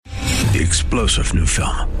The explosive new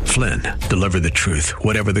film, Flynn, deliver the truth,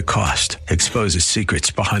 whatever the cost, exposes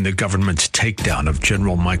secrets behind the government's takedown of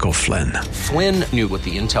General Michael Flynn. Flynn knew what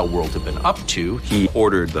the intel world had been up to. He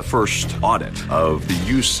ordered the first audit of the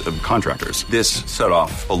use of contractors. This set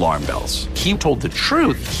off alarm bells. He told the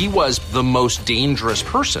truth. He was the most dangerous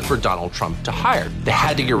person for Donald Trump to hire. They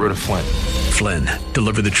had to get rid of Flynn. Flynn,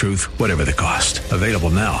 deliver the truth, whatever the cost. Available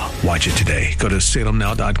now. Watch it today. Go to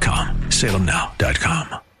salemnow.com.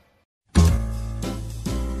 salemnow.com.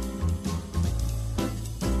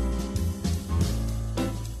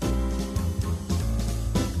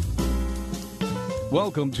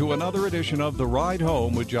 Welcome to another edition of The Ride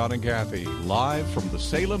Home with John and Kathy, live from the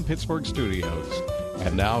Salem-Pittsburgh studios.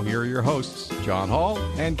 And now here are your hosts, John Hall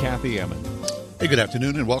and Kathy Emmons. Hey, good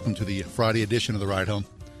afternoon, and welcome to the Friday edition of The Ride Home.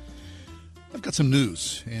 I've got some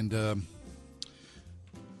news, and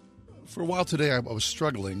for a while today I was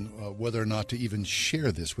struggling whether or not to even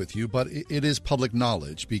share this with you, but it is public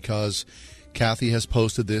knowledge because Kathy has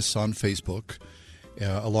posted this on Facebook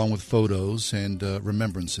along with photos and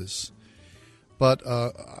remembrances. But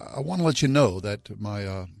I want to let you know that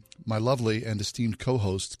my lovely and esteemed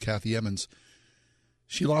co-host, Kathy Emmons,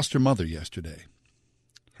 she lost her mother yesterday.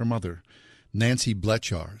 Her mother, Nancy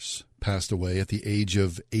Bletchars, passed away at the age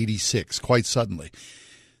of 86, quite suddenly.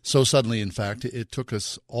 So suddenly, in fact, it took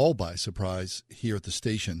us all by surprise here at the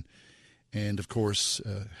station, and, of course,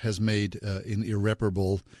 has made an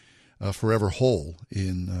irreparable forever hole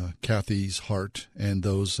in Kathy's heart and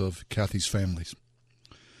those of Kathy's families.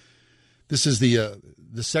 This is the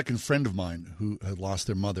second friend of mine who had lost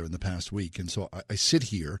their mother in the past week, and so I sit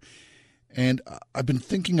here, and I've been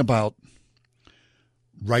thinking about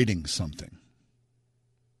writing something,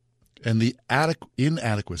 and the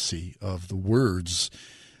inadequacy of the words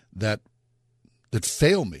that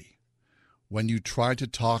fail me when you try to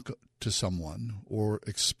talk to someone or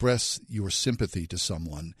express your sympathy to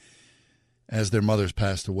someone as their mother's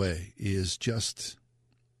passed away is just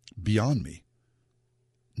beyond me.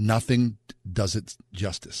 Nothing does it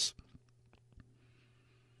justice.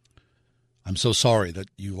 I'm so sorry that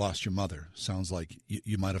you lost your mother. Sounds like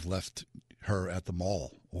you might have left her at the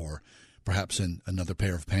mall or perhaps in another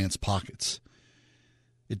pair of pants pockets.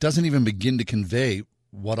 It doesn't even begin to convey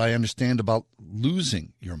what I understand about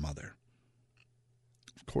losing your mother.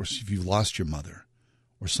 Of course, if you've lost your mother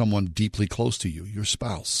or someone deeply close to you, your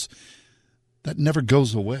spouse, that never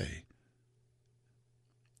goes away.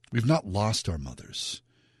 We've not lost our mothers.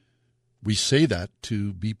 We say that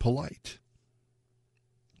to be polite.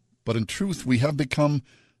 But in truth, we have become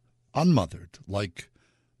unmothered, like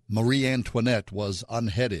Marie Antoinette was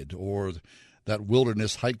unheaded, or that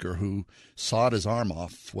wilderness hiker who sawed his arm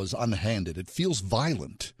off was unhanded. It feels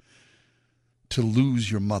violent to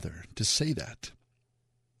lose your mother, to say that.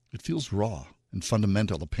 It feels raw and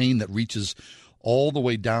fundamental, a pain that reaches all the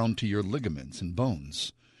way down to your ligaments and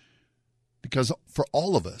bones. Because for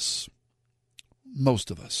all of us,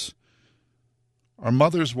 most of us, our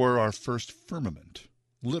mothers were our first firmament,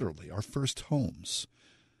 literally, our first homes,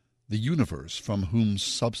 the universe from whose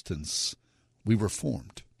substance we were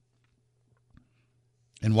formed.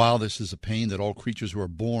 And while this is a pain that all creatures who are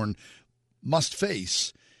born must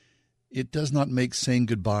face, it does not make saying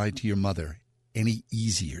goodbye to your mother any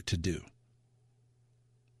easier to do.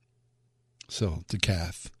 So, to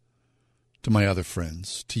Kath, to my other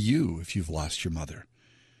friends, to you if you've lost your mother,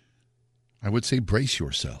 I would say brace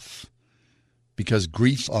yourself. Because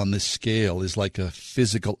grief on this scale is like a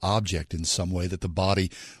physical object in some way that the body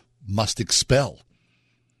must expel.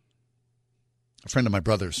 A friend of my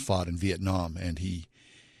brother's fought in Vietnam, and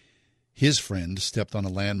his friend stepped on a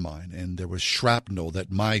landmine, and there was shrapnel that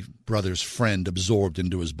my brother's friend absorbed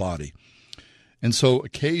into his body. And so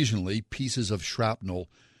occasionally pieces of shrapnel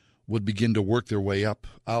would begin to work their way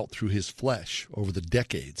out through his flesh over the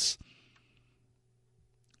decades.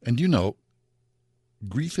 And you know,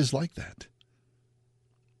 grief is like that.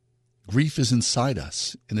 Grief is inside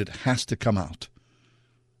us, and it has to come out.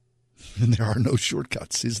 And there are no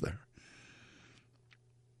shortcuts, is there?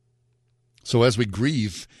 So as we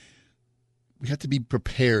grieve, we have to be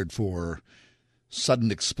prepared for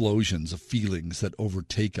sudden explosions of feelings that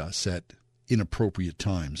overtake us at inappropriate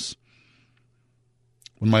times.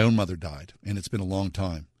 When my own mother died, and it's been a long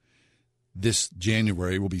time, this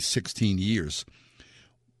January will be 16 years.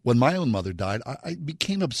 When my own mother died, I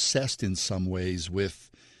became obsessed in some ways with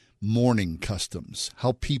mourning customs,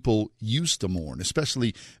 how people used to mourn,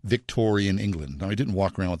 especially Victorian England. Now, I didn't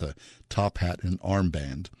walk around with a top hat and an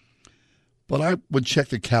armband, but I would check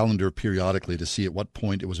the calendar periodically to see at what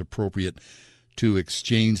point it was appropriate to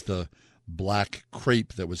exchange the black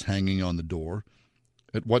crepe that was hanging on the door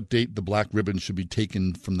at what date the black ribbon should be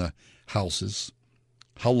taken from the houses,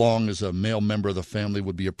 how long as a male member of the family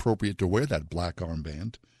would be appropriate to wear that black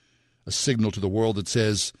armband, a signal to the world that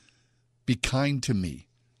says, be kind to me,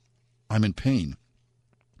 I'm in pain.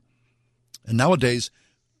 And nowadays,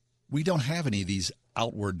 we don't have any of these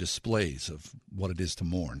outward displays of what it is to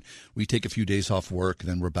mourn. We take a few days off work, and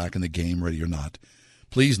then we're back in the game, ready or not.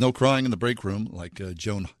 Please, no crying in the break room, like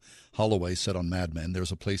Joan Holloway said on Mad Men.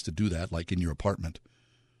 There's a place to do that, like in your apartment.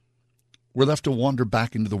 We're left to wander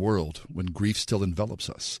back into the world when grief still envelops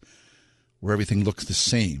us, where everything looks the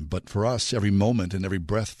same. But for us, every moment and every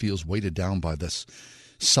breath feels weighted down by this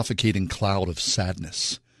suffocating cloud of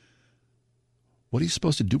sadness. What are you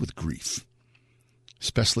supposed to do with grief,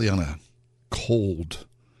 especially on a cold,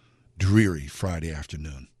 dreary Friday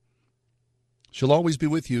afternoon? She'll always be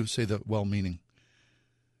with you, say the well-meaning.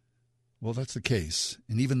 Well, that's the case.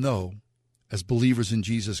 And even though, as believers in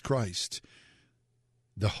Jesus Christ,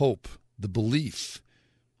 the hope, the belief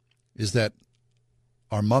is that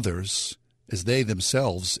our mothers, as they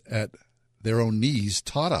themselves at their own knees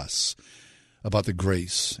taught us about the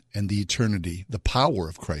grace and the eternity, the power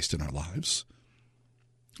of Christ in our lives,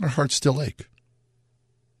 our hearts still ache.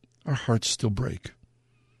 Our hearts still break.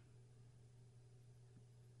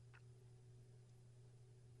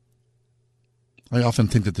 I often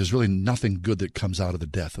think that there's really nothing good that comes out of the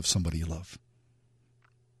death of somebody you love.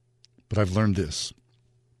 But I've learned this,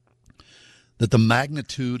 that the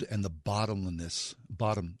magnitude and the bottomlessness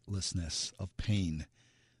of pain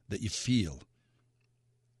that you feel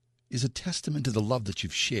is a testament to the love that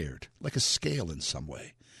you've shared, like a scale in some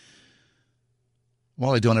way.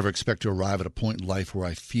 While I don't ever expect to arrive at a point in life where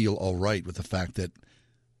I feel all right with the fact that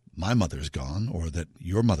my mother's gone, or that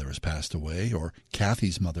your mother has passed away, or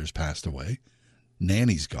Kathy's mother's passed away,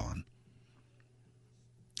 Nanny's gone,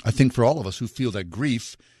 I think for all of us who feel that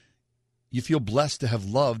grief, you feel blessed to have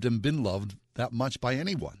loved and been loved that much by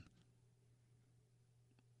anyone.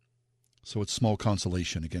 So it's small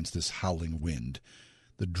consolation against this howling wind,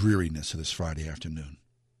 the dreariness of this Friday afternoon.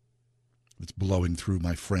 It's blowing through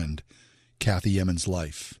my friend Kathy Emmons'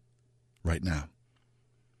 life right now.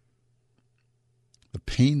 The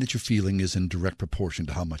pain that you're feeling is in direct proportion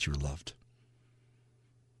to how much you're loved.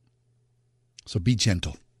 So be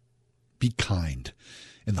gentle, be kind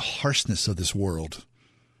in the harshness of this world.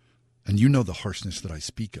 And you know the harshness that I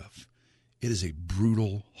speak of. It is a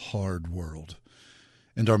brutal, hard world.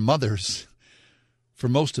 And our mothers, for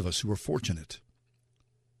most of us who are fortunate,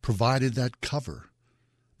 provided that cover,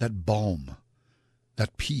 that balm,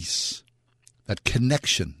 that peace, that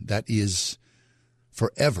connection that is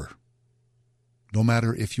forever. No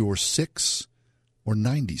matter if you're 6 or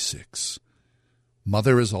 96,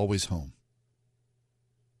 mother is always home.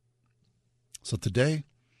 So today,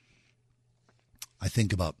 I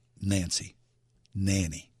think about Nancy,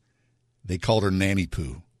 Nanny. They called her Nanny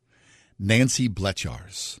Poo. Nancy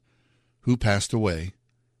Bletchars, who passed away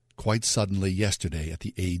quite suddenly yesterday at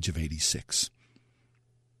the age of 86.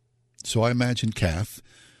 So I imagine Kath,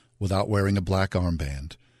 without wearing a black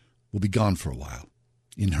armband, will be gone for a while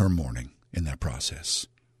in her mourning in that process.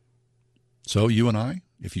 So you and I,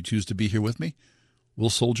 if you choose to be here with me,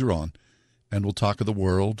 we'll soldier on, and we'll talk of the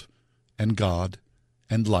world and God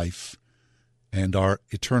and life and our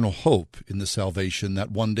eternal hope in the salvation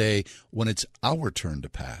that one day, when it's our turn to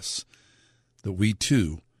pass, that we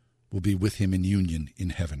too will be with him in union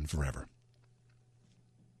in heaven forever.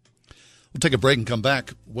 We'll take a break and come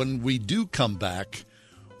back. When we do come back,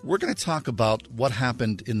 we're going to talk about what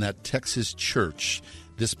happened in that Texas church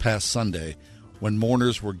this past Sunday when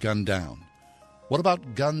mourners were gunned down. What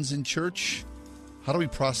about guns in church? How do we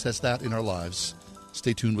process that in our lives?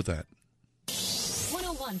 Stay tuned with that.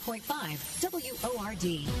 101.5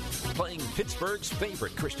 WORD. Playing Pittsburgh's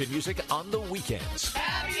favorite Christian music on the weekends.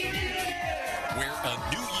 Happy New Year! Where a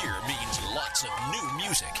new year means lots of new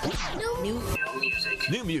music. New music.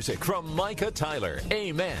 New music from Micah Tyler.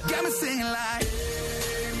 Amen. Got me singing like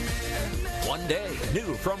One Day.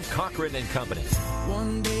 New from Cochran and Company.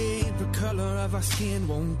 one day the color of our skin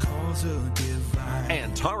won't cause a divide.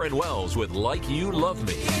 And Taryn Wells with Like You Love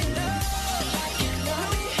Me.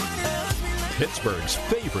 Pittsburgh's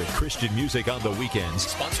favorite Christian music on the weekends.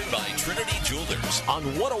 Sponsored by Trinity Jewelers on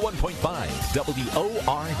 101.5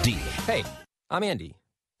 WORD. Hey, I'm Andy.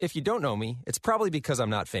 If you don't know me, it's probably because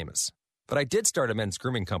I'm not famous. But I did start a men's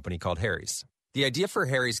grooming company called Harry's. The idea for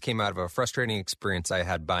Harry's came out of a frustrating experience I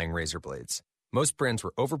had buying razor blades. Most brands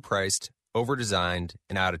were overpriced, overdesigned,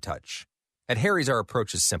 and out of touch. At Harry's, our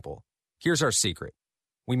approach is simple. Here's our secret.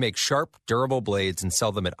 We make sharp, durable blades and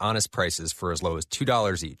sell them at honest prices for as low as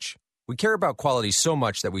 $2 each. We care about quality so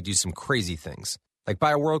much that we do some crazy things, like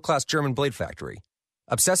buy a world-class German blade factory.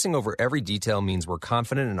 Obsessing over every detail means we're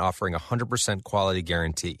confident in offering a 100% quality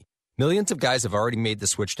guarantee. Millions of guys have already made the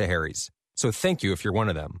switch to Harry's, so thank you if you're one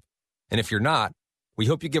of them. And if you're not, we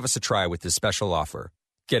hope you give us a try with this special offer.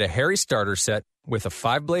 Get a Harry starter set with a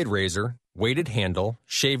 5-blade razor, weighted handle,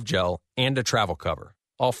 shave gel, and a travel cover,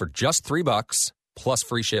 all for just $3 plus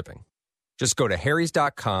free shipping. Just go to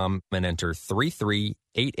harrys.com and enter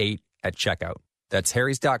 3388 at checkout. That's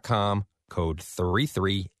harrys.com, code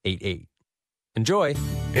 3388. Enjoy.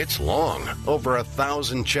 It's long, over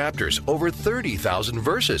 1,000 chapters, over 30,000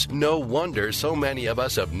 verses. No wonder so many of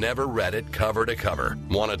us have never read it cover to cover.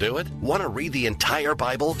 Want to do it? Want to read the entire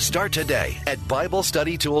Bible? Start today at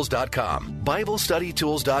BibleStudyTools.com.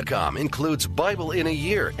 BibleStudyTools.com includes Bible in a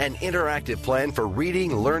Year, an interactive plan for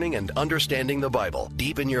reading, learning, and understanding the Bible.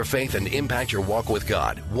 Deepen your faith and impact your walk with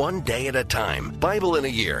God, one day at a time. Bible in a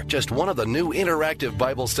Year, just one of the new interactive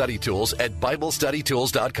Bible study tools at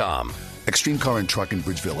BibleStudyTools.com. Extreme Car and Truck in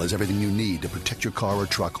Bridgeville has everything you need to protect your car or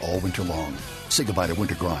truck all winter long. Say goodbye to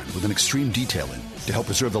winter grind with an extreme detailing to help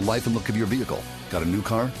preserve the life and look of your vehicle. Got a new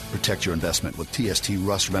car? Protect your investment with TST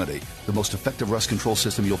Rust Remedy, the most effective rust control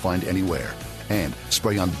system you'll find anywhere. And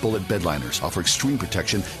Spray-On Bullet Bed Liners offer extreme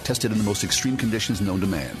protection tested in the most extreme conditions known to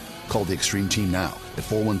man. Call the Extreme Team now at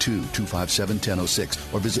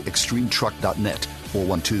 412-257-1006 or visit extremetruck.net.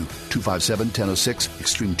 412-257-1006,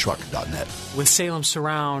 extremetruck.net. With Salem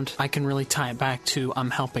Surround, I can really tie it back to I'm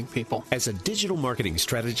helping people. As a digital marketing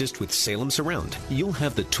strategist with Salem Surround, you'll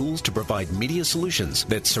have the tools to provide media solutions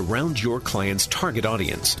that surround your client's target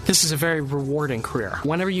audience. This is a very rewarding career.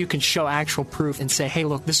 Whenever you can show actual proof and say, hey,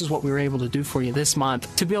 look, this is what we were able to do for you this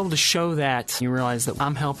month, to be able to show that, you realize that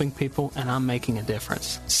I'm helping people and I'm making a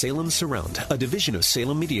difference. Salem Surround, a division of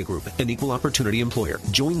Salem Media Group, an equal opportunity employer.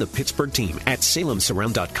 Join the Pittsburgh team at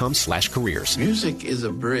salemsurround.com/careers. Music is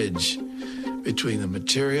a bridge between the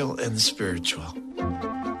material and the spiritual.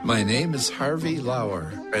 My name is Harvey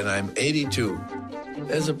Lauer, and I'm 82.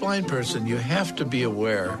 As a blind person, you have to be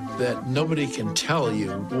aware that nobody can tell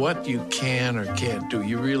you what you can or can't do.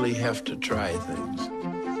 You really have to try things.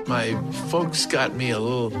 My folks got me a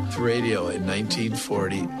little radio in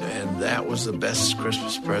 1940, and that was the best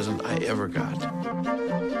Christmas present I ever got.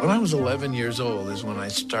 When I was 11 years old is when I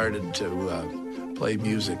started to play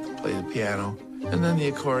music, play the piano, and then the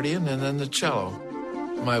accordion, and then the cello.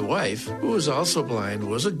 My wife, who was also blind,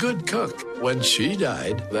 was a good cook. When she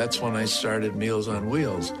died, that's when I started Meals on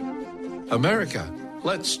Wheels. America,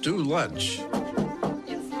 let's do lunch.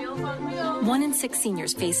 1 in 6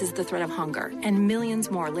 seniors faces the threat of hunger, and millions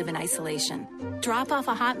more live in isolation. Drop off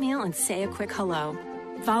a hot meal and say a quick hello.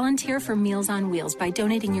 Volunteer for Meals on Wheels by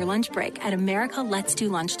donating your lunch break at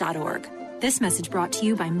americaletsdolunch.org. This message brought to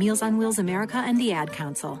you by Meals on Wheels America and the Ad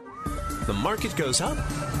Council. The market goes up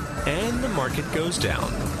and the market goes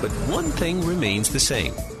down. But one thing remains the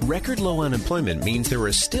same. Record low unemployment means there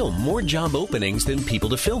are still more job openings than people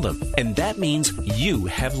to fill them. And that means you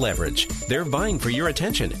have leverage. They're vying for your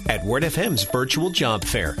attention at WordFM's virtual job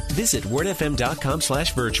fair. Visit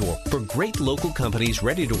wordfm.com/virtual for great local companies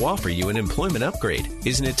ready to offer you an employment upgrade.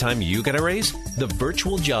 Isn't it time you got a raise? The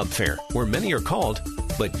virtual job fair, where many are called,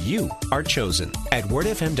 but you are chosen at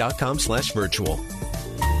wordfm.com/virtual.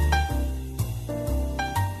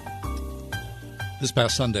 This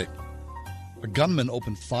past Sunday, a gunman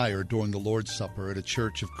opened fire during the Lord's Supper at a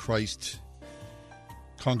Church of Christ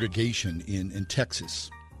congregation in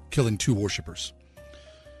Texas, killing 2 worshipers.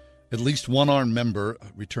 At least one armed member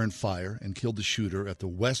returned fire and killed the shooter at the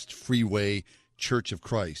West Freeway Church of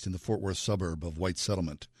Christ in the Fort Worth suburb of White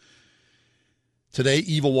Settlement. Today,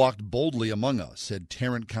 evil walked boldly among us, said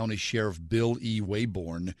Tarrant County Sheriff Bill E.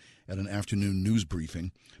 Wayborn at an afternoon news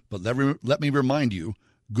briefing. But let me remind you,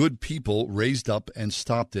 good people raised up and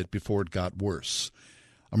stopped it before it got worse.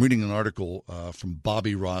 I'm reading an article from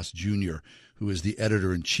Bobby Ross, Jr., who is the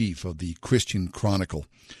editor-in-chief of the Christian Chronicle.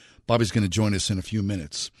 Bobby's going to join us in a few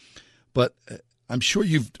minutes. But I'm sure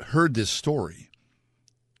you've heard this story,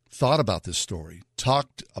 thought about this story,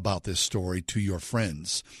 talked about this story to your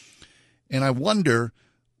friends. And I wonder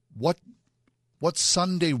what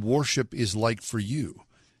Sunday worship is like for you.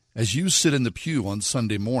 As you sit in the pew on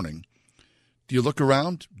Sunday morning, do you look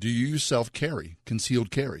around? Do you yourself carry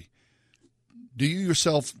concealed carry? Do you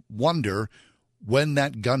yourself wonder when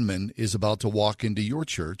that gunman is about to walk into your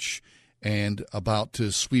church and about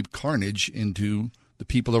to sweep carnage into the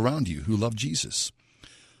people around you who love Jesus?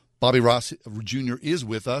 Bobby Ross Jr. is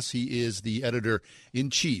with us. He is the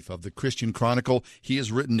editor-in-chief of the Christian Chronicle. He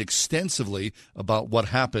has written extensively about what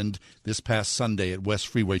happened this past Sunday at West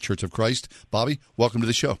Freeway Church of Christ. Bobby, welcome to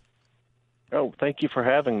the show. Oh, thank you for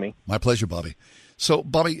having me. My pleasure, Bobby. So,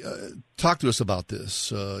 Bobby, talk to us about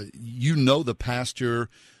this. You know the pastor.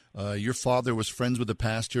 Your father was friends with the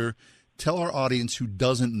pastor. Tell our audience who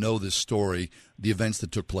doesn't know this story the events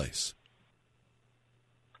that took place.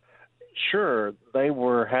 Sure. They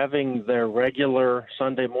were having their regular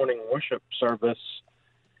Sunday morning worship service,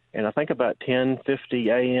 and I think about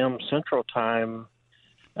 10:50 a.m. Central Time,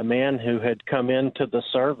 a man who had come into the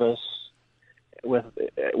service with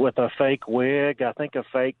a fake wig, I think a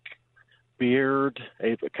fake beard,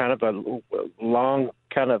 a kind of a long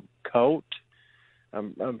kind of coat.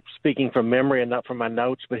 I'm speaking from memory and not from my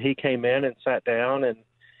notes, but he came in and sat down and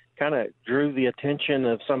kind of drew the attention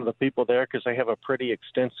of some of the people there because they have a pretty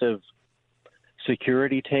extensive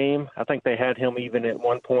security team. I think they had him even at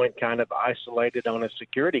one point kind of isolated on a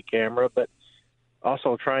security camera, but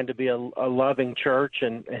also trying to be a loving church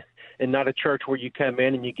and not a church where you come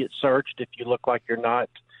in and you get searched if you look like you're not,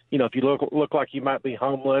 if you look like you might be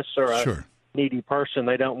homeless or a needy person,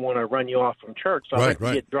 they don't want to run you off from church. So I think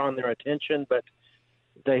he had drawn their attention, but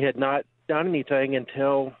they had not done anything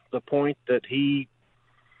until the point that he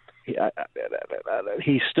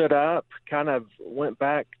stood up, kind of went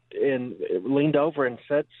back and leaned over and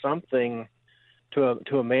said something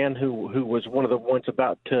to a man who was one of the ones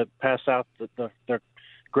about to pass out the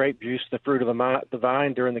grape juice, the fruit of the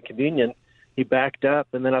vine during the communion. He backed up,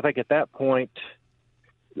 and then I think at that point,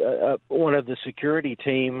 one of the security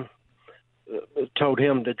team told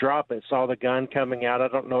him to drop it, saw the gun coming out. I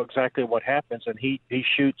don't know exactly what happens, and he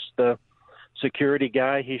shoots the security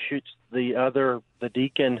guy. He shoots the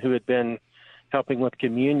deacon who had been helping with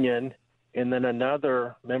communion, and then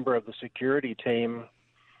another member of the security team,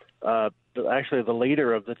 actually the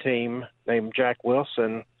leader of the team named Jack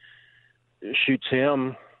Wilson, shoots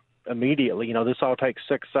him immediately. This all takes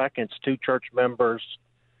 6 seconds. 2 church members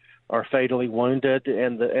are fatally wounded,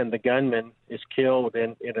 and the gunman is killed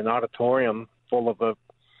in an auditorium full of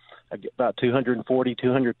about 240,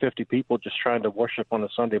 250 people just trying to worship on a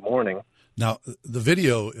Sunday morning. Now, the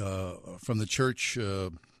video from the church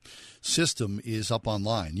system is up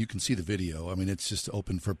online. You can see the video. I mean, it's just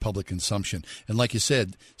open for public consumption. And like you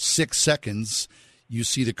said, 6 seconds, you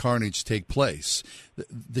see the carnage take place.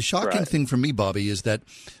 The shocking thing for me, Bobby, is that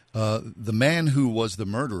the man who was the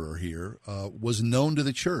murderer here was known to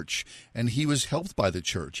the church, and he was helped by the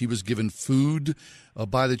church. He was given food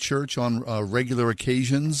by the church on regular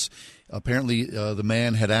occasions. Apparently, the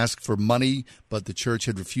man had asked for money, but the church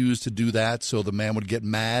had refused to do that, so the man would get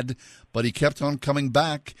mad. But he kept on coming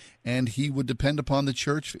back, and he would depend upon the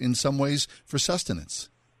church in some ways for sustenance.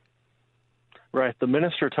 Right. The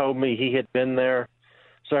minister told me he had been there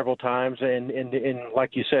several times, and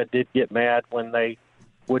like you said, did get mad when they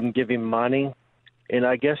wouldn't give him money. And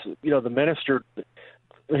I guess, the minister,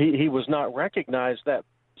 he was not recognized that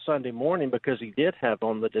Sunday morning because he did have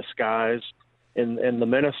on the disguise. And the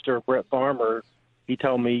minister, Brett Farmer, he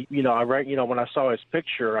told me, when I saw his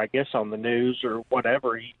picture, I guess on the news or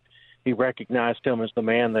whatever, he recognized him as the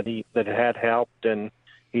man that had helped and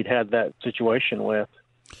he'd had that situation with.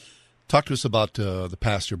 Talk to us about the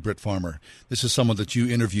pastor, Brett Farmer. This is someone that you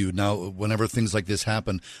interviewed. Now, whenever things like this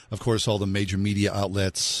happen, of course, all the major media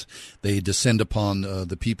outlets, they descend upon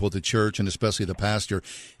the people at the church and especially the pastor.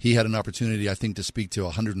 He had an opportunity, I think, to speak to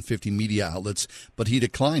 150 media outlets, but he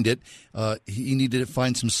declined it. He needed to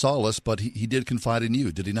find some solace, but he did confide in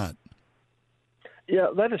you, did he not? Yeah,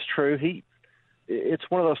 that is true. It's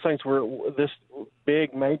one of those things where this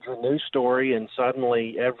big major news story and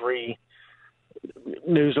suddenly every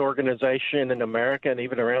news organization in America and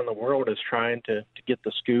even around the world is trying to get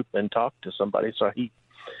the scoop and talk to somebody. So he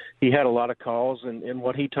had a lot of calls, and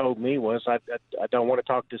what he told me was, I don't want to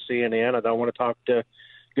talk to CNN. I don't want to talk to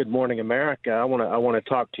Good Morning America. I want to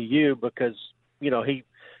talk to you because,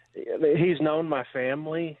 he's known my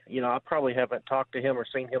family. I probably haven't talked to him or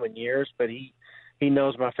seen him in years, but he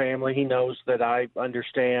knows my family. He knows that I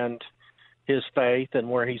understand his faith and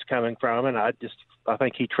where he's coming from, and I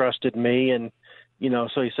think he trusted me. And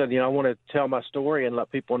so he said, I want to tell my story and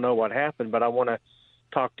let people know what happened, but I want to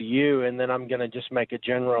talk to you, and then I'm going to just make a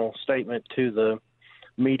general statement to the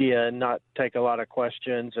media and not take a lot of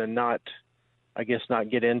questions and not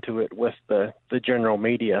get into it with the general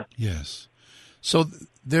media. Yes. So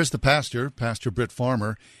there's the pastor, Pastor Brett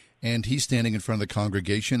Farmer, and he's standing in front of the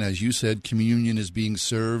congregation. As you said, communion is being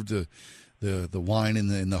served, the wine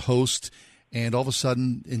in the host. And all of a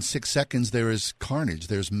sudden, in 6 seconds, there is carnage.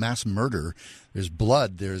 There's mass murder. There's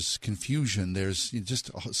blood. There's confusion. There's just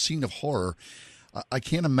a scene of horror. I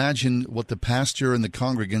can't imagine what the pastor and the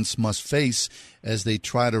congregants must face as they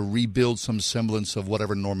try to rebuild some semblance of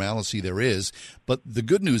whatever normalcy there is. But the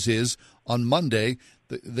good news is, on Monday,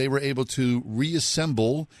 they were able to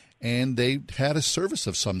reassemble and they had a service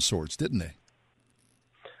of some sorts, didn't they?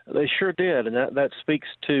 They sure did, and that speaks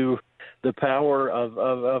to the power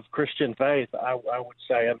of Christian faith, I would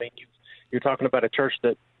say. I mean, you're talking about a church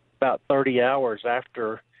that about 30 hours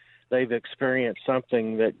after they've experienced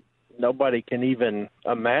something that nobody can even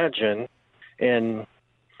imagine, and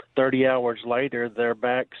 30 hours later, they're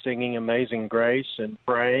back singing Amazing Grace and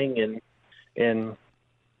praying and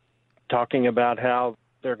talking about how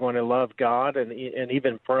they're going to love God and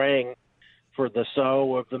even praying for the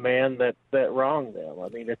soul of the man that wronged them. I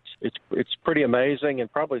mean, it's pretty amazing,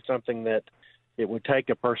 and probably something that it would take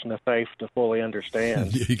a person of faith to fully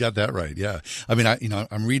understand. You got that right, yeah. I mean,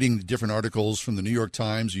 I'm reading different articles from the New York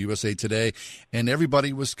Times, USA Today, and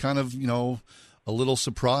everybody was kind of, a little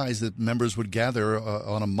surprised that members would gather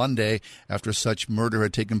on a Monday after such murder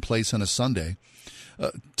had taken place on a Sunday.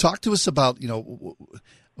 Talk to us about,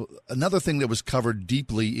 another thing that was covered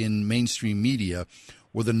deeply in mainstream media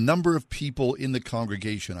were the number of people in the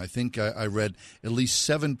congregation. I think I read at least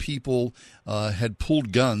 7 people had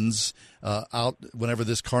pulled guns out whenever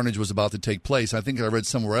this carnage was about to take place. I think I read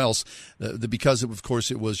somewhere else that because, of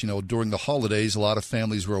course, it was, during the holidays, a lot of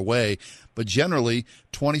families were away. But generally,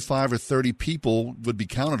 25 or 30 people would be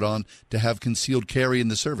counted on to have concealed carry in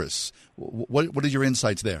the service. What are your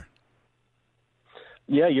insights there?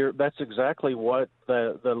 Yeah, that's exactly what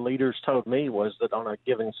the leaders told me, was that on a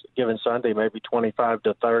given Sunday, maybe 25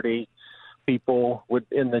 to 30 people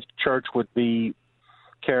in the church would be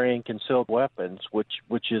carrying concealed weapons,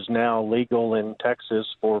 which is now legal in Texas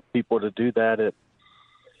for people to do that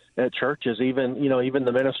at churches. Even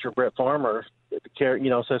the minister Brett Farmer,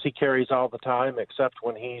 says he carries all the time except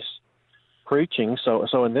when he's preaching.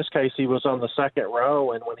 So in this case, he was on the second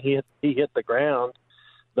row, and when he hit the ground,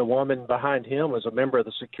 the woman behind him was a member of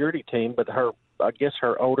the security team, but I guess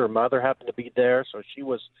her older mother happened to be there, so she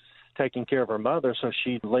was taking care of her mother. So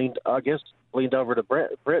she leaned over to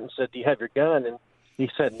Brett and said, "Do you have your gun?" And he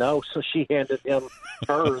said no. So she handed him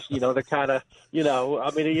hers. To kind of,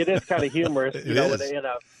 I mean, it is kind of humorous. Given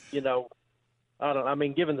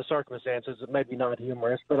the circumstances, it may be not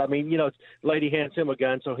humorous, but I mean, lady hands him a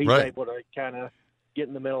gun, so he's able to kind of get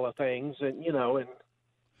in the middle of things, and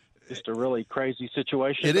just a really crazy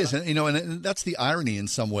situation. It is, and that's the irony in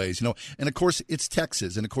some ways, And of course, it's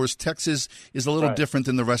Texas, and of course, Texas is a little different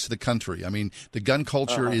than the rest of the country. I mean, the gun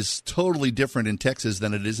culture is totally different in Texas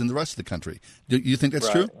than it is in the rest of the country. Do you think that's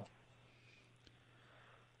true?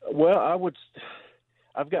 Well,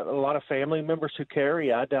 I've got a lot of family members who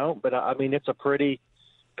carry. I don't, but I mean, it's a pretty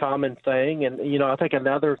common thing, and I think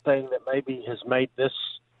another thing that maybe has made this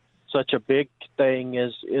such a big thing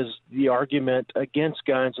is the argument against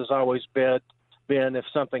guns has always been if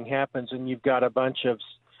something happens and you've got a bunch of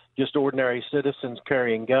just ordinary citizens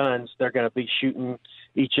carrying guns, they're going to be shooting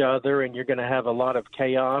each other, and you're going to have a lot of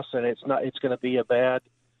chaos, and it's going to be a bad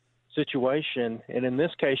situation. And in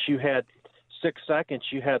this case, you had 6 seconds.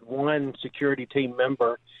 You had one security team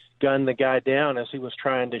member gun the guy down as he was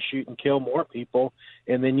trying to shoot and kill more people,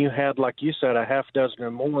 and then you had, like you said, a half dozen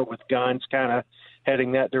or more with guns kind of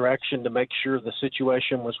heading that direction to make sure the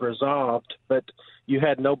situation was resolved. But you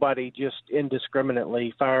had nobody just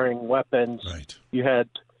indiscriminately firing weapons. Right. You had,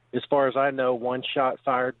 as far as I know, one shot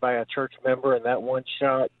fired by a church member, and that one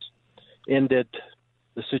shot ended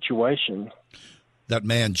the situation. That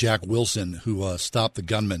man, Jack Wilson, who stopped the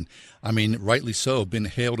gunman, I mean, rightly so, been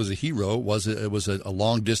hailed as a hero. It was a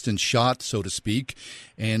long-distance shot, so to speak,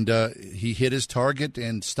 and he hit his target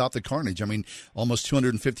and stopped the carnage. I mean, almost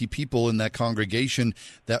 250 people in that congregation,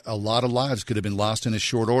 that a lot of lives could have been lost in a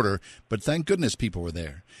short order, but thank goodness people were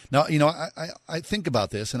there. Now, I think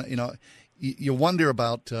about this, and, you wonder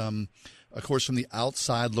about, of course, from the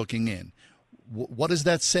outside looking in, what does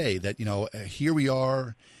that say? That, here we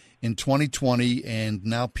are in 2020, and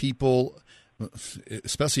now people,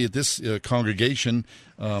 especially at this congregation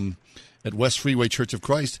at West Freeway Church of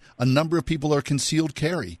Christ, a number of people are concealed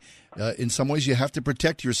carry. In some ways, you have to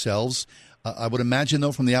protect yourselves. I would imagine,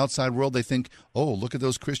 though, from the outside world, they think, oh, look at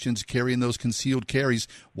those Christians carrying those concealed carries.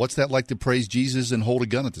 What's that like to praise Jesus and hold a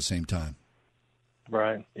gun at the same time?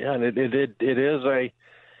 Right. Yeah, and it is a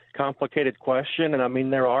complicated question. And, I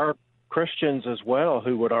mean, there are Christians as well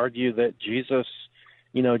who would argue that Jesus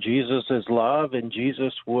is love, and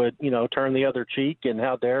Jesus would, turn the other cheek, and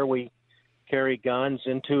how dare we carry guns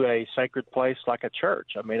into a sacred place like a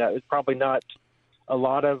church? I mean, it's probably not a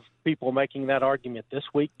lot of people making that argument this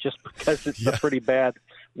week just because it's a pretty bad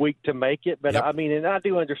week to make it. But, I mean, and I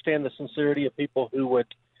do understand the sincerity of people who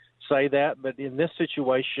would say that. But in this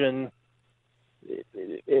situation,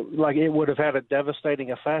 it would have had a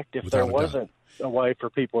devastating effect if there wasn't a way for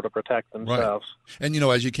people to protect themselves. Right. And,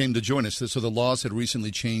 as you came to join us, so the laws had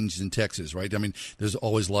recently changed in Texas, right? I mean, there's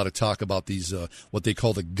always a lot of talk about these, what they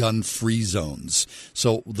call the gun-free zones.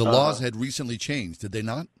 So the laws had recently changed, did they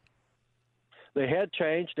not? They had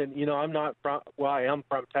changed, and, I'm not from, I am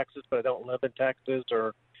from Texas, but I don't live in Texas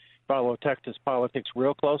or follow Texas politics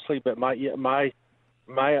real closely. But my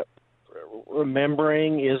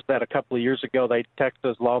remembering is that a couple of years ago,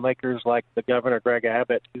 Texas lawmakers like the Governor Greg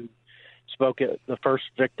Abbott, who spoke at the first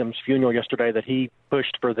victim's funeral yesterday, that he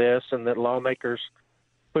pushed for this and that lawmakers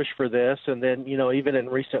pushed for this. And then, even in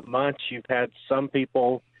recent months, you've had some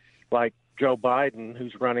people like Joe Biden,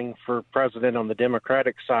 who's running for president on the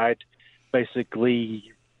Democratic side,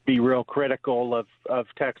 basically be real critical of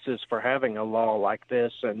Texas for having a law like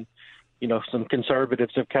this. And, some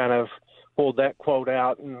conservatives have kind of pulled that quote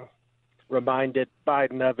out and reminded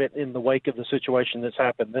Biden of it in the wake of the situation that's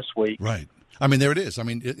happened this week. Right. I mean, there it is. I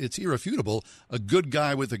mean, it's irrefutable. A good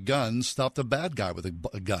guy with a gun stopped a bad guy with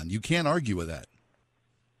a gun. You can't argue with that.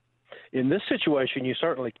 In this situation, you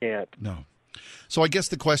certainly can't. No. So I guess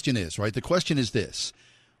the question is, right? The question is this.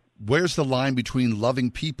 Where's the line between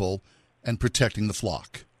loving people and protecting the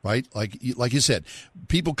flock, right? Like you said,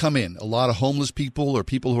 people come in. A lot of homeless people or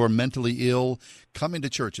people who are mentally ill come into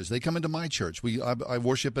churches. They come into my church. I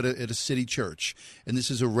worship at a city church, and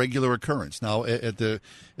this is a regular occurrence. Now, at the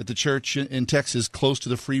church in Texas, close to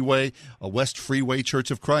the freeway, a West Freeway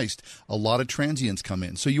Church of Christ, a lot of transients come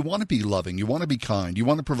in. So you want to be loving. You want to be kind. You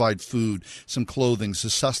want to provide food, some clothing,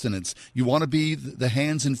 some sustenance. You want to be the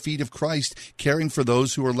hands and feet of Christ, caring for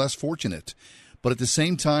those who are less fortunate. But at the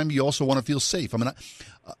same time, you also want to feel safe. I mean,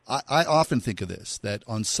 I often think of this, that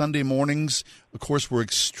on Sunday mornings, of course, we're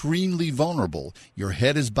extremely vulnerable. Your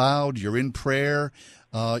head is bowed. You're in prayer.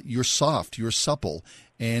 You're soft. You're supple.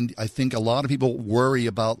 And I think a lot of people worry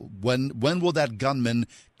about when will that gunman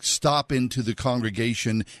stop into the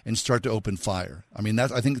congregation and start to open fire. I mean,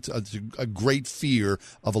 I think it's a great fear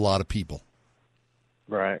of a lot of people.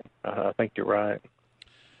 Right. I think you're right.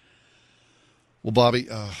 Well, Bobby,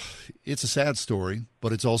 it's a sad story,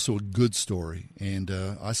 but it's also a good story. And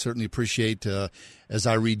I certainly appreciate, as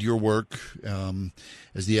I read your work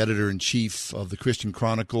as the editor-in-chief of the Christian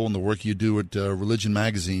Chronicle and the work you do at Religion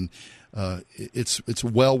Magazine, it's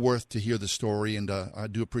well worth to hear the story, and I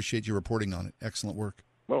do appreciate your reporting on it. Excellent work.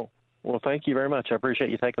 Well, thank you very much. I appreciate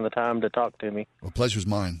you taking the time to talk to me. Well, pleasure's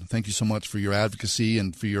mine. Thank you so much for your advocacy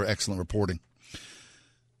and for your excellent reporting.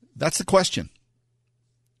 That's the question.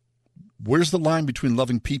 Where's the line between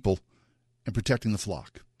loving people and protecting the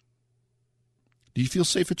flock? Do you feel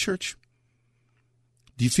safe at church?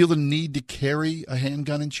 Do you feel the need to carry a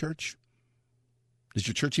handgun in church? Does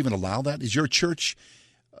your church even allow that? Is your church,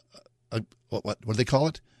 what do they call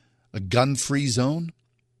it? A gun-free zone?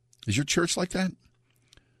 Is your church like that?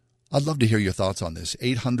 I'd love to hear your thoughts on this.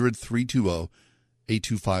 800-320-8255.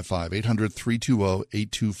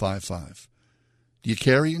 800-320-8255. Do you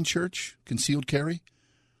carry in church? Concealed carry?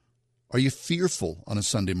 Are you fearful on a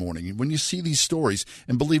Sunday morning? When you see these stories,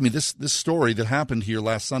 and believe me, this story that happened here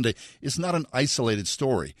last Sunday is not an isolated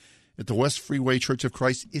story. At the West Freeway Church of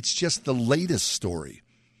Christ, it's just the latest story.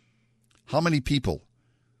 How many people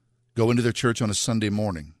go into their church on a Sunday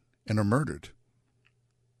morning and are murdered?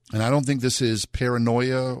 And I don't think this is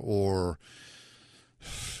paranoia or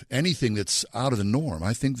anything that's out of the norm.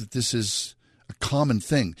 I think that this is a common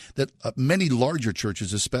thing, that many larger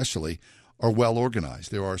churches especially are well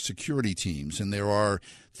organized. There are security teams and there are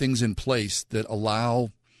things in place that allow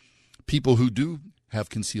people who do have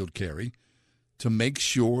concealed carry to make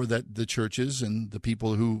sure that the churches and the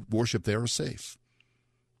people who worship there are safe.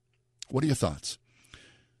 What are your thoughts?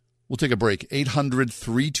 We'll take a break.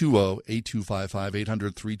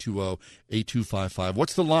 800-320-8255, 800-320-8255.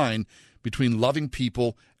 What's the line between loving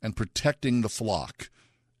people and protecting the flock?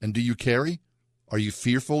 And do you carry? Are you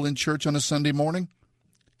fearful in church on a Sunday morning?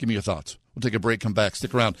 Give me your thoughts. We'll take a break, come back.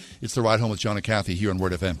 Stick around. It's The Ride Home with John and Kathy here on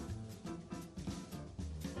Word FM.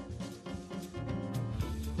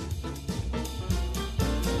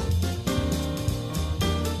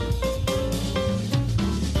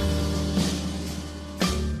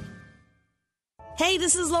 Hey,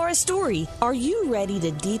 this is Laura Story. Are you ready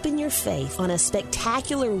to deepen your faith on a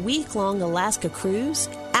spectacular week-long Alaska cruise?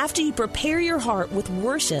 After you prepare your heart with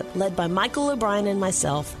worship led by Michael O'Brien and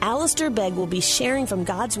myself, Alistair Begg will be sharing from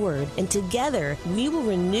God's Word, and together we will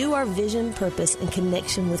renew our vision, purpose, and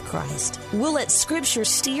connection with Christ. We'll let Scripture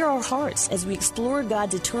steer our hearts as we explore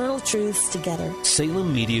God's eternal truths together.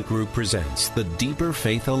 Salem Media Group presents the Deeper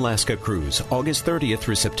Faith Alaska Cruise, August 30th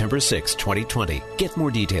through September 6, 2020. Get more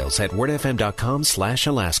details at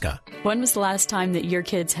wordfm.com/Alaska. When was the last time that your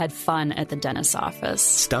kids had fun at the dentist's office?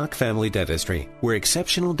 Stock Family Dentistry, where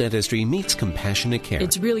exceptional dentistry meets compassionate care.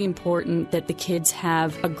 It's really important that the kids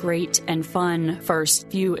have a great and fun first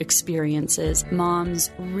few experiences. Moms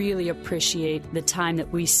really appreciate the time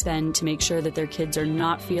that we spend to make sure that their kids are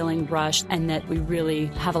not feeling rushed and that we really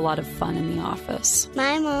have a lot of fun in the office.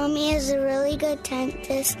 My mommy is a really good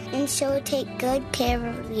dentist, and she'll take good care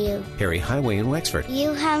of you. Perry Highway in Wexford.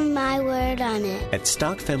 You have my word on it. At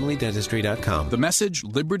StockFamilyDentistry.com. The message,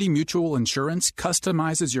 Liberty Mutual Insurance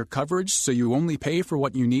customizes your coverage so you only pay for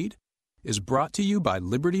what you need, is brought to you by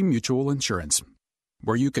Liberty Mutual Insurance,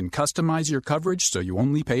 where you can customize your coverage so you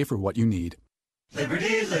only pay for what you need.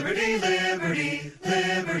 Liberty, liberty, liberty,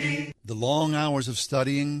 liberty. The long hours of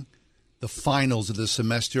studying, the finals of the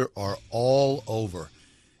semester are all over.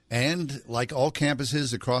 And like all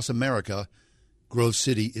campuses across America, Grove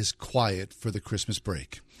City is quiet for the Christmas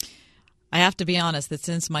break. I have to be honest that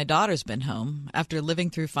since my daughter's been home, after living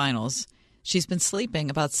through finals, she's been sleeping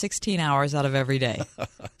about 16 hours out of every day.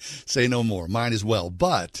 Say no more. Mine as well.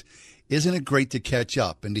 But isn't it great to catch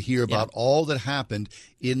up and to hear about all that happened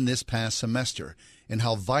in this past semester and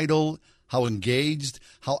how vital, how engaged,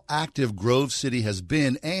 how active Grove City has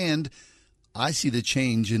been? And I see the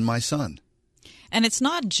change in my son. And it's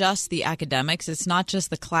not just the academics. It's not just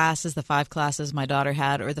the classes, the 5 classes my daughter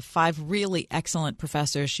had, or the 5 really excellent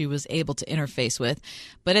professors she was able to interface with,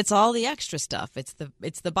 but it's all the extra stuff. It's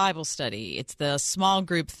the Bible study. It's the small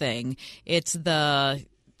group thing. It's the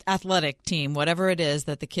athletic team, whatever it is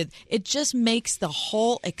that the kids, it just makes the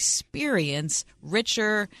whole experience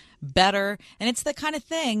richer, better. And it's the kind of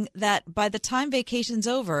thing that by the time vacation's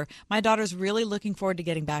over, my daughter's really looking forward to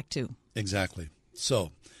getting back to. Exactly.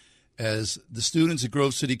 So, as the students at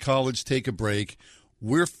Grove City College take a break,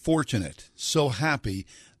 we're fortunate, so happy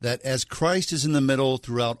that as Christ is in the middle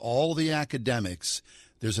throughout all the academics,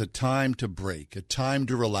 there's a time to break, a time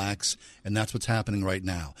to relax, and that's what's happening right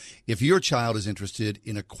now. If your child is interested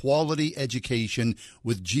in a quality education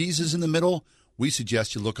with Jesus in the middle, we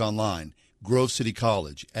suggest you look online, Grove City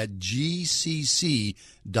College at gcc.edu.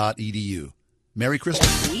 Merry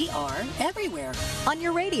Christmas. We are everywhere. On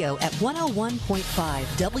your radio at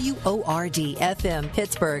 101.5 WORD FM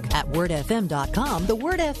Pittsburgh, at wordfm.com, the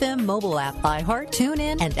Word FM mobile app, iHeart,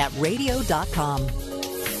 TuneIn, and at radio.com.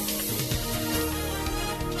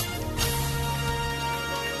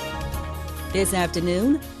 This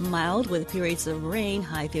afternoon, mild with periods of rain,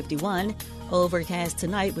 high 51. Overcast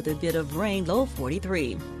tonight with a bit of rain, low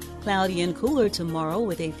 43. Cloudy and cooler tomorrow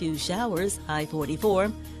with a few showers, high 44.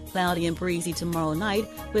 Cloudy and breezy tomorrow night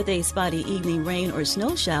with a spotty evening rain or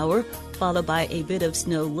snow shower, followed by a bit of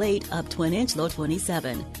snow late, up to an inch, low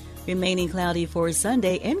 27. Remaining cloudy for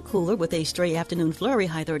Sunday and cooler with a stray afternoon flurry,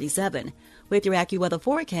 high 37. With your AccuWeather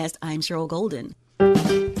forecast, I'm Cheryl Golden.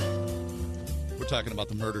 We're talking about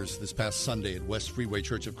the murders this past Sunday at West Freeway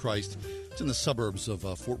Church of Christ. It's in the suburbs of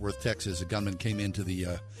Fort Worth, Texas. A gunman came into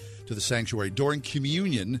the sanctuary during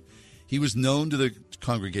communion. He was known to the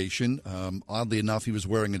congregation. Oddly enough, he was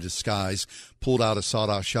wearing a disguise, pulled out a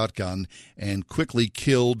sawed-off shotgun, and quickly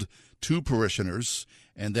killed 2 parishioners.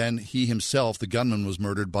 And then he himself, the gunman, was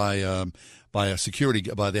murdered by the head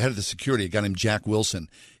of the security, a guy named Jack Wilson.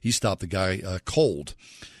 He stopped the guy cold.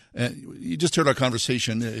 You just heard our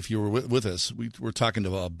conversation, if you were with us. We were talking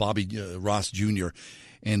to Bobby Ross Jr.,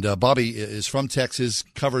 and Bobby is from Texas,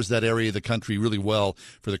 covers that area of the country really well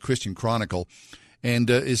for the Christian Chronicle,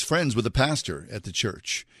 and is friends with the pastor at the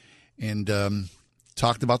church, and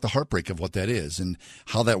talked about the heartbreak of what that is and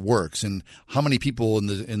how that works and how many people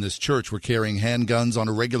in this church were carrying handguns on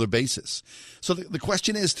a regular basis. So the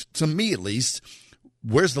question is, to me at least,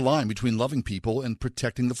 where's the line between loving people and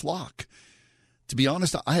protecting the flock? To be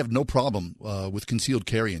honest, I have no problem with concealed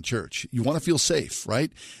carry in church. You want to feel safe,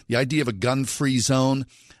 right? The idea of a gun-free zone,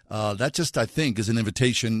 that just, I think, is an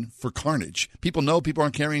invitation for carnage. People know people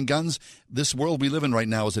aren't carrying guns. This world we live in right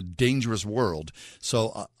now is a dangerous world.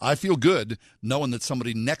 So I feel good knowing that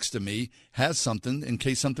somebody next to me has something in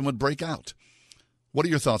case something would break out. What are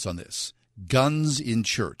your thoughts on this? Guns in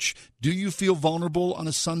church. Do you feel vulnerable on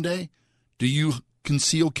a Sunday? Do you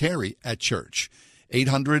conceal carry at church?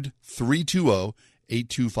 800-320-8255,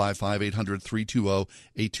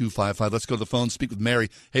 800-320-8255. Let's go to the phone, speak with Mary.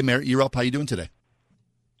 Hey, Mary, you're up. How you doing today?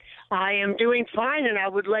 I am doing fine, and I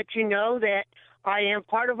would let you know that I am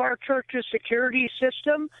part of our church's security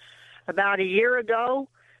system. About a year ago,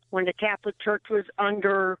 when the Catholic Church was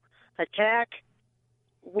under attack,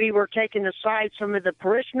 we were taking aside some of the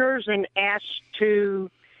parishioners and asked to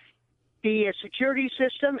be a security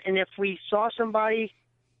system, and if we saw somebody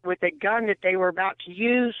with a gun that they were about to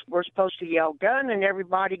use, we're supposed to yell gun, and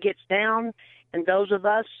everybody gets down, and those of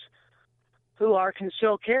us who are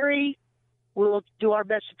concealed carry, we'll do our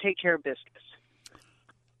best to take care of business.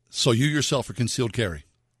 So you yourself are concealed carry?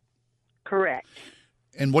 Correct.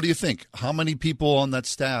 And what do you think? How many people on that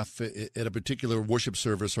staff at a particular worship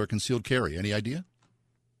service are concealed carry? Any idea?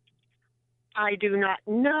 I do not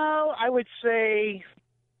know. I would say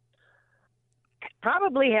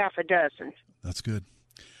probably half a dozen. That's good.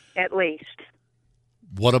 At least.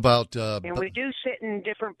 What about... and we do sit in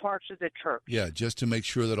different parts of the church. Yeah, just to make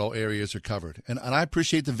sure that all areas are covered. And I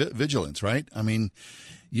appreciate the vigilance, right? I mean,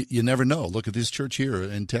 you never know. Look at this church here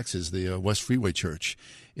in Texas, the West Freeway Church.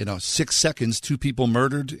 6 seconds, 2 people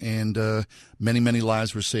murdered, and many, many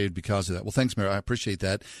lives were saved because of that. Well, thanks, Mary. I appreciate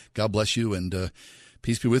that. God bless you, and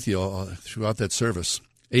peace be with you throughout that service.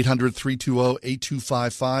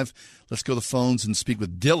 800-320-8255. Let's go to the phones and speak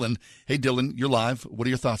with Dylan. Hey, Dylan, you're live. What are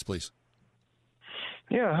your thoughts, please?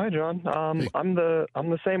 Yeah, hi, John. Hey. I'm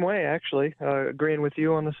the same way, actually. Agreeing with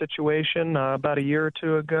you on the situation. About a year or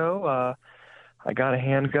two ago, I got a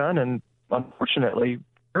handgun, and unfortunately,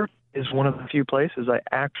 church is one of the few places I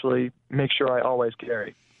actually make sure I always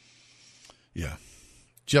carry. Yeah,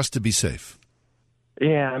 just to be safe.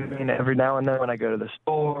 Yeah, I mean, every now and then when I go to the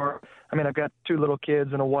store, I mean, I've got 2 little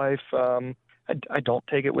kids and a wife. I don't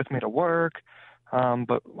take it with me to work,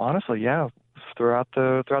 but honestly, yeah. Throughout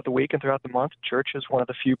the week and throughout the month, church is one of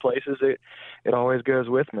the few places it always goes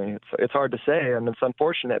with me. It's hard to say, and it's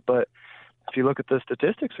unfortunate, but if you look at the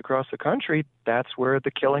statistics across the country, that's where the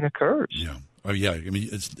killing occurs. Yeah. Oh, yeah. I mean,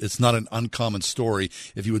 it's not an uncommon story.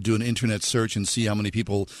 If you would do an internet search and see how many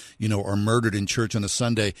people, are murdered in church on a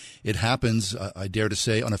Sunday, it happens, I dare to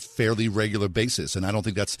say, on a fairly regular basis. And I don't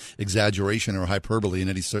think that's exaggeration or hyperbole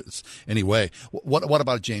in any way. What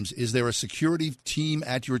about it, James? Is there a security team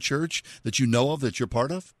at your church that you know of, that you're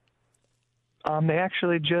part of? They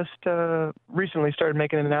actually just recently started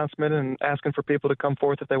making an announcement and asking for people to come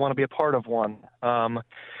forth if they want to be a part of one.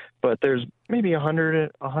 But there's maybe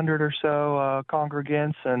 100 or so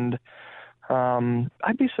congregants, and I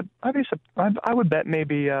would bet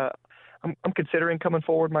maybe I'm considering coming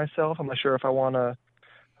forward myself. I'm not sure if I want a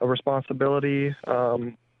responsibility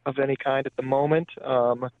of any kind at the moment.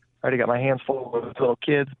 I already got my hands full with little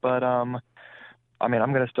kids, but I mean,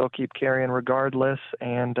 I'm going to still keep carrying regardless,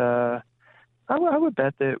 and I would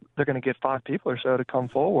bet that they're going to get 5 people or so to come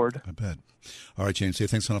forward. I bet. All right, James.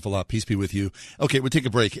 Thanks an awful lot. Peace be with you. Okay, we'll take a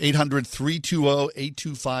break.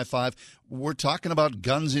 800-320-8255. We're talking about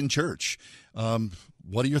guns in church.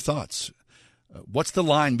 What are your thoughts? What's the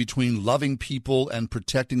line between loving people and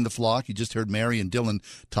protecting the flock? You just heard Mary and Dylan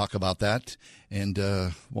talk about that and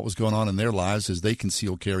what was going on in their lives as they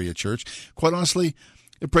conceal carry at church. Quite honestly,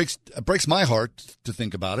 it breaks my heart to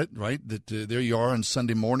think about it, right? That there you are on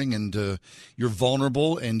Sunday morning and you're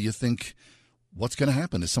vulnerable and you think, what's going to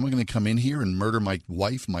happen? Is someone going to come in here and murder my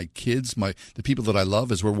wife, my kids, the people that I love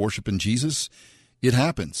as we're worshiping Jesus? It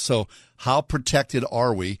happens. So how protected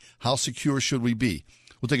are we? How secure should we be?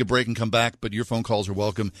 We'll take a break and come back, but your phone calls are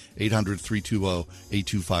welcome,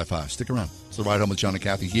 800-320-8255. Stick around. It's The Ride Home with John and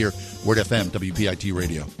Kathy here, Word FM, WPIT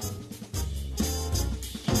Radio.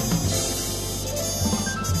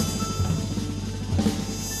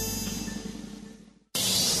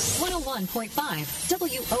 101.5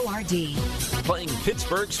 WORD. Playing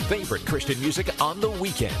Pittsburgh's favorite Christian music on the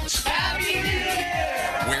weekends. Happy New Year!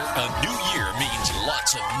 Where a new year means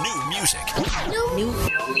lots of new music. New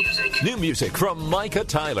music. New music from Micah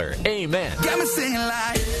Tyler. Amen. Got me singing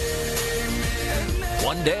like Amen.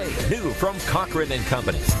 One Day, new from Cochran and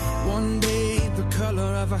Company. One day the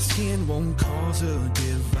color of our skin won't cause a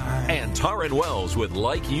divide. And Taryn Wells with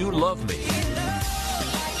Like You Love Me.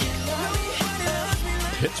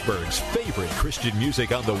 Pittsburgh's favorite Christian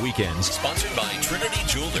music on the weekends. Sponsored by Trinity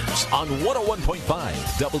Jewelers on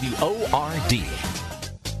 101.5 WORD.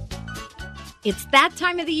 It's that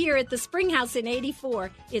time of the year at the Springhouse in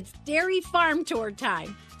 84. It's Dairy Farm Tour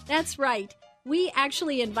time. That's right. We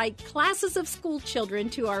actually invite classes of school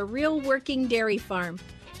children to our real working dairy farm.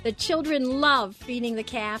 The children love feeding the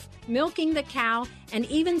calf, milking the cow, and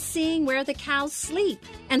even seeing where the cows sleep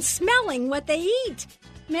and smelling what they eat.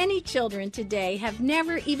 Many children today have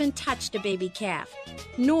never even touched a baby calf,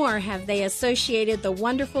 nor have they associated the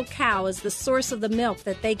wonderful cow as the source of the milk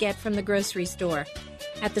that they get from the grocery store.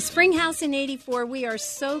 At the Springhouse in 84, we are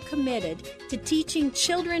so committed to teaching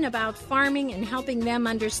children about farming and helping them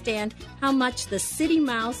understand how much the city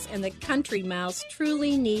mouse and the country mouse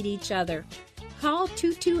truly need each other. Call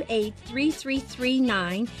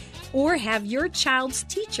 228-3339 or have your child's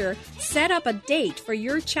teacher set up a date for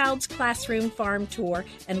your child's classroom farm tour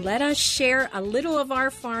and let us share a little of our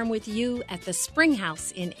farm with you at the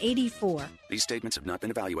Springhouse in 84. These statements have not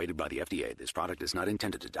been evaluated by the FDA. This product is not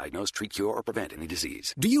intended to diagnose, treat, cure, or prevent any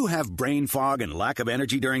disease. Do you have brain fog and lack of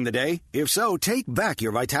energy during the day? If so, take back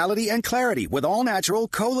your vitality and clarity with all-natural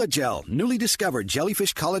Cola-Gel, newly discovered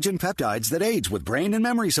jellyfish collagen peptides that aids with brain and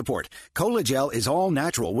memory support. Cola-Gel is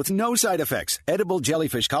all-natural with no side effects. Edible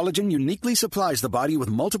jellyfish collagen uniquely supplies the body with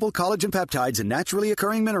multiple collagen peptides and naturally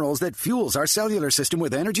occurring minerals that fuels our cellular system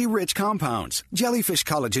with energy-rich compounds. Jellyfish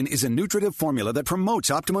collagen is a nutritive formula that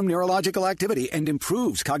promotes optimum neurological activity and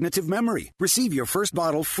improves cognitive memory. Receive your first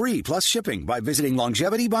bottle free plus shipping by visiting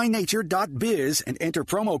longevitybynature.biz and enter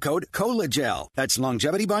promo code COLAGEL. That's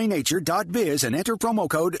longevitybynature.biz and enter promo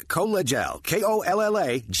code COLAGEL.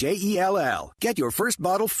 KOLLAGEL. Get your first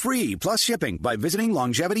bottle free plus shipping by visiting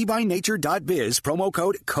longevitybynature.biz, promo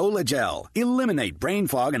code COLAGEL. Eliminate brain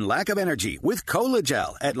fog and lack of energy with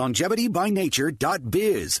Cola-Gel at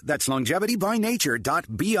longevitybynature.biz. That's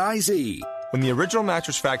longevitybynature.biz. When the original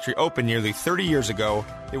Mattress Factory opened nearly 30 years ago,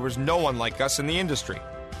 there was no one like us in the industry.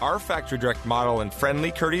 Our factory direct model and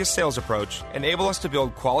friendly, courteous sales approach enable us to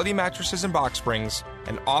build quality mattresses and box springs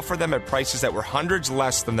and offer them at prices that were hundreds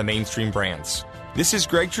less than the mainstream brands. This is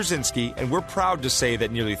Greg Trzynski, and we're proud to say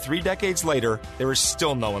that nearly 3 decades later, there is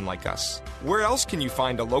still no one like us. Where else can you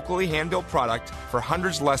find a locally hand-built product for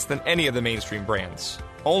hundreds less than any of the mainstream brands?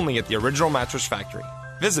 Only at the Original Mattress Factory.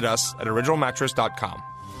 Visit us at originalmattress.com.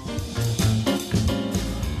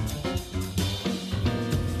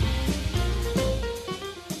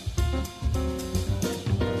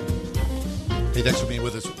 Hey, thanks for being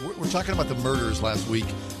with us. We're talking about the murders last week.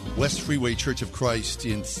 West Freeway Church of Christ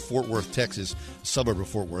in Fort Worth, Texas, a suburb of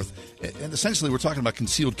Fort Worth. And essentially, we're talking about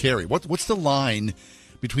concealed carry. What's the line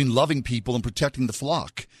between loving people and protecting the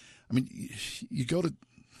flock? I mean, you go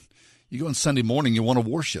on Sunday morning, you want to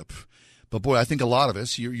worship. But boy, I think a lot of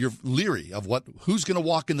us, you're leery of who's going to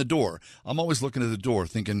walk in the door. I'm always looking at the door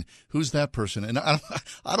thinking, who's that person? And I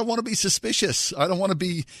don't want to be suspicious. I don't want to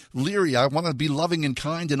be leery. I want to be loving and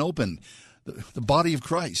kind and open. The body of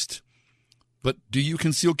Christ. But do you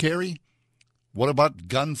conceal carry? What about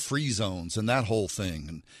gun-free zones and that whole thing?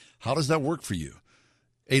 And how does that work for you?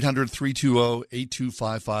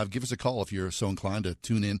 800-320-8255. Give us a call if you're so inclined to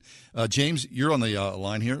tune in. James, you're on the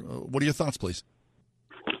line here. What are your thoughts, please?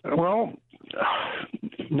 Well,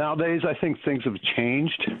 nowadays I think things have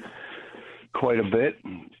changed quite a bit,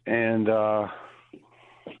 and I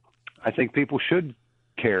think people should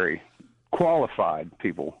carry. Qualified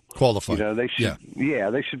people. Qualified. You know, they should. Yeah,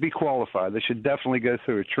 they should be qualified. They should definitely go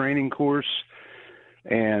through a training course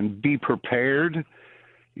and be prepared.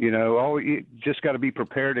 You know, you just got to be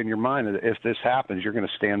prepared in your mind that if this happens, you're going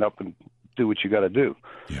to stand up and do what you got to do.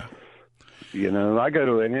 Yeah. You know, I go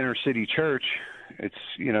to an inner city church. It's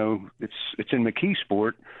in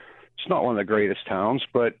McKeesport. It's not one of the greatest towns,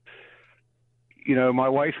 but you know, my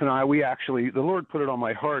wife and I, the Lord put it on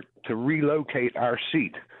my heart to relocate our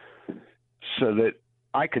seat, so that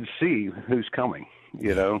I could see who's coming,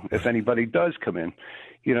 you know, if anybody does come in,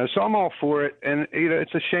 you know, so I'm all for it. And, you know,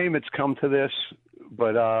 it's a shame it's come to this,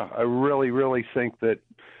 but I really, really think that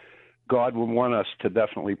God would want us to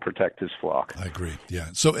definitely protect his flock. I agree. Yeah.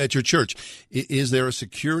 So at your church, is there a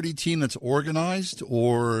security team that's organized,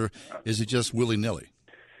 or is it just willy-nilly?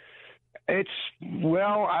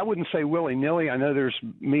 Well, I wouldn't say willy-nilly. I know there's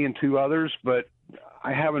me and 2 others, but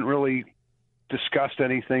I haven't really discussed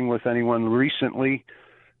anything with anyone recently,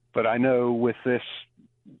 but I know with this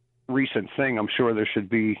recent thing, I'm sure there should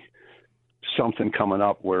be something coming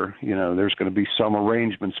up where, you know, there's going to be some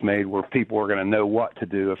arrangements made where people are going to know what to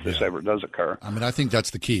do if this ever does occur. I mean, I think that's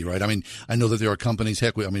the key, right? I mean, I know that there are companies,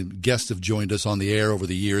 guests have joined us on the air over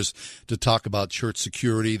the years to talk about church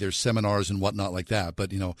security. There's seminars and whatnot like that.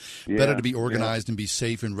 But, you know, better to be organized and be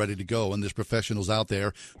safe and ready to go. And there's professionals out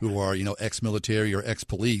there who are, you know, ex-military or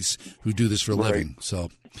ex-police who do this for a living. So,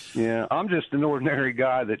 yeah, I'm just an ordinary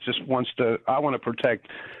guy that just I want to protect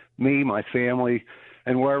me, my family,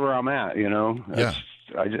 and wherever I'm at, you know. Yeah.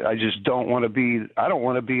 I just don't want to be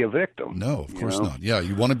a victim. No, of course not. Yeah,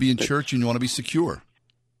 you want to be in church and you want to be secure.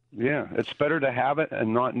 Yeah, it's better to have it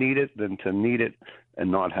and not need it than to need it and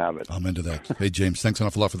not have it. I'm into that. Hey, James, thanks an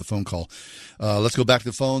awful lot for the phone call. Let's go back to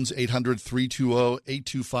the phones,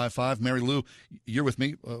 800-320-8255. Mary Lou, you're with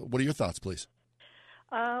me. What are your thoughts, please?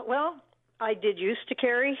 Well, I did used to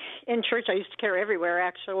carry in church. I used to carry everywhere,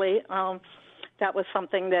 actually. That was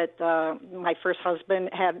something that my first husband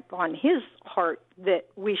had on his heart that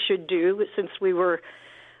we should do since we were,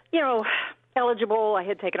 you know, eligible. I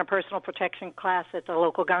had taken a personal protection class at the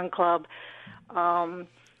local gun club.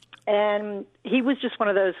 And he was just one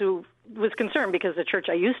of those who was concerned because the church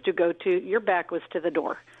I used to go to, your back was to the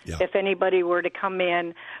door. Yeah. If anybody were to come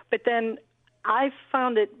in. But then I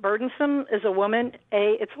found it burdensome as a woman.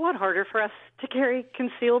 It's a lot harder for us to carry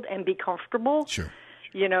concealed and be comfortable. Sure.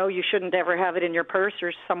 You know, you shouldn't ever have it in your purse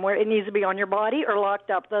or somewhere. It needs to be on your body or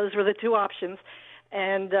locked up. Those were the two options.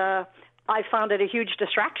 And I found it a huge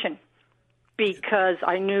distraction because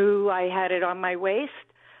I knew I had it on my waist.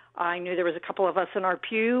 I knew there was a couple of us in our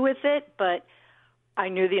pew with it, but I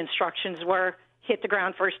knew the instructions were hit the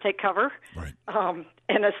ground first, take cover, right.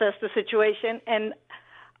 And assess the situation. And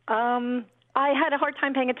I had a hard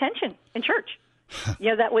time paying attention in church.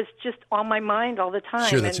 That was just on my mind all the time.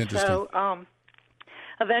 Sure, that's and interesting. So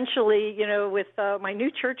eventually, with my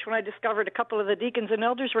new church, when I discovered a couple of the deacons and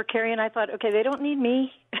elders were carrying, I thought, okay, they don't need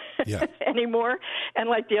me anymore. And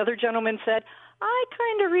like the other gentleman said, I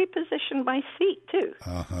kind of repositioned my seat, too.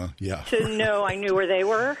 Yeah. To know I knew where they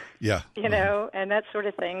were. Yeah. And that sort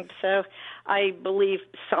of thing. So I believe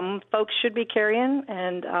some folks should be carrying,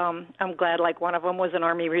 and I'm glad, like, one of them was an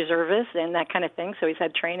Army reservist and that kind of thing, so he's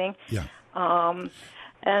had training. Yeah.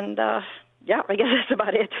 Yeah, I guess that's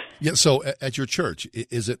about it. Yeah. So at your church,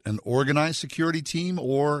 is it an organized security team,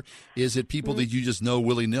 or is it people that you just know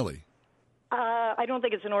willy-nilly? I don't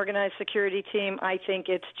think it's an organized security team. I think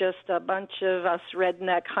it's just a bunch of us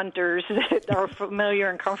redneck hunters that are familiar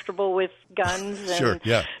and comfortable with guns. And, sure,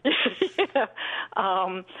 yeah.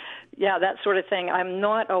 That sort of thing. I'm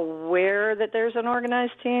not aware that there's an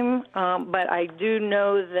organized team, but I do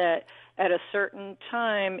know that at a certain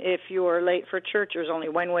time, if you're late for church, there's only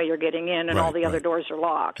one way you're getting in, and all the other doors are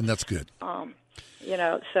locked. And that's good. So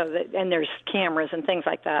and there's cameras and things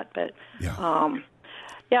like that. But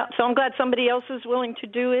so I'm glad somebody else is willing to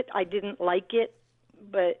do it. I didn't like it,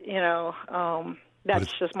 but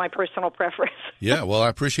that's just my personal preference. Yeah, well, I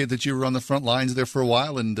appreciate that you were on the front lines there for a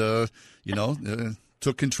while, and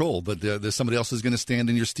took control, but there's somebody else who's going to stand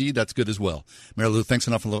in your stead. That's good as well. Mary Lou, thanks for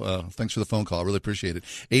the phone call. I really appreciate it.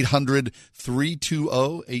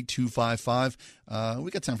 800-320-8255. We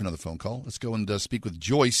got time for another phone call. Let's go and speak with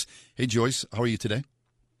Joyce. Hey, Joyce, how are you today?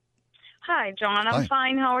 Hi, John. I'm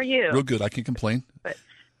fine. How are you? Real good. I can't complain. Good.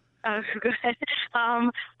 I'm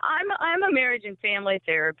a marriage and family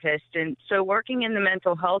therapist, and so working in the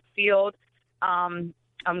mental health field, I'm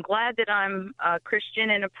glad that I'm a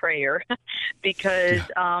Christian and a prayer because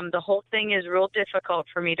the whole thing is real difficult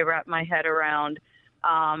for me to wrap my head around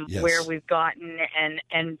where we've gotten.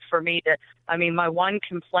 And for me my one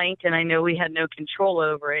complaint, and I know we had no control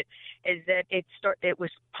over it, is that it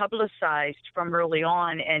was publicized from early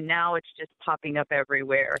on, and now it's just popping up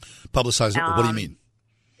everywhere. Publicized? What do you mean?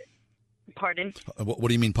 Pardon? What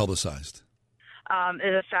do you mean publicized?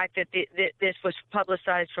 The fact that this was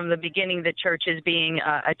publicized from the beginning, the church is being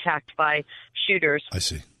attacked by shooters. I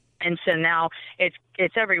see. And so now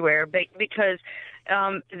it's everywhere because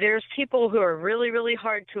there's people who are really, really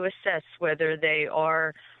hard to assess whether they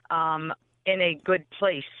are in a good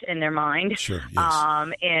place in their mind. Sure, yes.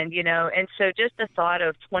 And so just the thought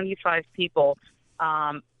of 25 people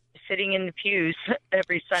sitting in the pews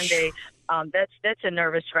every Sunday, that's a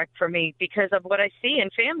nervous wreck for me because of what I see in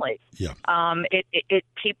families. Yeah.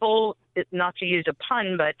 People, not to use a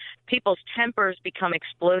pun, but people's tempers become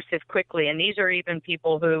explosive quickly, and these are even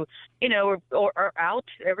people who, are out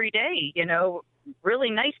every day.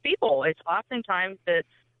 Really nice people. It's oftentimes that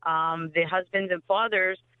the husbands and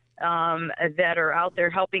fathers that are out there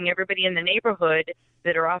helping everybody in the neighborhood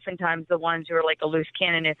that are oftentimes the ones who are like a loose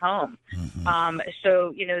cannon at home. Mm-hmm.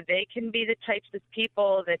 So they can be the types of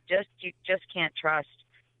people that you just can't trust.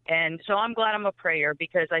 And so I'm glad I'm a prayer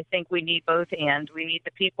because I think we need both and. We need the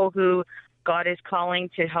people who God is calling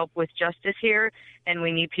to help with justice here, and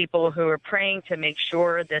we need people who are praying to make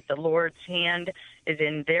sure that the Lord's hand is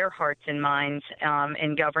in their hearts and minds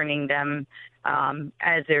in governing them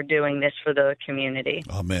as they're doing this for the community.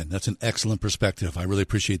 Oh, man, that's an excellent perspective. I really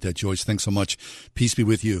appreciate that, Joyce. Thanks so much. Peace be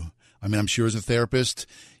with you. I mean, I'm sure as a therapist,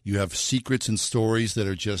 you have secrets and stories that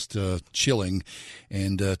are just chilling.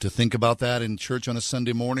 And to think about that in church on a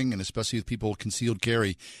Sunday morning, and especially with people concealed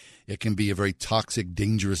carry, it can be a very toxic,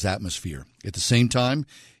 dangerous atmosphere. At the same time,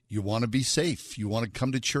 you want to be safe. You want to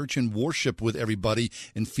come to church and worship with everybody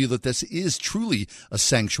and feel that this is truly a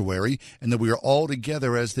sanctuary and that we are all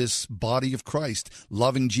together as this body of Christ,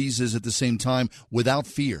 loving Jesus at the same time without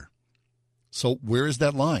fear. So where is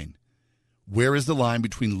that line? Where is the line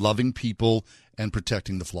between loving people and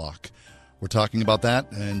protecting the flock? We're talking about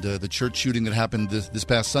that and the church shooting that happened this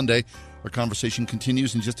past Sunday. Our conversation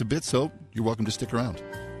continues in just a bit, so you're welcome to stick around.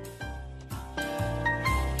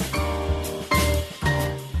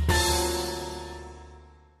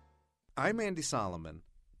 I'm Andy Solomon.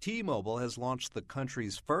 T-Mobile has launched the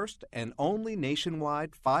country's first and only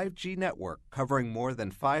nationwide 5G network covering more than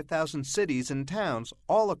 5,000 cities and towns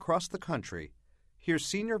all across the country. Here's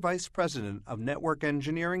Senior Vice President of Network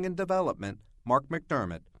Engineering and Development, Mark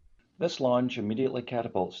McDermott. This launch immediately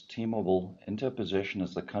catapults T-Mobile into a position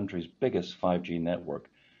as the country's biggest 5G network,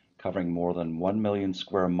 covering more than 1 million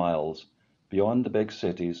square miles beyond the big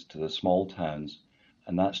cities to the small towns,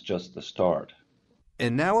 and that's just the start.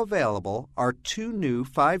 And now available are 2 new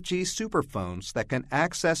 5G superphones that can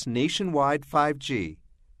access nationwide 5G,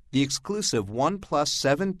 the exclusive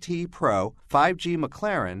OnePlus 7T Pro 5G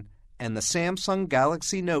McLaren and the Samsung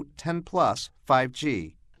Galaxy Note 10 Plus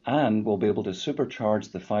 5G. And we'll be able to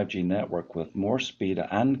supercharge the 5G network with more speed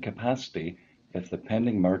and capacity if the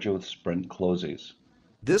pending merger with Sprint closes.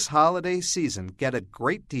 This holiday season, get a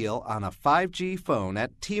great deal on a 5G phone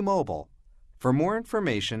at T-Mobile. For more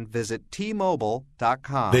information, visit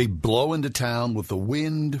T-Mobile.com. They blow into town with the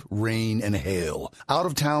wind, rain, and hail.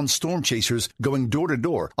 Out-of-town storm chasers going door to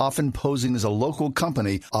door, often posing as a local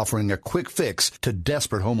company offering a quick fix to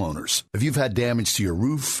desperate homeowners. If you've had damage to your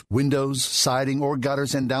roof, windows, siding, or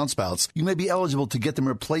gutters and downspouts, you may be eligible to get them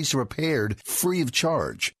replaced or repaired free of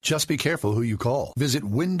charge. Just be careful who you call. Visit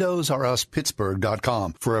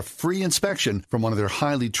WindowsRUsPittsburgh.com for a free inspection from one of their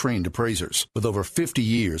highly trained appraisers. With over 50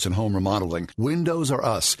 years in home remodeling, Windows R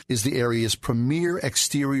Us is the area's premier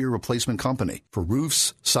exterior replacement company for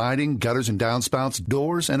roofs, siding, gutters and downspouts,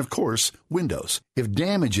 doors, and of course, windows. If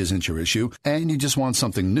damage isn't your issue and you just want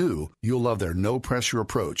something new, you'll love their no-pressure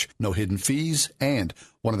approach, no hidden fees, and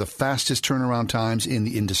one of the fastest turnaround times in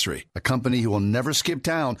the industry. A company who will never skip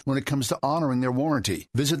town when it comes to honoring their warranty.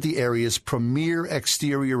 Visit the area's premier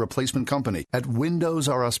exterior replacement company at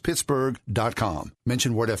WindowsRUsPittsburgh.com.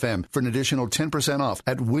 Mention Word FM for an additional 10% off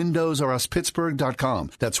at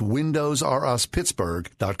WindowsRUsPittsburgh.com. That's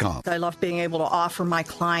WindowsRUsPittsburgh.com. I love being able to offer my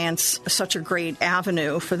clients such a great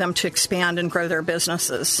avenue for them to expand and grow their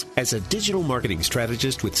businesses. As a digital marketing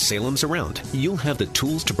strategist with Salem Surround, you'll have the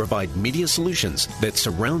tools to provide media solutions that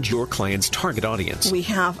surround your client's target audience. We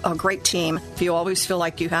have a great team. If you always feel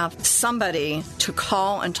like you have somebody to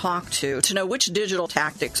call and talk to know which digital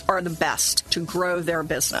tactics are the best to grow their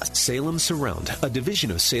business. Salem Surround, a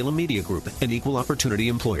division of Salem Media Group, an equal opportunity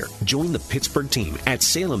employer. Join the Pittsburgh team at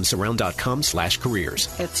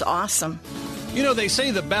salemsurround.com/careers. It's awesome. You know, they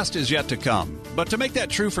say the best is yet to come. But to make that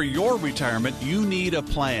true for your retirement, you need a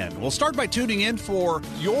plan. We'll start by tuning in for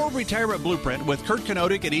Your Retirement Blueprint with Kurt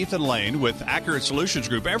Knodik and Ethan Lane with Accurate Solutions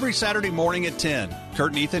Group every Saturday morning at 10.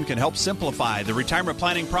 Kurt and Ethan can help simplify the retirement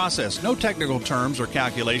planning process. No technical terms or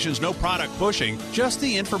calculations, no product pushing, just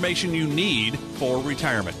the information you need for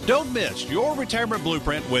retirement. Don't miss Your Retirement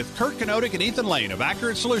Blueprint with Kurt Knodik and Ethan Lane of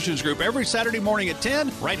Accurate Solutions Group every Saturday morning at 10,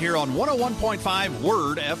 right here on 101.5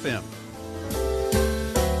 Word FM.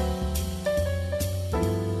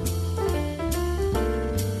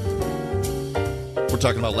 We're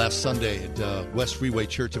talking about last Sunday at West Freeway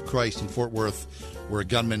Church of Christ in Fort Worth, where a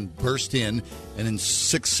gunman burst in, and in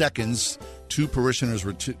 6 seconds, 2 parishioners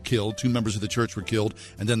were killed, 2 members of the church were killed,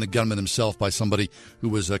 and then the gunman himself by somebody who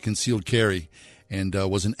was a concealed carry and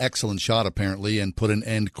was an excellent shot, apparently, and put an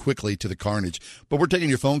end quickly to the carnage. But we're taking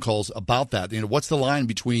your phone calls about that. You know, what's the line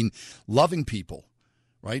between loving people,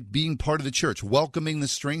 right, being part of the church, welcoming the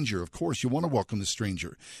stranger? Of course, you want to welcome the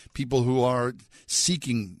stranger. People who are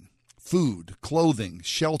seeking food, clothing,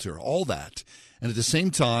 shelter, all that. And at the same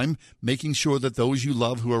time, making sure that those you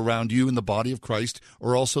love who are around you in the body of Christ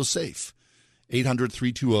are also safe.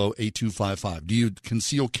 800-320-8255. Do you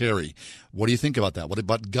conceal carry? What do you think about that? What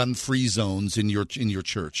about gun-free zones in your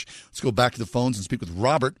church? Let's go back to the phones and speak with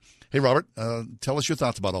Robert. Hey, Robert, tell us your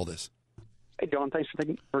thoughts about all this. Hey, Don, thanks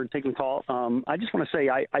for taking the call. I just want to say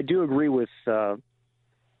I do agree with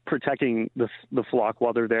protecting the flock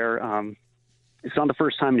while they're there. It's not the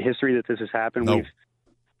first time in history that this has happened. No.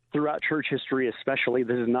 Throughout church history especially,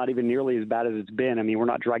 this is not even nearly as bad as it's been. I mean, we're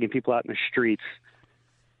not dragging people out in the streets.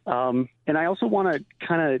 And I also want to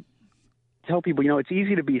kind of tell people, you know, it's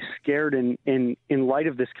easy to be scared in light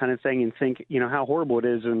of this kind of thing and think, you know, how horrible it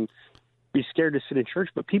is and be scared to sit in church.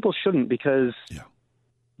 But people shouldn't, because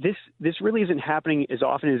this really isn't happening as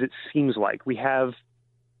often as it seems like. We have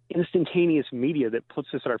instantaneous media that puts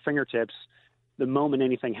this at our fingertips the moment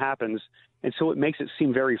anything happens. And so it makes it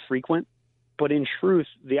seem very frequent. But in truth,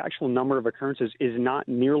 the actual number of occurrences is not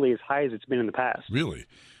nearly as high as it's been in the past. Really?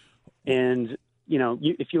 And, you know,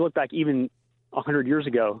 if you look back even 100 years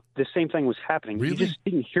ago, the same thing was happening. Really? You just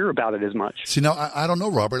didn't hear about it as much. See, now, I don't know,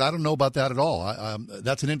 Robert. I don't know about that at all.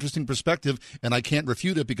 That's an interesting perspective, and I can't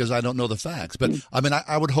refute it because I don't know the facts. But, I mean,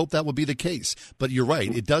 I would hope that would be the case. But you're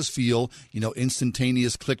right. It does feel,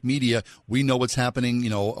 instantaneous click media. We know what's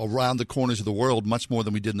happening, around the corners of the world much more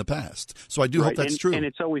than we did in the past. So I do hope that's true. And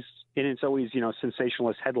it's always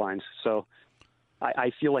sensationalist headlines. So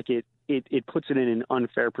I feel like it puts it in an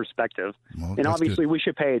unfair perspective. Well, and obviously good. We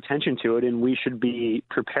should pay attention to it and we should be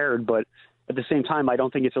prepared. But at the same time, I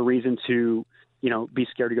don't think it's a reason to, be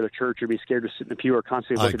scared to go to church or be scared to sit in the pew or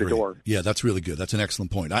constantly look at the door. Yeah, that's really good. That's an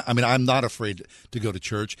excellent point. I mean, I'm not afraid to go to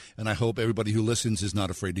church, and I hope everybody who listens is not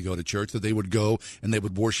afraid to go to church, that they would go and they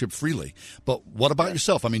would worship freely. But what about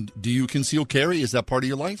yourself? I mean, do you conceal carry? Is that part of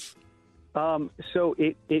your life? So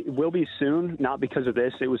it will be soon, not because of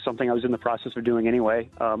this. It was something I was in the process of doing anyway.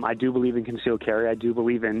 I do believe in concealed carry. I do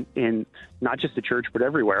believe in not just the church, but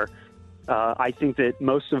everywhere. I think that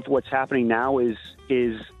most of what's happening now is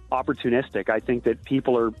opportunistic. I think that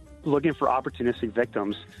people are looking for opportunistic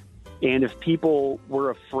victims. And if people were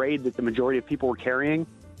afraid that the majority of people were carrying,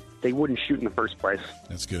 they wouldn't shoot in the first place.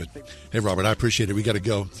 That's good. Hey, Robert, I appreciate it. We got to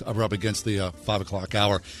go. We're up against the 5 o'clock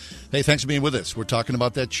hour. Hey, thanks for being with us. We're talking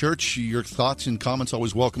about that church. Your thoughts and comments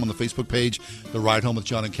always welcome on the Facebook page, The Ride Home with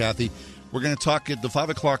John and Kathy. We're going to talk at the 5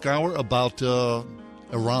 o'clock hour about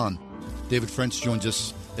Iran. David French joins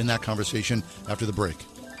us in that conversation after the break.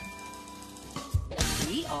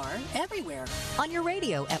 We are everywhere. On your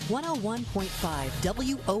radio at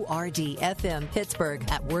 101.5 WORD FM Pittsburgh,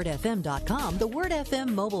 at wordfm.com, the Word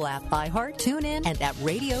FM mobile app, iHeart, TuneIn, and at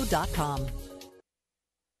radio.com.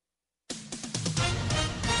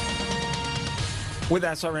 With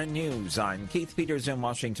SRN News, I'm Keith Peters in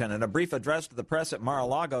Washington. In a brief address to the press at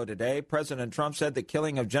Mar-a-Lago today, President Trump said the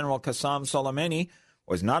killing of General Qassem Soleimani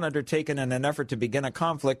was not undertaken in an effort to begin a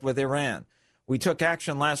conflict with Iran. We took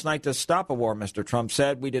action last night to stop a war, Mr. Trump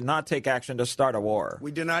said. We did not take action to start a war.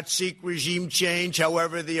 We do not seek regime change.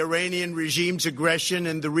 However, the Iranian regime's aggression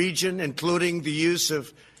in the region, including the use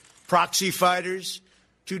of proxy fighters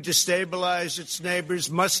to destabilize its neighbors,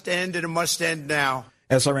 must end, and it must end now.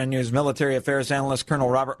 SRN News military affairs analyst Colonel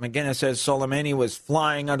Robert McGinnis says Soleimani was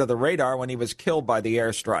flying under the radar when he was killed by the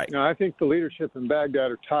airstrike. I think the leadership in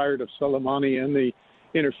Baghdad are tired of Soleimani and the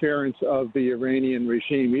interference of the Iranian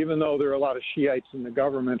regime. Even though there are a lot of Shiites in the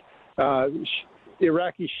government,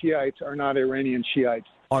 Iraqi Shiites are not Iranian Shiites.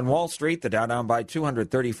 On Wall Street, the Dow down by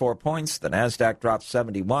 234 points, the Nasdaq dropped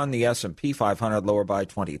 71, the S&P 500 lower by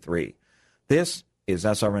 23. This is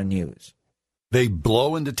SRN News. They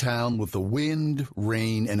blow into town with the wind,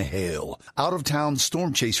 rain, and hail. Out-of-town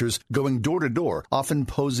storm chasers going door to door, often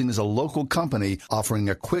posing as a local company offering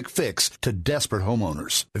a quick fix to desperate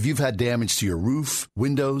homeowners. If you've had damage to your roof,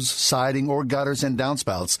 windows, siding, or gutters and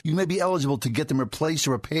downspouts, you may be eligible to get them replaced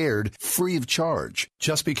or repaired free of charge.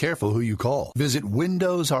 Just be careful who you call. Visit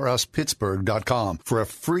WindowsRUsPittsburgh.com for a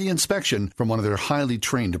free inspection from one of their highly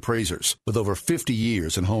trained appraisers. With over 50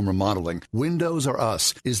 years in home remodeling, Windows R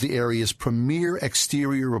Us is the area's premier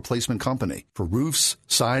exterior replacement company for roofs,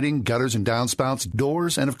 siding, gutters and downspouts,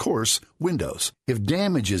 doors, and of course, windows. If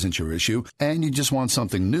damage isn't your issue and you just want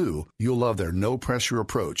something new, you'll love their no-pressure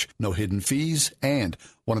approach, no hidden fees, and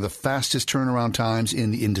one of the fastest turnaround times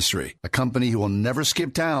in the industry. A company who will never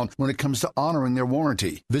skip town when it comes to honoring their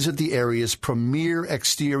warranty. Visit the area's premier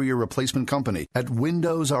exterior replacement company at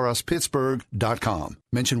WindowsRUsPittsburgh.com.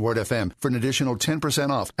 Mention Word FM for an additional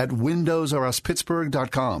 10% off at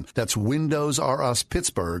WindowsRUsPittsburgh.com. That's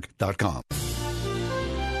WindowsRUsPittsburgh.com.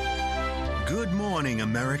 Good morning,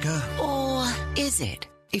 America. Or is it?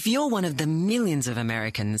 If you're one of the millions of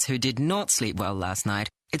Americans who did not sleep well last night,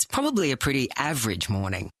 it's probably a pretty average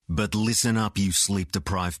morning. But listen up, you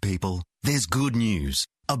sleep-deprived people. There's good news.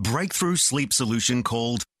 A breakthrough sleep solution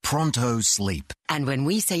called Pronto Sleep. And when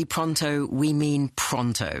we say Pronto, we mean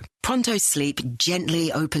pronto. Pronto Sleep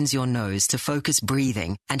gently opens your nose to focus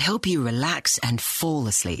breathing and help you relax and fall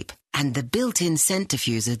asleep. And the built-in scent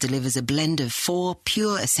diffuser delivers a blend of 4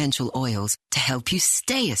 pure essential oils to help you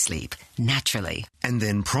stay asleep naturally. And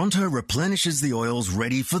then Pronto replenishes the oils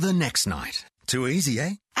ready for the next night. Too easy,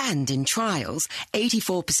 eh? And in trials,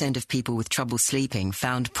 84% of people with trouble sleeping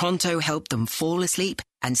found Pronto helped them fall asleep,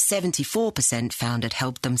 and 74% found it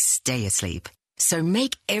helped them stay asleep. So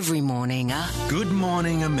make every morning a Good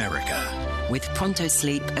Morning America. With Pronto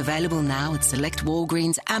Sleep, available now at select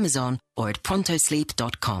Walgreens, Amazon, or at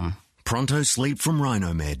prontosleep.com. Pronto Sleep from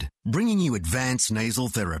Rhinomed, bringing you advanced nasal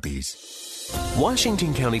therapies.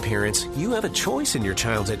 Washington County parents, you have a choice in your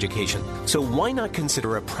child's education. So why not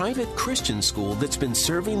consider a private Christian school that's been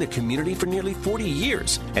serving the community for nearly 40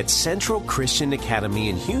 years? At Central Christian Academy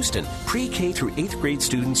in Houston, pre-K through 8th grade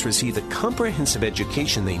students receive the comprehensive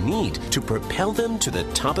education they need to propel them to the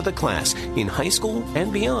top of the class in high school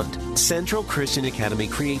and beyond. Central Christian Academy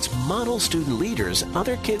creates model student leaders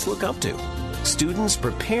other kids look up to. Students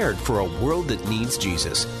prepared for a world that needs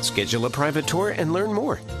Jesus. Schedule a private tour and learn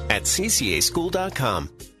more at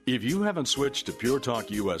ccaschool.com. If you haven't switched to Pure Talk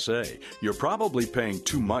USA, you're probably paying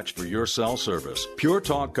too much for your cell service. Pure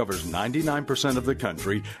Talk covers 99% of the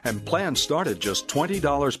country, and plans start at just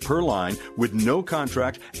 $20 per line with no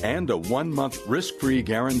contract and a 1-month risk-free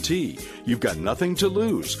guarantee. You've got nothing to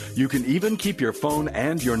lose. You can even keep your phone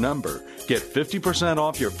and your number. Get 50%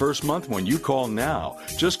 off your first month when you call now.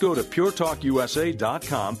 Just go to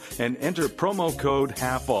puretalkusa.com and enter promo code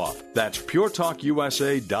HALF-OFF. That's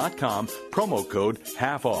puretalkusa.com, promo code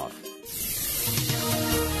HALF-OFF.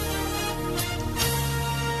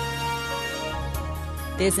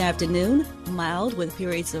 This afternoon, mild with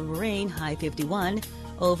periods of rain, high 51.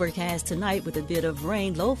 Overcast tonight with a bit of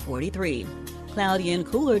rain, low 43. Cloudy and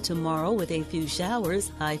cooler tomorrow with a few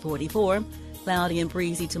showers, high 44. Cloudy and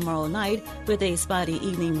breezy tomorrow night with a spotty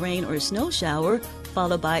evening rain or snow shower,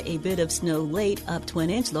 followed by a bit of snow late, up to an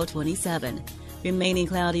inch, low 27. Remaining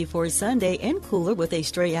cloudy for Sunday and cooler with a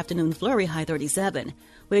stray afternoon flurry, high 37.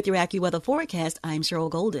 With your AccuWeather forecast, I'm Cheryl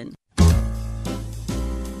Golden.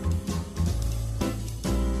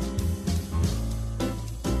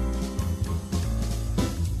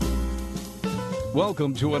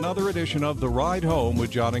 Welcome to another edition of The Ride Home with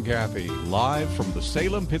John and Kathy, live from the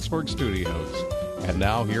Salem-Pittsburgh studios. And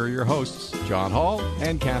now here are your hosts, John Hall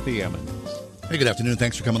and Kathy Emmons. Hey, good afternoon.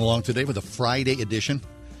 Thanks for coming along today with a Friday edition.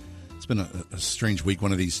 It's been a strange week,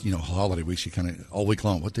 one of these, holiday weeks. You kind of all week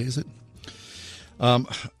long. What day is it?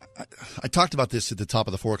 I talked about this at the top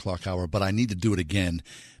of the 4 o'clock hour, but I need to do it again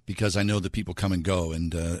because I know that people come and go,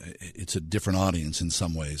 and it's a different audience in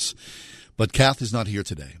some ways. But Kath is not here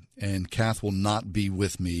today, and Kath will not be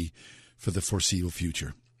with me for the foreseeable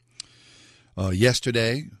future.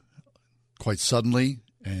 Yesterday, quite suddenly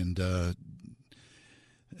and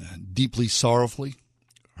deeply sorrowfully,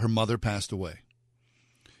 her mother passed away.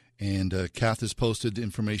 And Kath has posted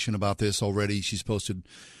information about this already. She's posted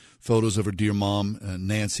photos of her dear mom,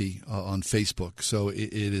 Nancy, on Facebook. So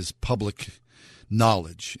it is public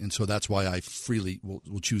knowledge. And so that's why I freely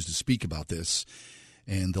will choose to speak about this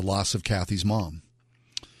and the loss of Kathy's mom.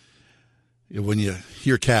 When you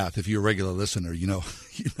hear Kath, if you're a regular listener, you know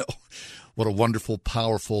what a wonderful,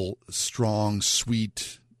 powerful, strong,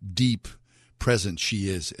 sweet, deep presence she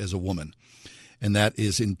is as a woman. And that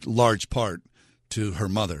is in large part to her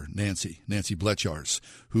mother, Nancy Bletchars,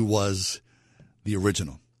 who was the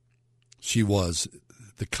original. She was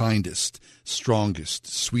the kindest, strongest,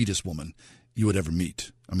 sweetest woman you would ever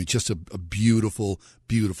meet. I mean, just a beautiful,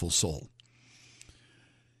 beautiful soul.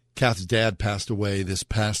 Kath's dad passed away this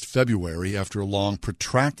past February after a long,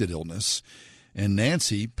 protracted illness, and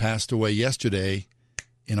Nancy passed away yesterday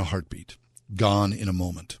in a heartbeat, gone in a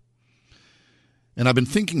moment. And I've been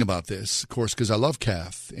thinking about this, of course, because I love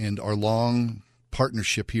Kath and our long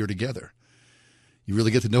partnership here together. You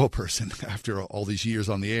really get to know a person after all these years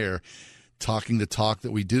on the air, talking the talk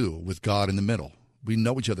that we do with God in the middle. We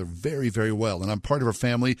know each other very, very well, and I'm part of her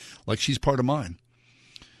family like she's part of mine.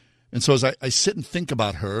 And so as I sit and think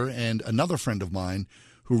about her and another friend of mine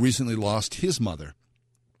who recently lost his mother,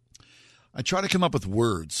 I try to come up with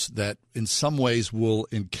words that in some ways will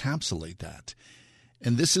encapsulate that.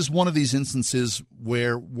 And this is one of these instances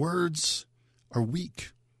where words are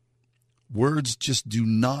weak. Words just do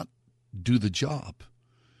not do the job.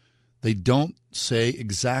 They don't say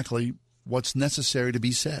exactly what's necessary to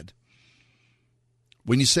be said.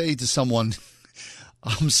 When you say to someone,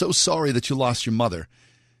 I'm so sorry that you lost your mother,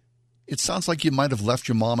 it sounds like you might have left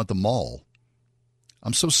your mom at the mall.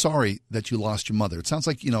 I'm so sorry that you lost your mother. It sounds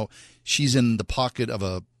like, she's in the pocket of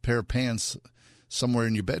a pair of pants somewhere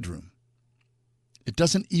in your bedroom. It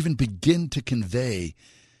doesn't even begin to convey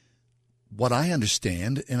what I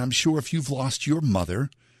understand, and I'm sure if you've lost your mother,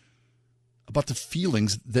 about the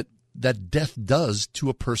feelings that death does to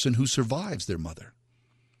a person who survives their mother.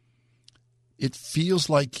 It feels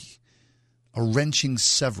like a wrenching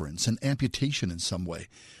severance, an amputation in some way.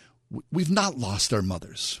 We've not lost our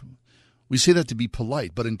mothers. We say that to be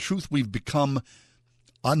polite, but in truth we've become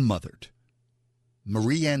unmothered.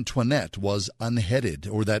 Marie Antoinette was unheaded,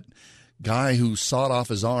 or that guy who sawed off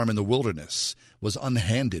his arm in the wilderness was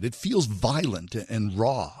unhanded. It feels violent and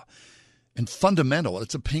raw and fundamental.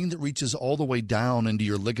 It's a pain that reaches all the way down into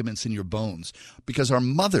your ligaments and your bones because our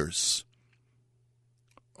mothers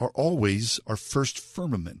are always our first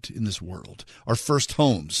firmament in this world, our first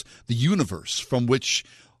homes, the universe from which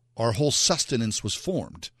our whole sustenance was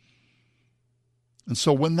formed. And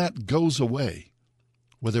so when that goes away,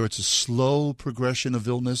 whether it's a slow progression of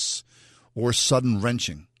illness or sudden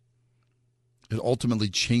wrenching, it ultimately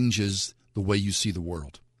changes the way you see the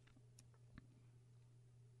world.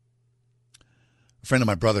 A friend of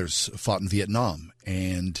my brother's fought in Vietnam,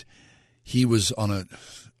 and he was on a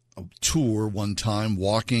tour one time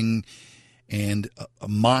walking, and a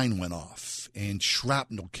mine went off, and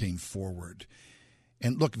shrapnel came forward.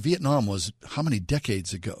 And look, Vietnam was how many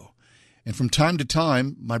decades ago? And from time to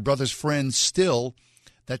time, my brother's friend still,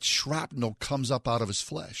 that shrapnel comes up out of his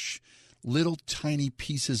flesh. Little tiny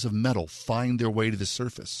pieces of metal find their way to the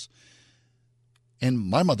surface. And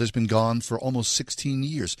my mother's been gone for almost 16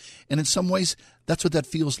 years. And in some ways, that's what that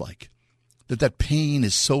feels like. That pain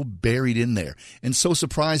is so buried in there. And so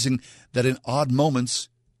surprising that in odd moments,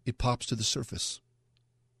 it pops to the surface.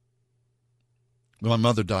 When my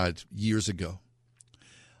mother died years ago,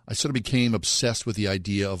 I sort of became obsessed with the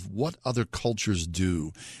idea of what other cultures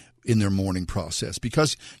do in their mourning process.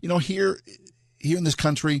 Because, you know, here in this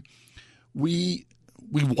country, we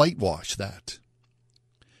whitewash that.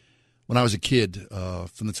 When I was a kid,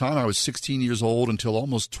 from the time I was 16 years old until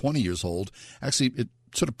almost 20 years old, actually it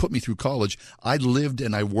sort of put me through college, I lived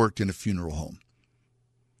and I worked in a funeral home.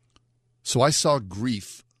 So I saw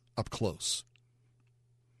grief up close.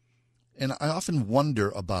 And I often wonder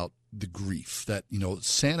about the grief, that, you know,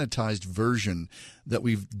 sanitized version that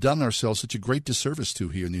we've done ourselves such a great disservice to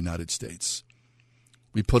here in the United States.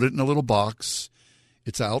 We put it in a little box,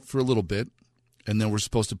 it's out for a little bit, and then we're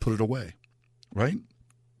supposed to put it away, right?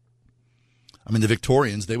 I mean, the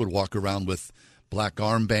Victorians, they would walk around with black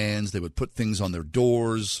armbands, they would put things on their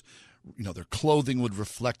doors, you know, their clothing would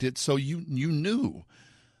reflect it, so you knew,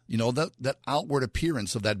 you know, that outward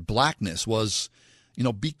appearance of that blackness was, you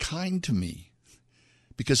know, be kind to me,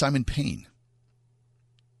 because I'm in pain.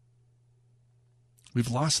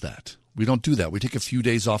 We've lost that. We don't do that. We take a few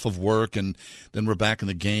days off of work, and then we're back in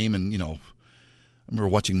the game. And, you know, I remember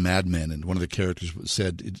watching Mad Men, and one of the characters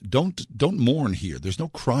said, don't mourn here. There's no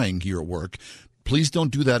crying here at work. Please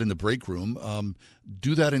don't do that in the break room.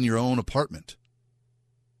 Do that in your own apartment.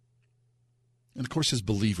 And, of course, as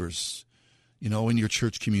believers, you know, in your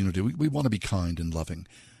church community, we want to be kind and loving.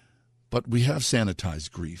 But we have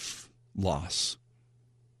sanitized grief, loss.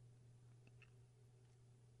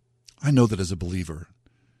 I know that as a believer,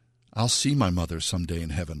 I'll see my mother someday in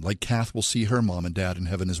heaven, like Kath will see her mom and dad in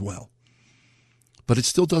heaven as well. But it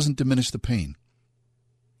still doesn't diminish the pain.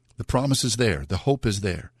 The promise is there. The hope is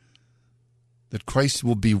there. That Christ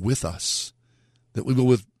will be with us. That we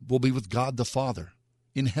will be with God the Father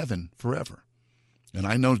in heaven forever. And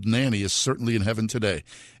I know Nanny is certainly in heaven today.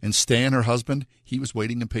 And Stan, her husband, he was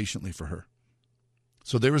waiting impatiently for her.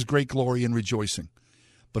 So there is great glory and rejoicing.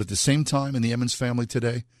 But at the same time, in the Emmons family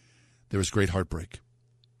today, there is great heartbreak.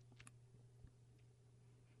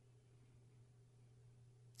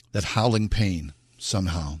 That howling pain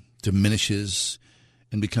somehow diminishes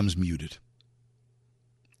and becomes muted.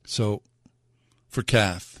 So, for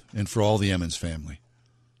Kath and for all the Emmons family,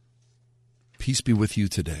 peace be with you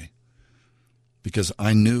today, because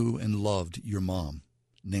I knew and loved your mom,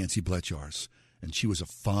 Nancy Bletjars, and she was a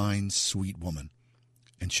fine, sweet woman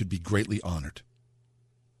and should be greatly honored.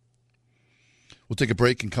 We'll take a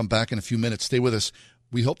break and come back in a few minutes. Stay with us.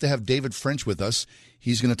 We hope to have David French with us.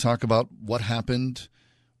 He's going to talk about what happened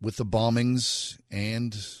with the bombings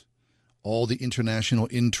and all the international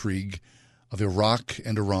intrigue of Iraq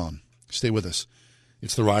and Iran. Stay with us.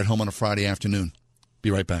 It's The Ride Home on a Friday afternoon.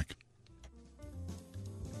 Be right back.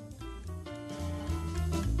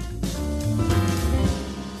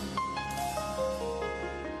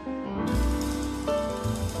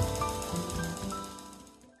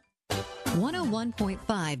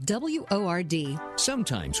 WORD.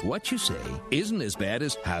 Sometimes what you say isn't as bad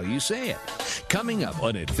as how you say it. Coming up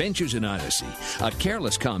on Adventures in Odyssey, a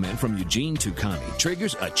careless comment from Eugene Tukami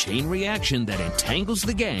triggers a chain reaction that entangles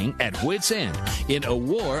the gang at wit's end in a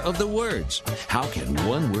war of the words. How can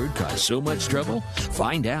one word cause so much trouble?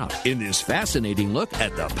 Find out in this fascinating look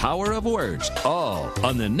at the power of words, all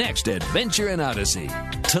on the next Adventure in Odyssey.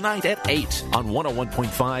 Tonight at 8 on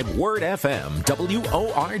 101.5 Word FM,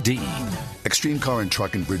 WORD. Extreme Car and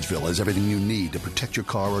Truck in Bridgeville has everything you need to protect your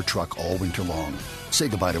car or truck all winter long. Say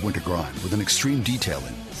goodbye to winter grind with an extreme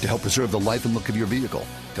detailing to help preserve the life and look of your vehicle.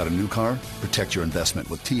 Got a new car? Protect your investment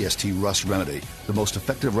with TST Rust Remedy, the most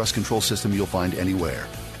effective rust control system you'll find anywhere.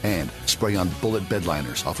 And spray-on bullet bed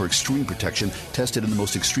liners offer extreme protection tested in the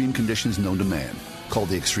most extreme conditions known to man. Call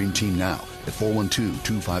the Extreme Team now at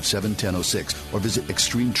 412-257-1006 or visit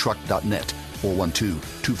extremetruck.net.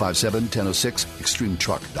 412-257-1006,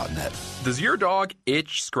 extremetruck.net. Does your dog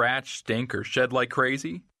itch, scratch, stink, or shed like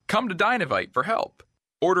crazy? Come to Dynavite for help.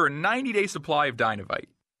 Order a 90-day supply of Dynavite.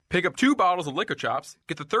 Pick up 2 bottles of LicoChops,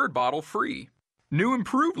 get the 3rd bottle free. New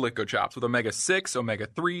improved LicoChops with Omega-6,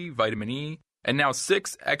 Omega-3, Vitamin E, and now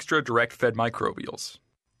 6 extra direct-fed microbials.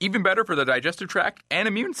 Even better for the digestive tract and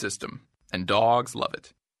immune system. And dogs love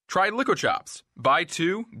it. Try LicoChops. Buy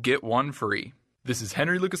 2, get 1 free. This is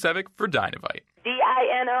Henry Lukasevic for Dynavite.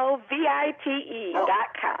 DINOVITE.com.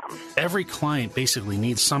 Every client basically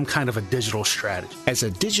needs some kind of a digital strategy. As a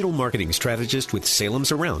digital marketing strategist with Salem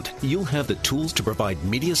Surround, you'll have the tools to provide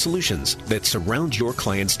media solutions that surround your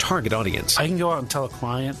client's target audience. I can go out and tell a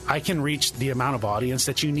client, I can reach the amount of audience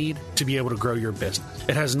that you need to be able to grow your business.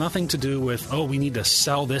 It has nothing to do with, we need to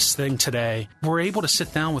sell this thing today. We're able to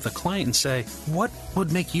sit down with a client and say, what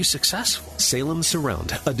would make you successful? Salem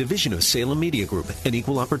Surround, a division of Salem Media Group, an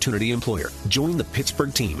equal opportunity employer. Join the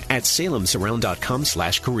Pittsburgh team at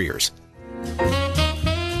salemsurround.com/careers.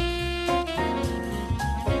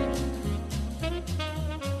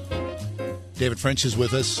 David French is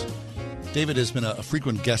with us. David has been a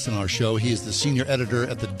frequent guest on our show. He is the senior editor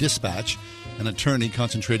at The Dispatch, an attorney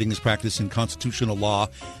concentrating his practice in constitutional law,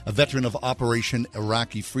 a veteran of Operation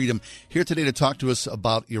Iraqi Freedom. Here today to talk to us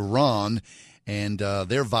about Iran and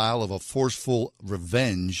their vow of a forceful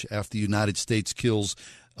revenge after the United States kills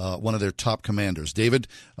one of their top commanders. David,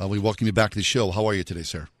 we welcome you back to the show. How are you today,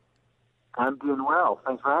 sir? I'm doing well.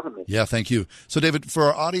 Thanks for having me. Yeah, thank you. So, David, for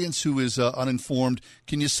our audience who is uninformed,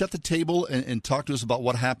 can you set the table and talk to us about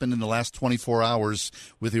what happened in the last 24 hours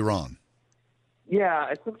with Iran?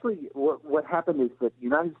 Yeah, essentially what happened is that the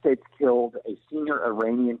United States killed a senior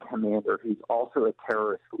Iranian commander who's also a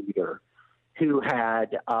terrorist leader who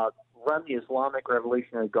had run the Islamic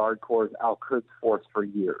Revolutionary Guard Corps' Al-Quds force for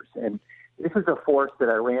years. And this is a force that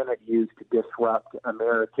Iran had used to disrupt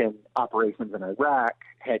American operations in Iraq,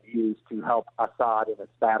 had used to help Assad in his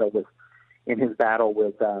battle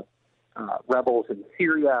with rebels in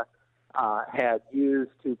Syria, had used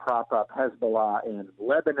to prop up Hezbollah in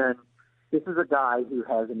Lebanon. This is a guy who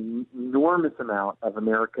has an enormous amount of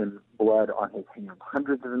American blood on his hands.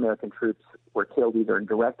 Hundreds of American troops were killed either in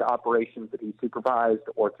direct operations that he supervised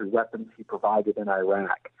or through weapons he provided in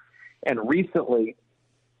Iraq. And recently,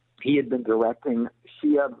 he had been directing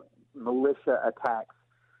Shia militia attacks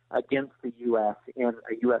against the U.S. and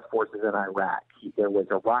U.S. forces in Iraq. There was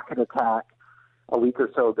a rocket attack a week or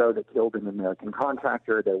so ago that killed an American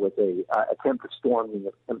contractor. There was a attempt to storm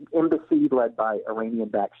the embassy led by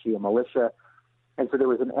Iranian-backed Shia militia. And so there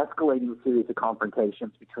was an escalating series of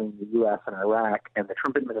confrontations between the U.S. and Iraq, and the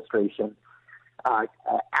Trump administration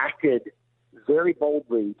acted very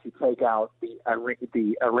boldly to take out the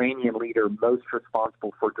Iranian leader most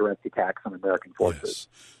responsible for direct attacks on American forces.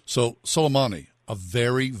 Yes. So Soleimani, a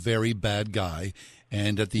very, very bad guy,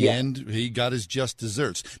 and at the end, he got his just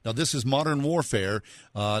desserts. Now, this is modern warfare,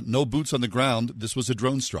 no boots on the ground. This was a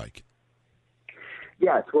drone strike.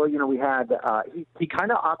 Yes, well, we had he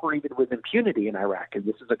kind of operated with impunity in Iraq, and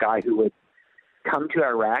this is a guy who would come to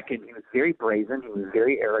Iraq, and he was very brazen, he was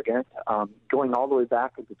very arrogant. Going all the way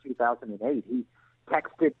back into 2008, he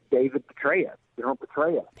texted David Petraeus, General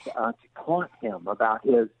Petraeus, to taunt him about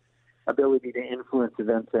his ability to influence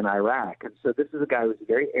events in Iraq. And so this is a guy who was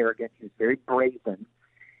very arrogant, he was very brazen,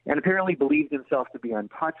 and apparently believed himself to be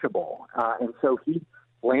untouchable. And so he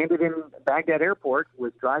landed in Baghdad airport,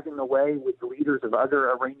 was driving away with the leaders of other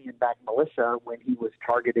Iranian-backed militia when he was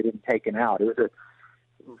targeted and taken out. It was a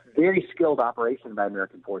very skilled operation by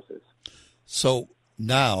American forces. So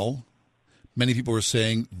now many people are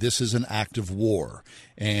saying this is an act of war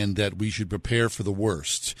and that we should prepare for the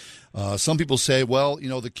worst. Some people say, well,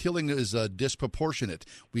 the killing is disproportionate.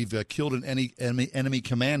 We've killed an enemy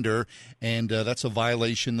commander, and that's a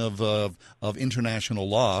violation of international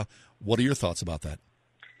law. What are your thoughts about that?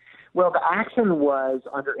 Well, the action was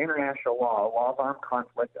under international law of armed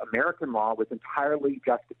conflict. American law was entirely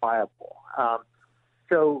justifiable.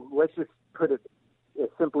 So let's just put it as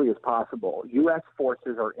simply as possible. U.S.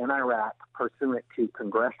 forces are in Iraq pursuant to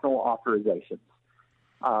congressional authorizations.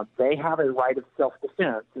 They have a right of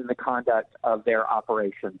self-defense in the conduct of their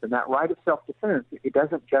operations. And that right of self-defense, it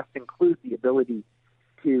doesn't just include the ability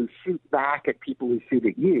to shoot back at people who shoot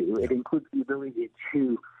at you. It includes the ability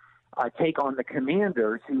to take on the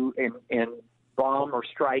commanders who and bomb or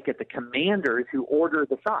strike at the commanders who order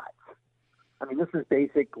the shots. I mean, this is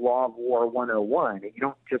basic law of war 101. You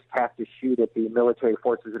don't just have to shoot at the military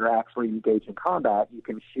forces that are actually engaged in combat. You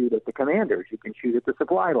can shoot at the commanders. You can shoot at the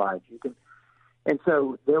supply lines. You can And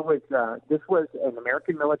so there was this was an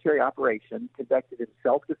American military operation conducted in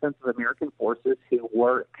self-defense of American forces who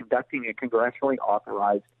were conducting a congressionally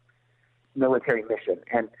authorized military mission.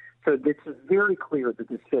 And so this is very clear that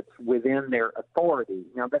this fits within their authority.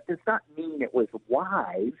 Now, that does not mean it was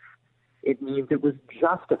wise. It means it was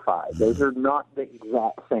justified. Those are not the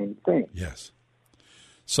exact same thing. Yes.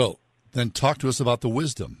 So then talk to us about the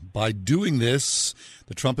wisdom. By doing this,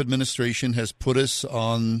 the Trump administration has put us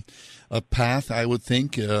on a path, I would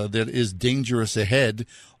think, that is dangerous ahead.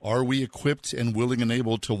 Are we equipped and willing and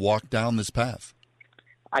able to walk down this path?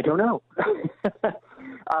 I don't know.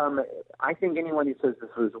 I think anyone who says this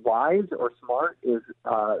was wise or smart is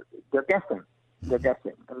they're guessing. They're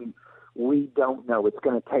guessing. I mean, we don't know. It's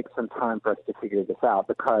going to take some time for us to figure this out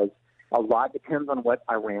because a lot depends on what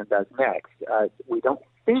Iran does next.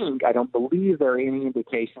 I don't believe there are any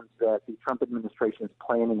indications that the Trump administration is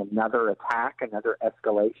planning another attack, another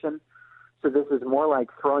escalation. So this is more like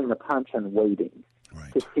throwing the punch and waiting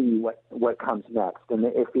to see what comes next. And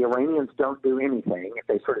if the Iranians don't do anything, if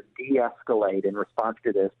they sort of de-escalate in response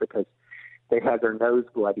to this because they've had their nose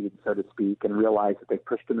bloodied, so to speak, and realize that they've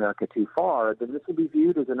pushed America too far, then this will be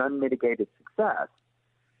viewed as an unmitigated success.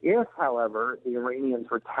 If, however, the Iranians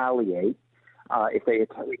retaliate, if they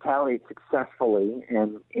retaliate successfully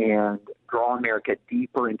and draw America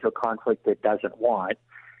deeper into a conflict it doesn't want,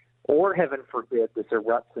 or, heaven forbid, this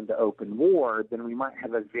erupts into open war, then we might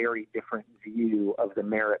have a very different view of the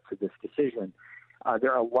merits of this decision.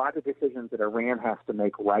 There are a lot of decisions that Iran has to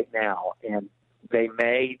make right now, and they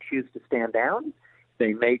may choose to stand down.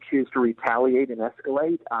 They may choose to retaliate and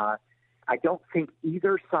escalate. I don't think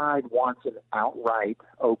either side wants an outright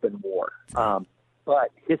open war.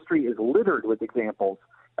 But history is littered with examples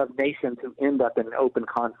of nations who end up in an open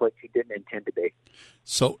conflict who didn't intend to be.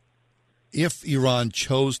 So if Iran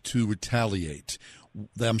chose to retaliate,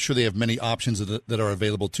 I'm sure they have many options that are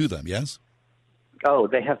available to them, yes? Oh,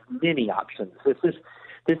 they have many options. This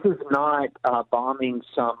is not bombing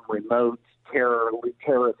some remote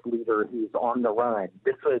terrorist leader who's on the run.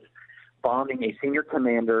 This was bombing a senior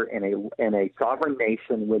commander in a sovereign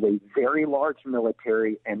nation with a very large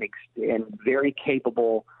military and very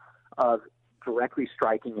capable of directly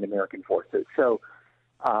striking at American forces. So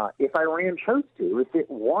if Iran chose to, if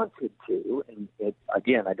it wanted to, and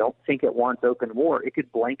again, I don't think it wants open war, it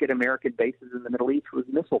could blanket American bases in the Middle East with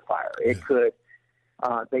missile fire. It could.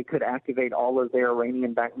 They could activate all of their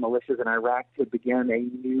Iranian-backed militias in Iraq to begin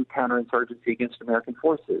a new counterinsurgency against American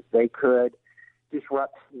forces. They could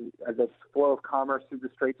disrupt the flow of commerce through the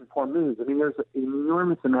Straits of Hormuz. I mean, there's an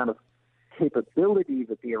enormous amount of capability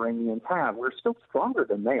that the Iranians have. We're still stronger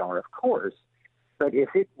than they are, of course. But if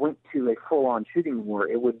it went to a full-on shooting war,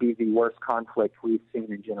 it would be the worst conflict we've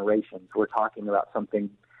seen in generations. We're talking about something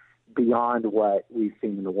beyond what we've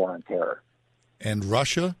seen in the war on terror. And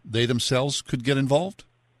Russia, they themselves could get involved?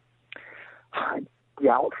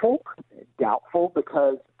 Doubtful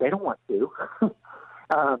because they don't want to.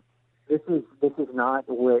 This is not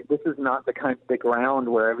the ground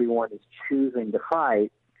where everyone is choosing to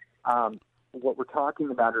fight. What we're talking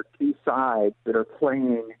about are two sides that are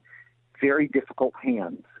playing very difficult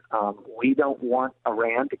hands. We don't want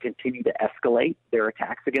Iran to continue to escalate their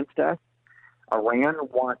attacks against us. Iran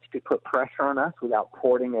wants to put pressure on us without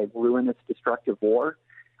courting a ruinous, destructive war.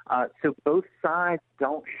 So both sides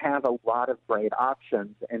don't have a lot of great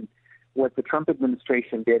options. And what the Trump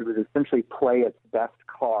administration did was essentially play its best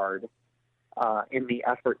card in the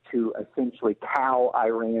effort to essentially cow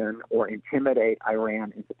Iran or intimidate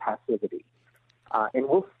Iran into passivity. And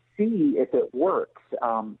we'll see if it works.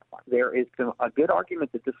 There is a good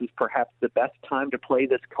argument that this is perhaps the best time to play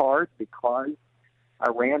this card because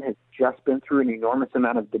Iran has just been through an enormous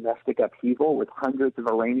amount of domestic upheaval with hundreds of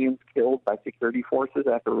Iranians killed by security forces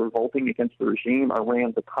after revolting against the regime.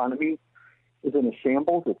 Iran's economy is in a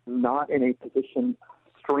shambles. It's not in a position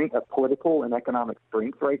of political and economic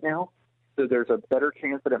strength right now. So there's a better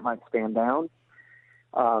chance that it might stand down.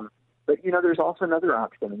 But, there's also another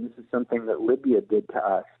option, and this is something that Libya did to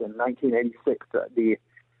us. In 1986,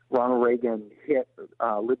 Ronald Reagan hit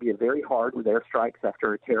Libya very hard with airstrikes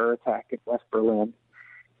after a terror attack in West Berlin.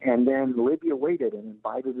 And then Libya waited and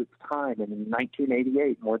bided its time. And in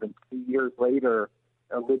 1988, more than 2 years later,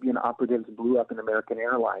 Libyan operatives blew up an American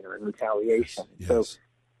airliner in retaliation. Yes. So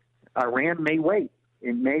Iran may wait.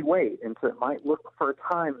 It may wait. And so it might look for a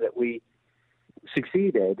time that we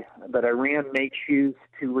succeeded, but Iran may choose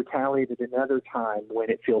to retaliate at another time when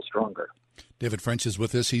it feels stronger. David French is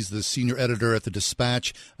with us. He's the senior editor at The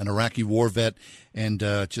Dispatch, an Iraqi war vet, and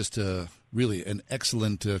just a Really an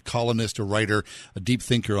excellent columnist, a writer, a deep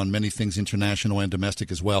thinker on many things international and domestic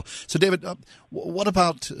as well. So, David, what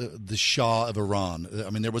about the Shah of Iran? I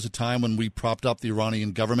mean, there was a time when we propped up the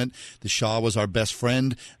Iranian government. The Shah was our best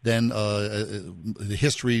friend. Then the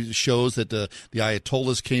history shows that the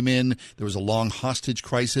Ayatollahs came in. There was a long hostage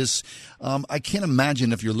crisis. I can't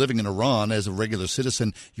imagine if you're living in Iran as a regular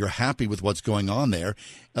citizen, you're happy with what's going on there.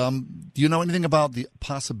 Do you know anything about the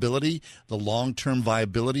possibility, the long-term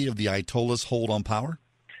viability of the Ayatollahs' hold on power?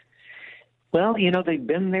 Well, they've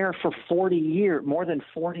been there for 40 years, more than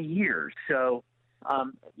 40 years. So,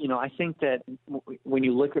 I think that when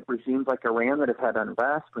you look at regimes like Iran that have had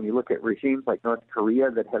unrest, when you look at regimes like North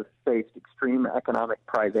Korea that have faced extreme economic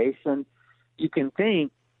privation, you can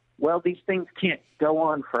think, well, these things can't go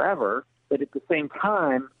on forever. But at the same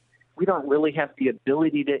time, we don't really have the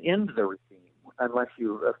ability to end the regime unless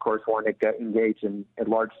you, of course, want to engage in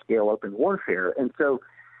large-scale open warfare. And so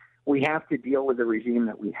we have to deal with the regime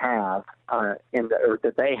that we have, or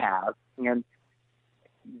that they have, and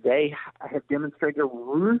they have demonstrated a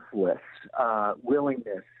ruthless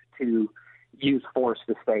willingness to use force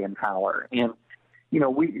to stay in power. And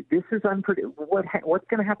this is unpredictable. What's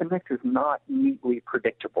going to happen next is not neatly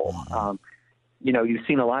predictable. You've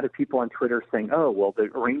seen a lot of people on Twitter saying, oh, well, the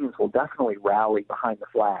Iranians will definitely rally behind the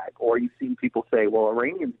flag. Or you've seen people say, well,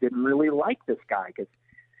 Iranians didn't really like this guy because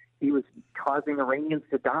he was causing Iranians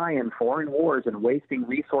to die in foreign wars and wasting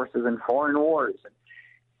resources in foreign wars.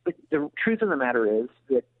 But the truth of the matter is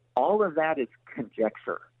that all of that is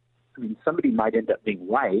conjecture. I mean, somebody might end up being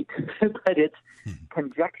right, but it's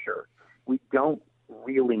conjecture. We don't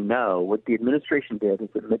really know. What the administration did is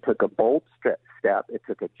it took a bold step. It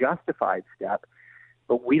took a justified step,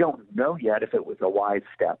 but we don't know yet if it was a wise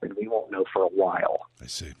step, and we won't know for a while. I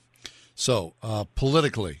see. So,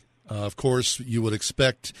 politically, of course, you would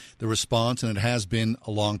expect the response, and it has been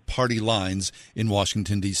along party lines in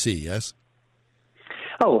Washington, D.C., yes?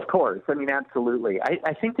 Oh, of course. I mean, absolutely.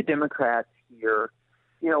 I think the Democrats here,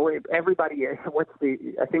 everybody,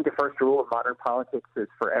 I think the first rule of modern politics is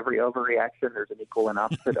for every overreaction, there's an equal and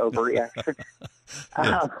opposite overreaction.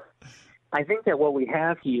 I think that what we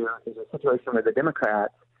have here is a situation where the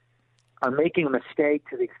Democrats are making a mistake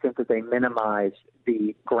to the extent that they minimize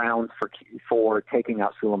the grounds for taking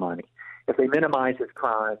out Soleimani. If they minimize his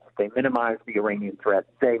crimes, if they minimize the Iranian threat,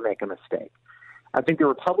 they make a mistake. I think the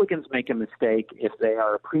Republicans make a mistake if they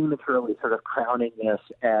are prematurely sort of crowning this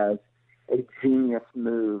as a genius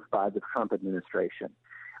move by the Trump administration.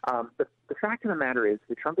 But the fact of the matter is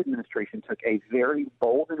the Trump administration took a very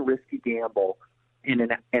bold and risky gamble in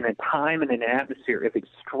a time and an atmosphere of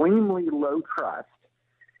extremely low trust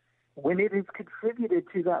when it has contributed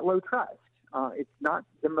to that low trust. It's not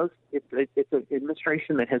the most – it's an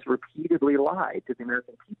administration that has repeatedly lied to the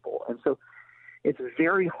American people. And so it's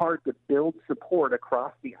very hard to build support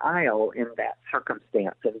across the aisle in that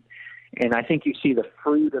circumstance. And I think you see the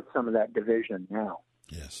fruit of some of that division now.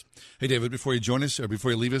 Yes. Hey, David, before you join us or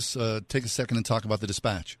before you leave us, take a second and talk about the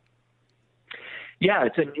Dispatch. Yeah,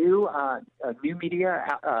 it's a new media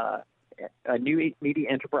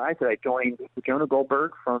enterprise that I joined with Jonah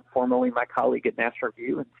Goldberg, formerly my colleague at National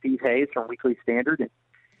Review, and Steve Hayes from Weekly Standard, and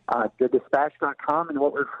thedispatch.com. And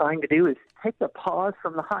what we're trying to do is take the pause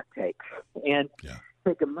from the hot takes and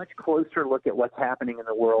take a much closer look at what's happening in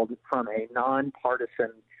the world from a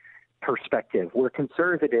nonpartisan perspective. We're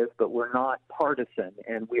conservative, but we're not partisan,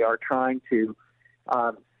 and we are trying to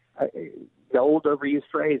the old overused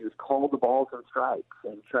phrase is call the balls and strikes,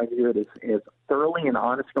 and try to do it as thoroughly and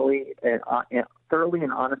honestly and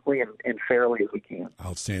fairly as we can.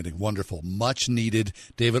 Outstanding. Wonderful. Much needed.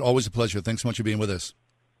 David, always a pleasure. Thanks so much for being with us.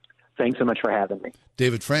 Thanks so much for having me.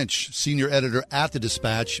 David French, senior editor at The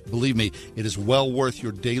Dispatch. Believe me, it is well worth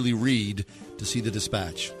your daily read to see The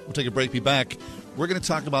Dispatch. We'll take a break, be back. We're going to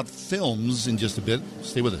talk about films in just a bit.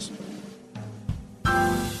 Stay with us.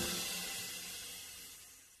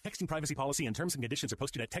 Texting privacy policy and terms and conditions are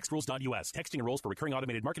posted at textrules.us. Texting enrolls for recurring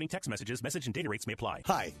automated marketing text messages. Message and data rates may apply.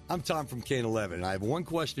 Hi, I'm Tom from Kane 11, and I have one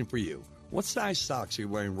question for you. What size socks are you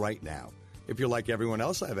wearing right now? If you're like everyone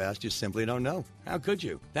else I've asked, you simply don't know. How could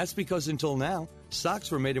you? That's because until now,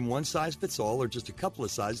 socks were made in one size fits all or just a couple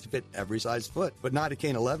of sizes to fit every size foot. But not at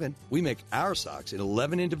Kane 11. We make our socks in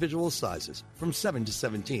 11 individual sizes from 7 to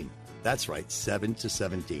 17. That's right, 7 to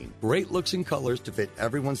 17. Great looks and colors to fit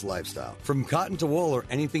everyone's lifestyle. From cotton to wool or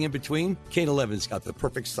anything in between, Kane 11's got the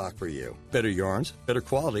perfect sock for you. Better yarns, better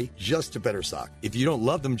quality, just a better sock. If you don't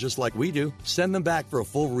love them just like we do, send them back for a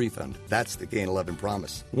full refund. That's the Kane 11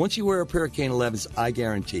 promise. Once you wear a pair of Kane 11s, I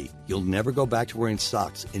guarantee you'll never go back to wearing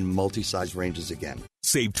socks in multi-size ranges again.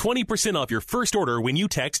 Save 20% off your first order when you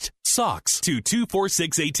text SOCKS to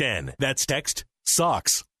 246810. That's text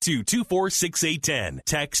SOCKS to 246810.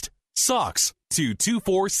 Text SOCKS to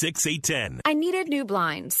 246810. I needed new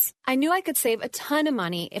blinds. I knew I could save a ton of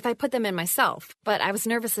money if I put them in myself, but I was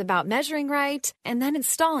nervous about measuring right and then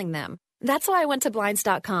installing them. That's why I went to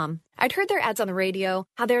Blinds.com. I'd heard their ads on the radio,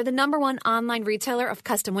 how they're the #1 online retailer of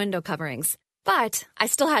custom window coverings. But I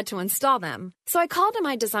still had to install them. So I called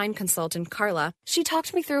my design consultant, Carla. She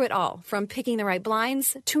talked me through it all, from picking the right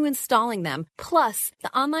blinds to installing them. Plus,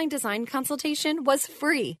 the online design consultation was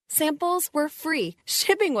free. Samples were free.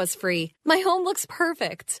 Shipping was free. My home looks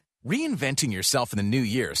perfect. Reinventing yourself in the new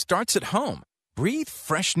year starts at home. Breathe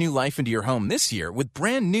fresh new life into your home this year with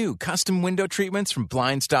brand new custom window treatments from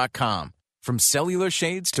Blinds.com. From cellular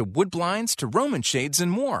shades to wood blinds to Roman shades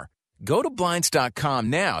and more. Go to Blinds.com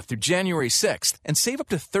now through January 6th and save up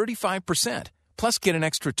to 35%. Plus, get an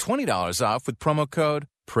extra $20 off with promo code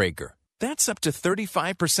Prager. That's up to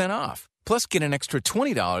 35% off. Plus, get an extra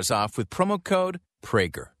 $20 off with promo code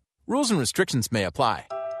Prager. Rules and restrictions may apply.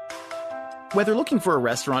 Whether looking for a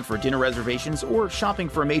restaurant for dinner reservations or shopping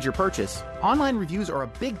for a major purchase, online reviews are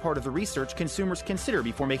a big part of the research consumers consider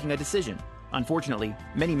before making a decision. Unfortunately,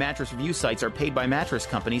 many mattress review sites are paid by mattress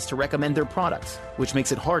companies to recommend their products, which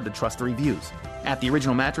makes it hard to trust the reviews. At the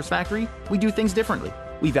Original Mattress Factory, we do things differently.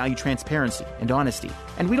 We value transparency and honesty,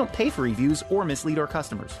 and we don't pay for reviews or mislead our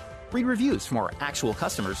customers. Read reviews from our actual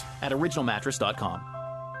customers at originalmattress.com.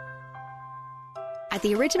 At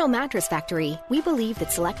the Original Mattress Factory, we believe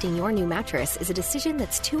that selecting your new mattress is a decision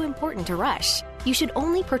that's too important to rush. You should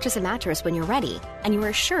only purchase a mattress when you're ready, and you're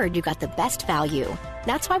assured you got the best value.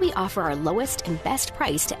 That's why we offer our lowest and best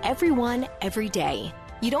price to everyone, every day.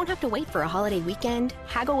 You don't have to wait for a holiday weekend,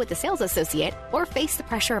 haggle with the sales associate, or face the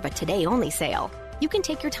pressure of a today-only sale. You can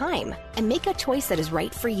take your time and make a choice that is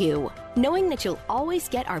right for you, knowing that you'll always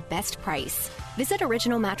get our best price. Visit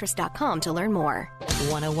originalmattress.com to learn more.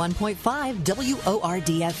 101.5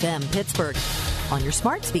 WORD-FM Pittsburgh. On your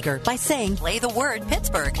smart speaker by saying, play the word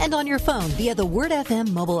Pittsburgh. And on your phone via the Word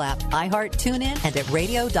FM mobile app, iHeart, TuneIn, and at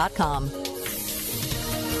radio.com.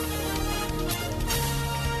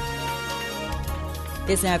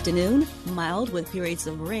 This afternoon, mild with periods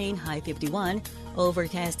of rain, high 51.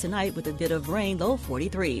 Overcast tonight with a bit of rain, low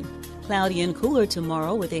 43. Cloudy and cooler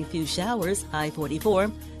tomorrow with a few showers, high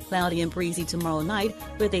 44. Cloudy and breezy tomorrow night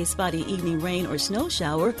with a spotty evening rain or snow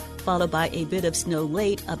shower, followed by a bit of snow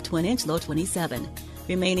late, up to an inch, low 27.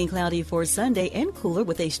 Remaining cloudy for Sunday and cooler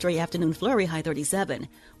with a stray afternoon flurry, high 37.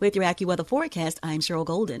 With your AccuWeather forecast, I'm Cheryl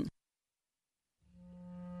Golden.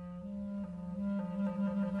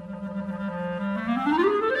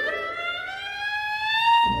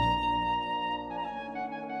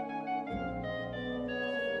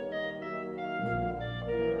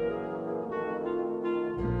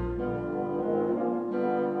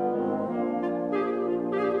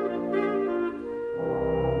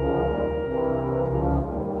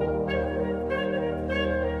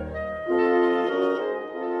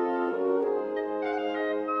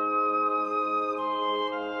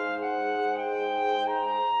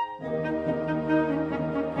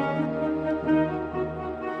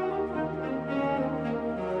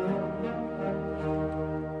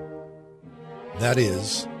 That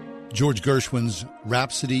is George Gershwin's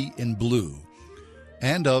Rhapsody in Blue.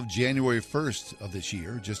 And of January 1st of this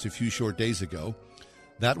year, just a few short days ago,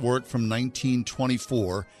 that work from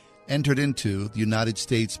 1924 entered into the United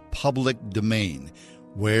States public domain,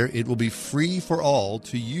 where it will be free for all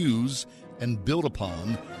to use and build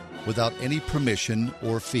upon without any permission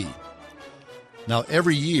or fee. Now,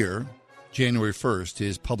 every year, January 1st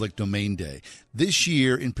is Public Domain Day. This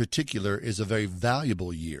year in particular is a very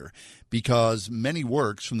valuable year because many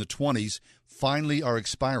works from the 20s finally are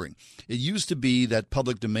expiring. It used to be that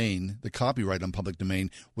public domain, the copyright on public domain,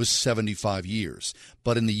 was 75 years.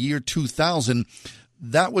 But in the year 2000,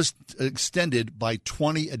 that was extended by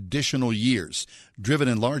 20 additional years, driven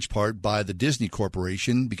in large part by the Disney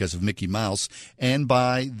Corporation because of Mickey Mouse and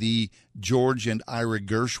by the George and Ira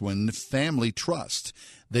Gershwin Family Trust.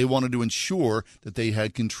 They wanted to ensure that they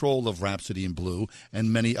had control of Rhapsody in Blue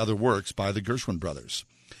and many other works by the Gershwin brothers.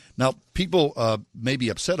 Now, people may be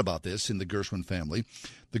upset about this in the Gershwin family.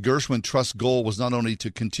 The Gershwin Trust goal was not only to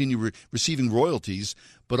continue receiving royalties,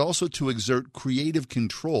 but also to exert creative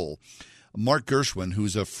control. Mark Gershwin, who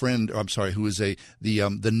is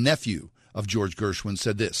the nephew of George Gershwin,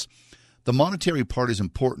 said this: "The monetary part is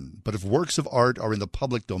important, but if works of art are in the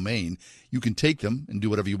public domain, you can take them and do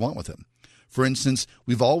whatever you want with them. For instance,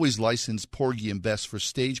 we've always licensed Porgy and Bess for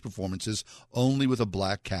stage performances only with a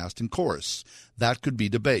black cast and chorus. That could be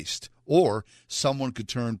debased. Or someone could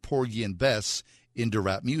turn Porgy and Bess into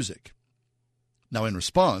rap music. Now, in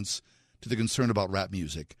response to the concern about rap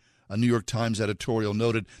music, a New York Times editorial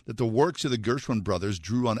noted that the works of the Gershwin brothers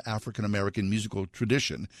drew on African-American musical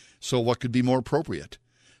tradition, so what could be more appropriate?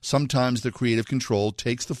 Sometimes the creative control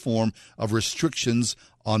takes the form of restrictions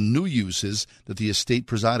on new uses that the estate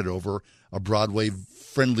presided over, a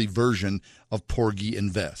Broadway-friendly version of Porgy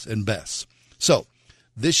and Bess. So,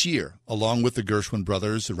 this year, along with the Gershwin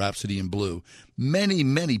brothers, the Rhapsody in Blue, many,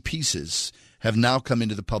 many pieces have now come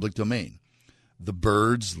into the public domain. The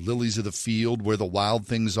Birds, Lilies of the Field, Where the Wild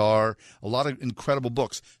Things Are, a lot of incredible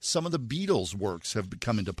books. Some of the Beatles' works have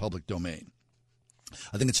come into public domain.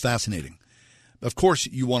 I think it's fascinating. Of course,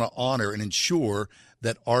 you want to honor and ensure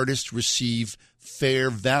that artists receive fair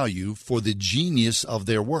value for the genius of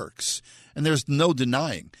their works. And there's no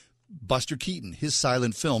denying Buster Keaton, his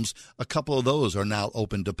silent films, a couple of those are now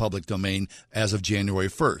open to public domain as of January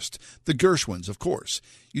 1st. The Gershwins, of course.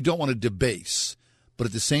 You don't want to debase. But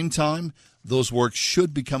at the same time, those works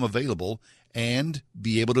should become available and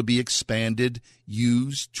be able to be expanded,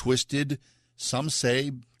 used, twisted, some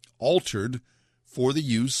say altered, for the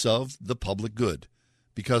use of the public good,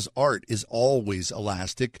 because art is always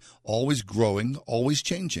elastic, always growing, always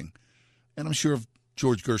changing. And I'm sure if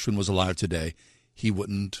George Gershwin was alive today, he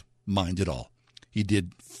wouldn't mind at all. He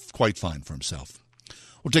did quite fine for himself.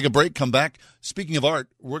 We'll take a break, come back. Speaking of art,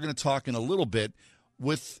 we're going to talk in a little bit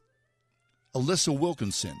with Alyssa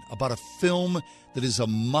Wilkinson about a film that is a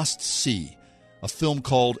must-see, a film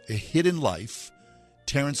called A Hidden Life,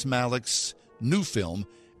 Terrence Malick's new film,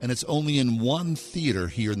 and it's only in one theater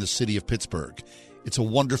here in the city of Pittsburgh. It's a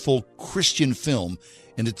wonderful Christian film,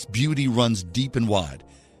 and its beauty runs deep and wide.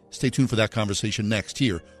 Stay tuned for that conversation next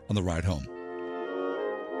here on The Ride Home.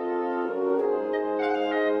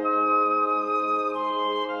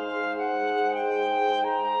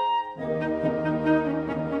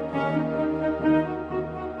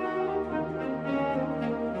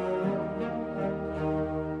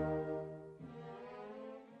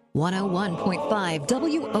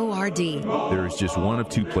 WORD. There is just one of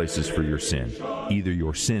two places for your sin. Either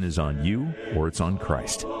your sin is on you or it's on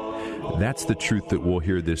Christ. That's the truth that we'll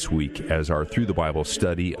hear this week as our Through the Bible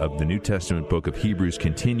study of the New Testament book of Hebrews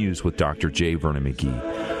continues with Dr. J. Vernon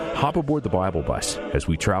McGee. Hop aboard the Bible bus as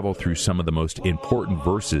we travel through some of the most important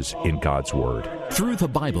verses in God's Word. Through the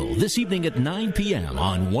Bible, this evening at 9 p.m.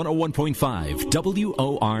 on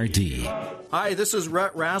 101.5 WORD. Hi, this is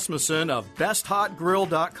Rhett Rasmussen of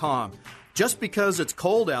BestHotGrill.com. Just because it's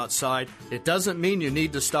cold outside, it doesn't mean you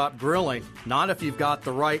need to stop grilling. Not if you've got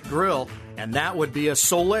the right grill, and that would be a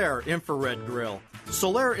Solaire infrared grill.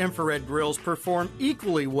 Solaire infrared grills perform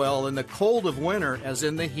equally well in the cold of winter as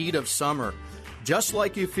in the heat of summer. Just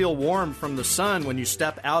like you feel warm from the sun when you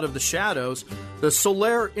step out of the shadows, the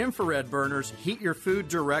Solaire infrared burners heat your food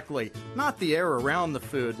directly, not the air around the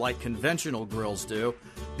food like conventional grills do.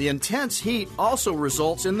 The intense heat also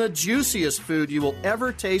results in the juiciest food you will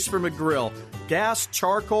ever taste from a grill, gas,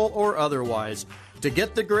 charcoal, or otherwise. To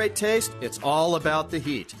get the great taste, it's all about the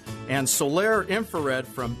heat. And Solaire Infrared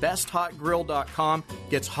from BestHotGrill.com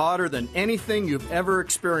gets hotter than anything you've ever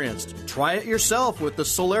experienced. Try it yourself with the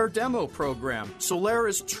Solaire Demo Program. Solaire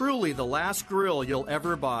is truly the last grill you'll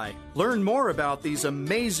ever buy. Learn more about these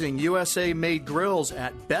amazing USA-made grills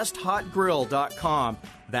at BestHotGrill.com.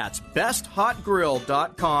 That's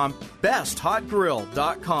BestHotGrill.com,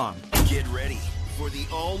 BestHotGrill.com. Get ready for the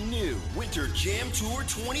all-new Winter Jam Tour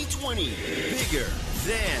 2020. Bigger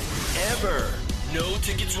than ever. No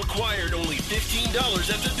tickets required, only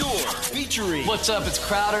 $15 at the door. Featuring... What's up, it's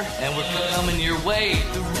Crowder, and we're coming your way.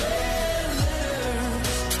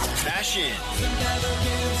 Passion.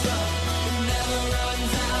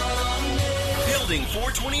 Building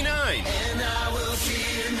 429. And I will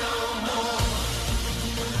fear no more.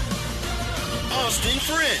 Austin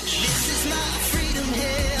French. This is my freedom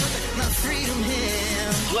hymn, my freedom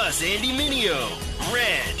hymn. Plus Andy Mineo,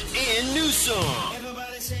 Red, and new song.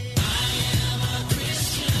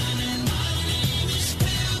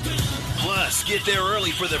 Plus, get there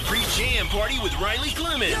early for the pre-jam party with Riley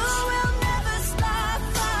Clemens. You will never stop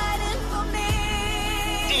fighting for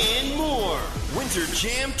me. And more. Winter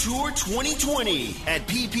Jam Tour 2020 at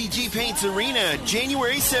PPG Paints Arena,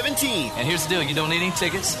 January 17th. And here's the deal. You don't need any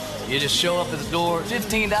tickets. You just show up at the door,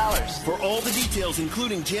 $15. For all the details,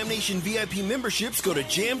 including Jam Nation VIP memberships, go to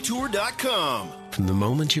jamtour.com. From the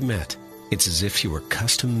moment you met, it's as if you were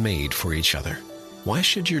custom made for each other. Why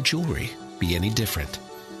should your jewelry be any different?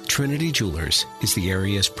 Trinity Jewelers is the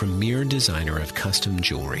area's premier designer of custom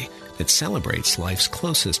jewelry that celebrates life's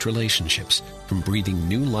closest relationships, from breathing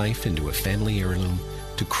new life into a family heirloom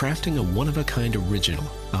to crafting a one-of-a-kind original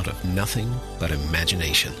out of nothing but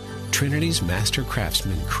imagination. Trinity's master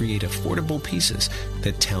craftsmen create affordable pieces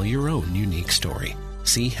that tell your own unique story.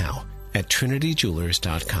 See how at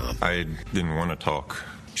trinityjewelers.com. I didn't want to talk.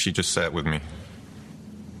 She just sat with me.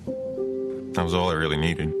 That was all I really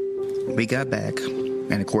needed. We got back,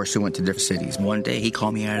 and of course we went to different cities. One day he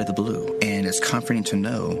called me out of the blue, and it's comforting to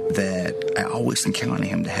know that I always can count on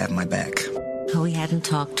him to have my back. We hadn't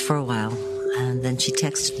talked for a while, and then she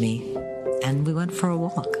texted me, and we went for a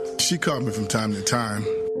walk. She called me from time to time.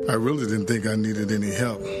 I really didn't think I needed any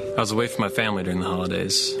help. I was away from my family during the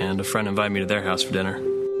holidays, and a friend invited me to their house for dinner.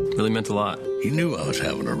 It really meant a lot. He knew I was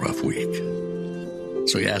having a rough week,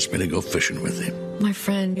 so he asked me to go fishing with him. My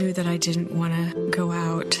friend knew that I didn't want to go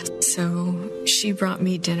out, so she brought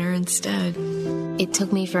me dinner instead. It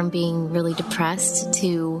took me from being really depressed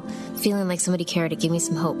to feeling like somebody cared. It gave me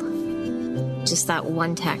some hope. Just that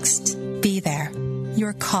one text. Be there.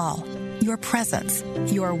 Your call, your presence,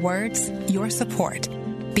 your words, your support.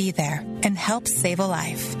 Be there and help save a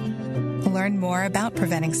life. Learn more about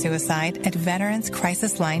preventing suicide at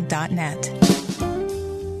veteranscrisisline.net.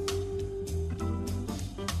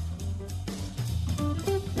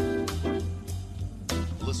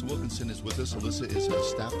 Alyssa Wilkinson is with us. Alyssa is a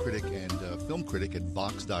staff critic and film critic at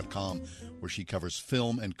Vox.com, where she covers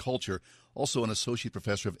film and culture. Also an associate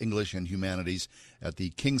professor of English and Humanities at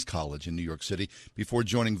the King's College in New York City. Before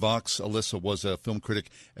joining Vox, Alyssa was a film critic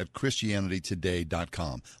at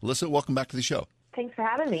ChristianityToday.com. Alyssa, welcome back to the show. Thanks for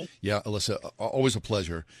having me. Yeah, Alyssa, always a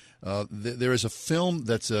pleasure. There is a film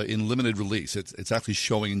that's in limited release. It's actually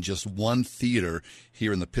showing in just one theater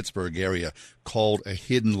here in the Pittsburgh area called A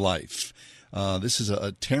Hidden Life. This is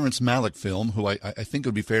a Terrence Malick film, who I think it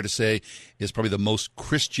would be fair to say is probably the most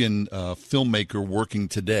Christian filmmaker working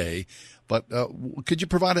today. But could you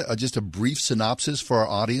provide just a brief synopsis for our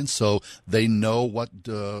audience so they know what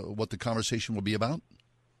the conversation will be about?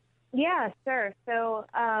 Yeah, sure. So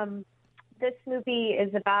this movie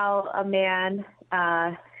is about a man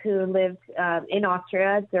who lived in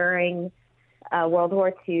Austria during World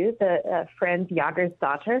War II, the Franz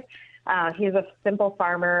Jagersdottir. He was a simple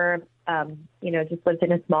farmer, just lived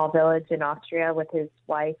in a small village in Austria with his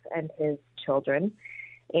wife and his children.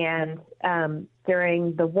 And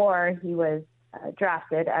during the war, he was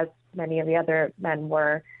drafted, as many of the other men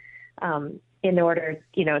were, in order,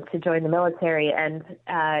 to join the military and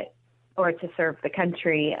or to serve the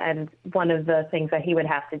country. And one of the things that he would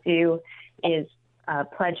have to do is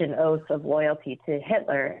pledge an oath of loyalty to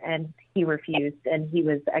Hitler, and he refused, and he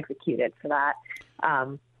was executed for that.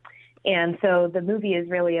 And so the movie is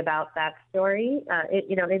really about that story.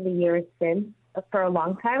 In the years since, for a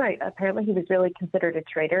long time, apparently he was really considered a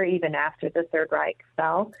traitor even after the Third Reich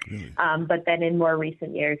fell. Really? But then in more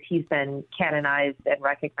recent years, he's been canonized and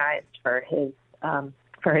recognized for his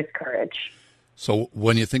courage. So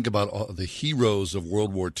when you think about the heroes of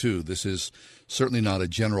World War II, this is certainly not a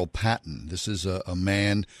General Patton. This is a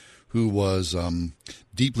man who was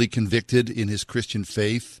deeply convicted in his Christian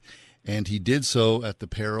faith, and he did so at the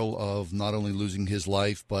peril of not only losing his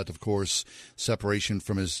life, but, of course, separation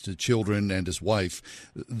from his children and his wife.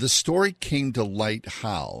 The story came to light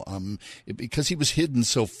how? Because he was hidden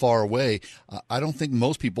so far away, I don't think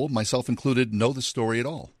most people, myself included, know the story at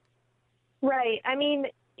all. Right. I mean,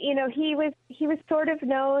 he was sort of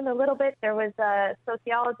known a little bit. There was a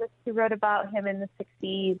sociologist who wrote about him in the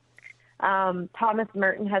 60s. Thomas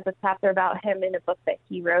Merton has a chapter about him in a book that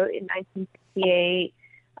he wrote in 1968.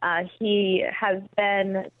 He has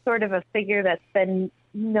been sort of a figure that's been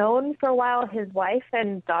known for a while. His wife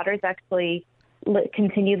and daughters actually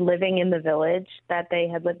continued living in the village that they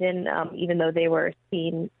had lived in, even though they were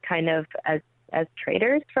seen kind of as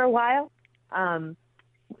traitors for a while.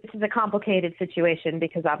 Which is a complicated situation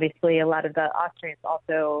because obviously a lot of the Austrians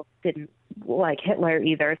also didn't like Hitler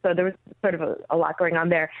either. So there was sort of a lot going on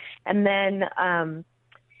there. And then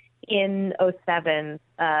in 2007,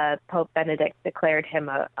 Pope Benedict declared him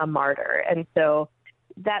a martyr. And so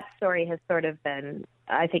that story has sort of been,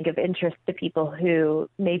 I think, of interest to people who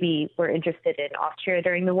maybe were interested in Austria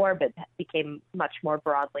during the war, but became much more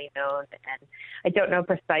broadly known. And I don't know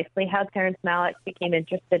precisely how Terrence Malick became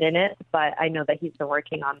interested in it, but I know that he's been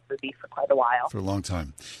working on the movie for quite a while. For a long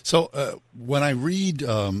time. So when I read,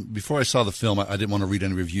 before I saw the film, I didn't want to read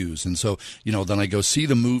any reviews. And so, then I go see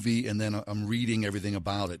the movie, and then I'm reading everything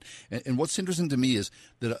about it. And what's interesting to me is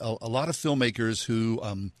that a lot of filmmakers who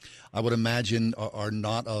I would imagine are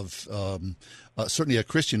not of certainly a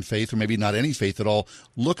Christian faith, or maybe not any faith at all,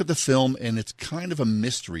 look at the film and it's kind of a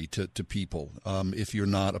mystery to people if you're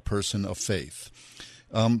not a person of faith.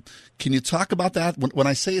 Can you talk about that? When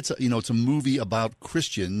I say it's a movie about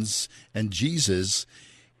Christians and Jesus,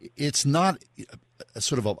 it's not a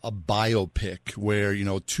sort of a biopic where,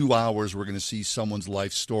 2 hours we're going to see someone's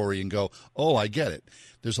life story and go, oh, I get it.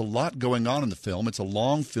 There's a lot going on in the film. It's a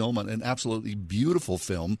long film, an absolutely beautiful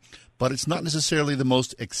film, but it's not necessarily the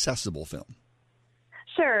most accessible film.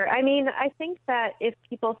 Sure. I mean, I think that if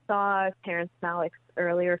people saw Terrence Malick's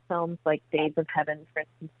earlier films like Days of Heaven, for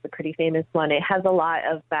instance, the pretty famous one, it has a lot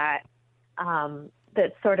of that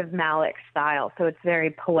that sort of Malick style. So it's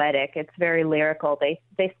very poetic. It's very lyrical. They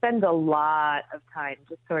spend a lot of time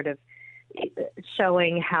just sort of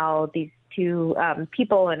showing how these two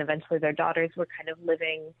people and eventually their daughters were kind of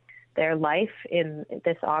living their life in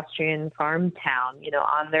this Austrian farm town,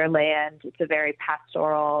 on their land. It's a very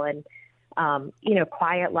pastoral and,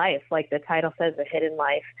 quiet life, like the title says, a hidden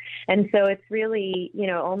life. And so it's really,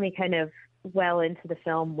 only kind of well into the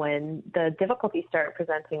film when the difficulties start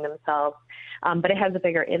presenting themselves, but it has a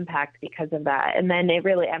bigger impact because of that. And then it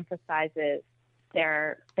really emphasizes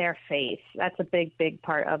their faith. That's a big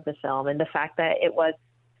part of the film, and the fact that it was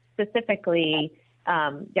specifically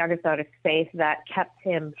Jagersdottir's faith that kept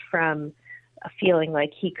him from feeling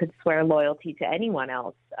like he could swear loyalty to anyone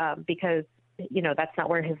else, because that's not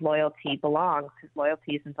where his loyalty belongs. His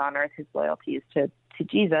loyalty isn't on earth. His loyalty is to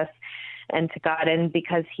Jesus and to God. And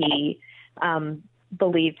because he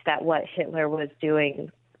believed that what Hitler was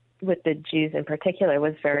doing with the Jews in particular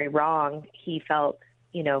was very wrong, he felt,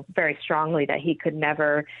 very strongly that he could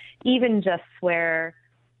never even just swear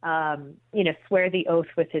the oath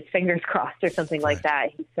with his fingers crossed or something like that.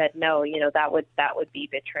 He said, no, that would be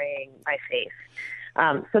betraying my faith.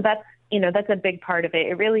 So that's a big part of it.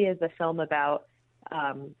 It really is a film about,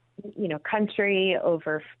 country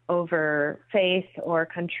over faith, or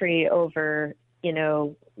country over,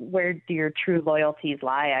 where do your true loyalties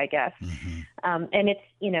lie, I guess. Mm-hmm. And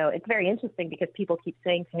it's very interesting because people keep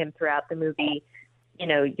saying to him throughout the movie,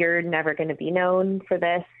 you're never going to be known for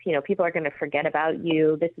this. People are going to forget about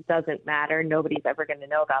you. This doesn't matter. Nobody's ever going to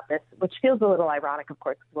know about this, which feels a little ironic, of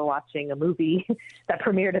course, because we're watching a movie that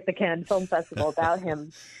premiered at the Cannes Film Festival about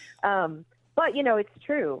him. But, it's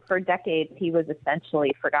true. For decades, he was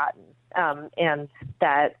essentially forgotten. And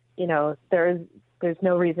that, there's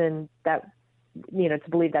no reason that, to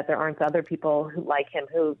believe that there aren't other people who like him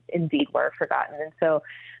who indeed were forgotten. And so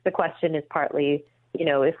the question is partly,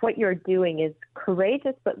 if what you're doing is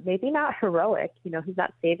courageous, but maybe not heroic, he's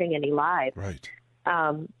not saving any lives. Right.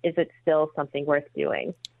 Is it still something worth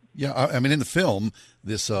doing? Yeah, I mean, in the film,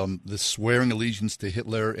 this swearing allegiance to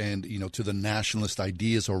Hitler and, to the nationalist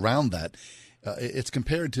ideas around that, it's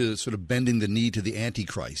compared to sort of bending the knee to the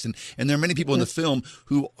Antichrist. And there are many people in the film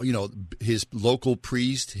who, his local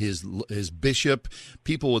priest, his bishop,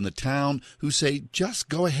 people in the town who say, just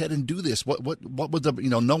go ahead and do this. What would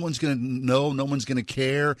no one's going to know, no one's going to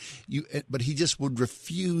care. But he just would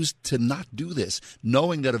refuse to not do this,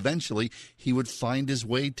 knowing that eventually he would find his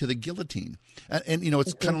way to the guillotine. And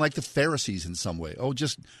it's kind of like the Pharisees in some way. Oh,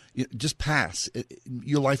 just pass.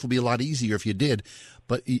 Your life will be a lot easier if you did.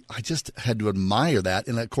 But I just had to admire that.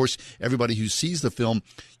 And, of course, everybody who sees the film,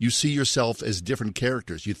 you see yourself as different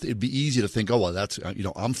characters. It'd be easy to think, oh, well, that's,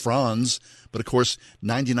 I'm Franz. But, of course,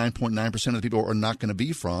 99.9% of the people are not going to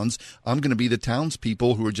be Franz. I'm going to be the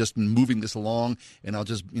townspeople who are just moving this along, and I'll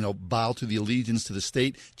just, bow to the allegiance to the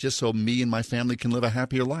state just so me and my family can live a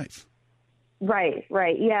happier life. Right.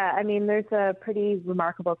 Yeah, I mean, there's a pretty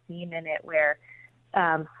remarkable scene in it where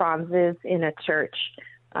Franz is in a church,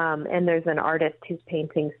 and there's an artist who's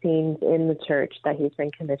painting scenes in the church that he's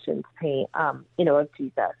been commissioned to paint, of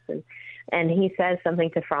Jesus. And he says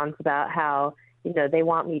something to Franz about how, they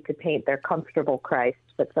want me to paint their comfortable Christ,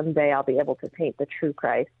 but someday I'll be able to paint the true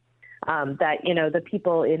Christ. That, the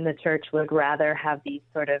people in the church would rather have these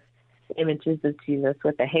sort of images of Jesus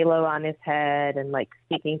with a halo on his head and like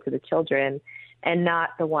speaking to the children, and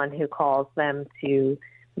not the one who calls them to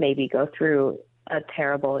maybe go through a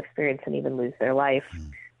terrible experience and even lose their life,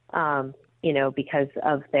 because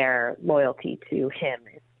of their loyalty to him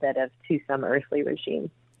instead of to some earthly regime.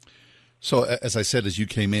 So, as I said, as you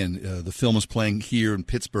came in, the film is playing here in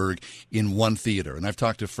Pittsburgh in one theater. And I've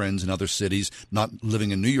talked to friends in other cities, not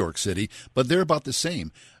living in New York City, but they're about the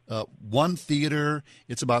same. One theater,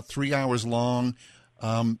 it's about 3 hours long.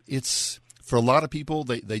 It's, for a lot of people,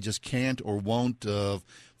 they just can't or won't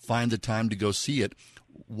find the time to go see it.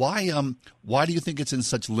 Why do you think it's in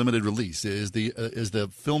such limited release? Is the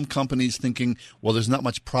film companies thinking, well, there's not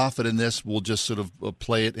much profit in this, we'll just sort of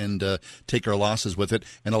play it and take our losses with it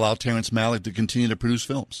and allow Terrence Malick to continue to produce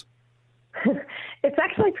films? It's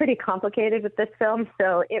actually pretty complicated with this film.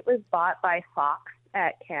 So it was bought by Fox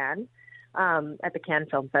at Cannes, at the Cannes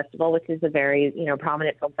Film Festival, which is a very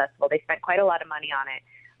prominent film festival. They spent quite a lot of money on it.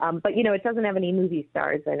 But, it doesn't have any movie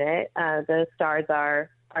stars in it. The stars are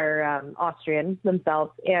Austrian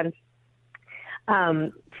themselves. And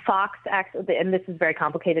Fox, actually, and this is very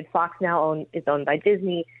complicated, Fox now is owned by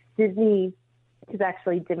Disney. Disney is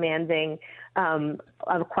actually demanding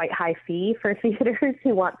a quite high fee for theaters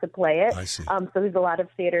who want to play it. I see. So there's a lot of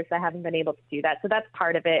theaters that haven't been able to do that. So that's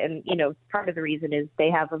part of it. And, part of the reason is they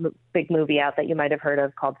have a big movie out that you might have heard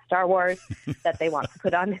of called Star Wars that they want to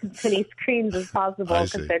put on as many screens as possible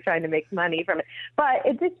because they're trying to make money from it. But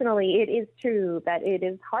additionally, it is true that it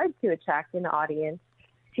is hard to attract an audience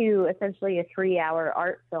to essentially a 3-hour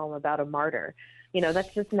art film about a martyr.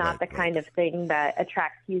 That's just not the kind of thing that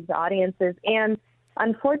attracts huge audiences. And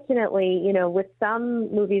unfortunately, with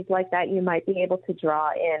some movies like that, you might be able to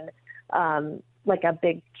draw in like a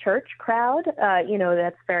big church crowd,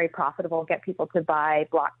 that's very profitable, get people to buy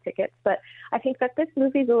block tickets. But I think that this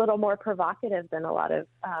movie is a little more provocative than a lot of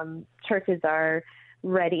churches are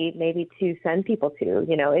ready maybe to send people to.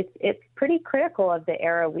 It's pretty critical of the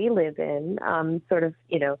era we live in, sort of,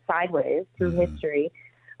 sideways through history.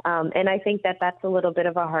 And I think that that's a little bit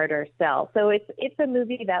of a harder sell. So it's a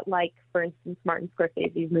movie that, like, for instance, Martin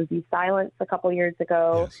Scorsese's movie Silence a couple years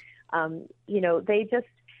ago,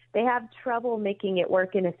 they have trouble making it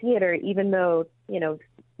work in a theater, even though,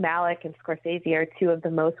 Malick and Scorsese are two of the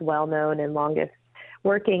most well-known and longest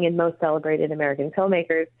working and most celebrated American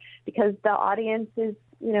filmmakers, because the audience is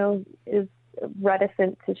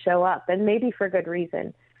reticent to show up, and maybe for good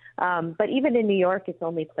reason. But even in New York, it's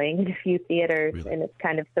only playing in a few theaters, and it's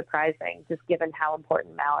kind of surprising, just given how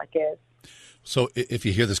important Malick is. So if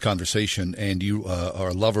you hear this conversation and you are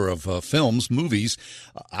a lover of films, movies,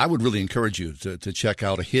 I would really encourage you to check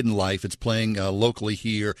out A Hidden Life. It's playing locally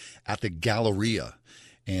here at the Galleria.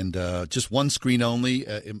 And just one screen only.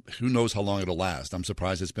 Who knows how long it'll last? I'm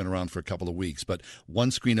surprised it's been around for a couple of weeks. But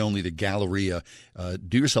one screen only, the Galleria.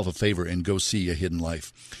 Do yourself a favor and go see A Hidden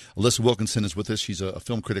Life. Alyssa Wilkinson is with us. She's a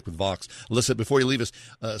film critic with Vox. Alyssa, before you leave us,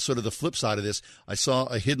 sort of the flip side of this, I saw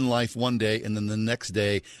A Hidden Life one day, and then the next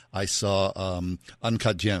day I saw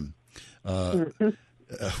Uncut Gem.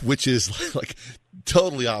 Which is like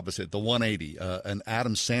totally opposite, the 180, an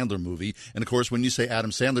Adam Sandler movie. And, of course, when you say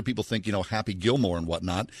Adam Sandler, people think, Happy Gilmore and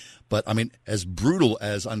whatnot. But, I mean, as brutal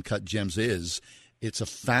as Uncut Gems is, it's a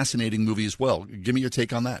fascinating movie as well. Give me your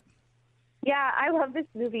take on that. Yeah, I love this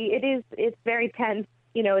movie. It's very tense.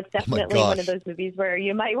 It's definitely one of those movies where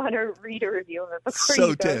you might want to read a review of it before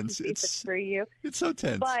you go to see if it's for you. It's so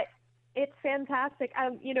tense. But it's fantastic.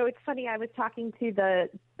 It's funny. I was talking to the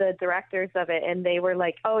directors of it, and they were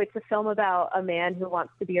like, "Oh, it's a film about a man who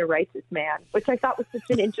wants to be a righteous man," which I thought was such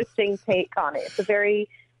an interesting take on it. It's a very,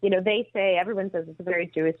 everyone says it's a very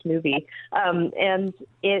Jewish movie, and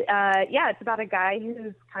it's about a guy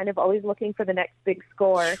who's kind of always looking for the next big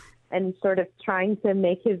score and sort of trying to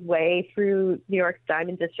make his way through New York's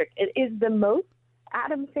Diamond District. It is the most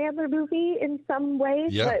Adam Sandler movie in some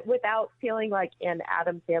ways, but without feeling like an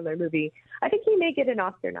Adam Sandler movie. I think he may get an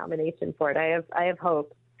Oscar nomination for it. I have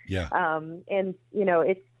hope. Yeah. And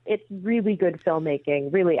it's really good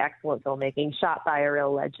filmmaking, really excellent filmmaking, shot by a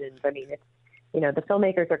real legend. I mean, it's the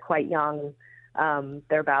filmmakers are quite young.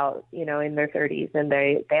 They're about in their 30s, and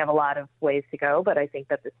they have a lot of ways to go. But I think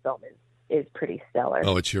that this film is pretty stellar.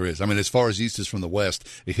 Oh, it sure is. I mean, as far as East is from the West,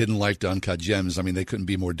 A Hidden Life to Uncut Gems, I mean, they couldn't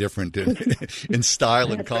be more different in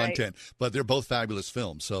style and content. Right. But they're both fabulous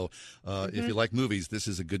films. So if you like movies, this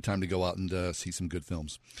is a good time to go out and see some good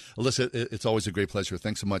films. Alyssa, it's always a great pleasure.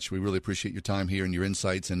 Thanks so much. We really appreciate your time here and your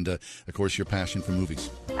insights and, of course, your passion for movies.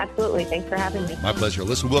 Absolutely. Thanks for having me. My pleasure.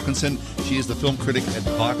 Alyssa Wilkinson, she is the film critic at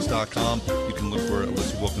Vox.com. You can look for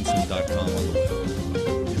AlyssaWilkinson.com on the web.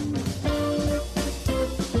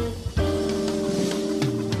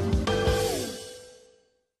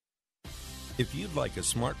 If you'd like a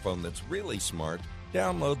smartphone that's really smart,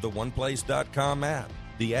 download the OnePlace.com app,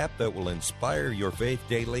 the app that will inspire your faith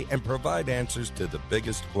daily and provide answers to the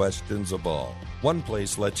biggest questions of all.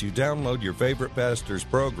 OnePlace lets you download your favorite pastor's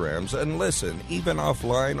programs and listen, even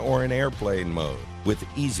offline or in airplane mode, with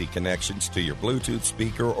easy connections to your Bluetooth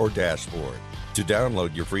speaker or dashboard. To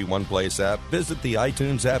download your free OnePlace app, visit the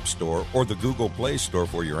iTunes App Store or the Google Play Store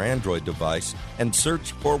for your Android device and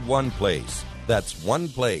search for OnePlace. That's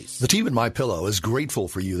OnePlace. The team at MyPillow is grateful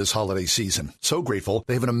for you this holiday season. So grateful,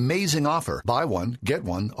 they have an amazing offer. Buy one, get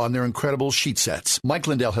one on their incredible sheet sets. Mike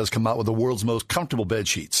Lindell has come out with the world's most comfortable bed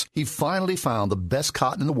sheets. He finally found the best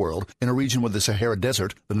cotton in the world in a region where the Sahara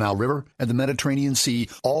Desert, the Nile River, and the Mediterranean Sea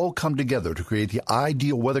all come together to create the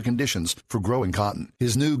ideal weather conditions for growing cotton.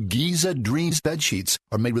 His new Giza Dreams bed sheets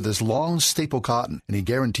are made with this long staple cotton, and he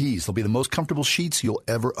guarantees they'll be the most comfortable sheets you'll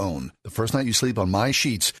ever own. The first night you sleep on my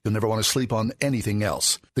sheets, you'll never want to sleep on anything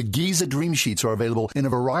else. The Giza Dream Sheets are available in a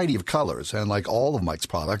variety of colors, and like all of Mike's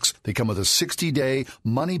products, they come with a 60-day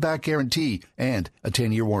money-back guarantee and a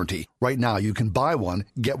 10-year warranty. Right now, you can buy one,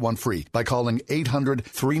 get one free by calling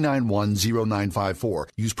 800-391-0954.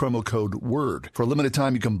 Use promo code WORD. For a limited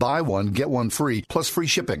time, you can buy one, get one free, plus free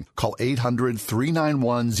shipping. Call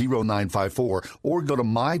 800-391-0954 or go to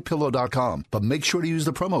mypillow.com. But make sure to use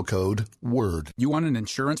the promo code WORD. You want an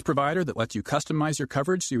insurance provider that lets you customize your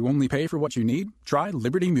coverage so you only pay for what you need? Try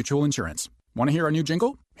Liberty Mutual Insurance. Want to hear our new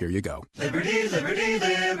jingle? Here you go. Liberty, liberty,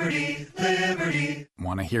 liberty, liberty.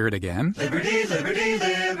 Want to hear it again? Liberty, liberty,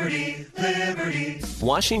 liberty, liberty.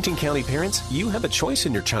 Washington County parents, you have a choice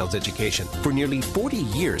in your child's education. For nearly 40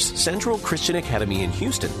 years, Central Christian Academy in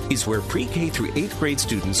Houston is where pre-K through 8th grade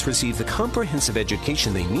students receive the comprehensive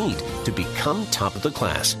education they need to become top of the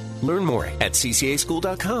class. Learn more at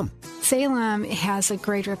ccaschool.com. Salem has a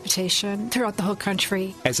great reputation throughout the whole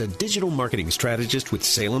country. As a digital marketing strategist with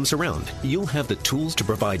Salem Surround, you'll have the tools to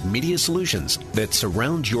provide media solutions that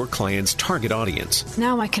surround your client's target audience.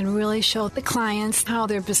 Now I can really show the clients how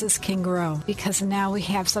their business can grow because now we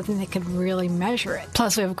have something that can really measure it.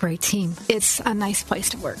 Plus, we have a great team. It's a nice place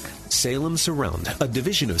to work. Salem Surround, a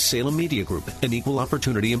division of Salem Media Group, an equal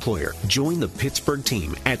opportunity employer. Join the Pittsburgh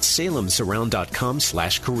team at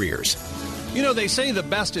salemsurround.com/careers. You know, they say the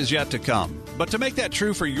best is yet to come. But to make that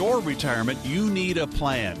true for your retirement, you need a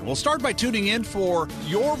plan. Well, start by tuning in for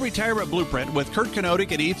Your Retirement Blueprint with Kurt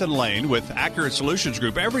Knodik and Ethan Lane with Accurate Solutions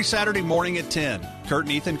Group every Saturday morning at 10. Kurt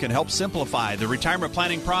and Ethan can help simplify the retirement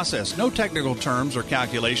planning process. No technical terms or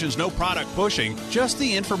calculations, no product pushing, just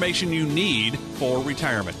the information you need for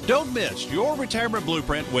retirement. Don't miss Your Retirement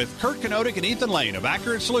Blueprint with Kurt Knodik and Ethan Lane of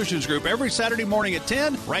Accurate Solutions Group every Saturday morning at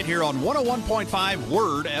 10, right here on 101.5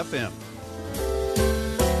 Word FM.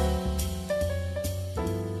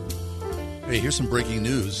 Hey, here's some breaking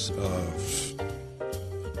news. I've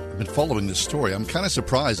been following this story. I'm kind of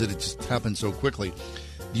surprised that it just happened so quickly.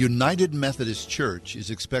 The United Methodist Church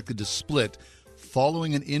is expected to split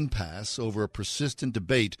following an impasse over a persistent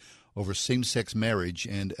debate over same-sex marriage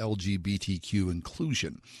and LGBTQ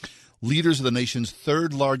inclusion. Leaders of the nation's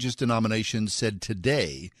third largest denomination said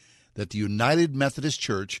today that the United Methodist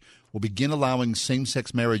Church will begin allowing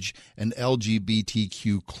same-sex marriage and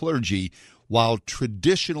LGBTQ clergy, while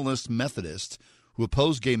traditionalist Methodists who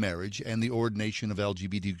oppose gay marriage and the ordination of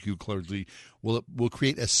LGBTQ clergy will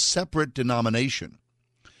create a separate denomination.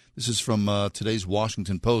 This is from today's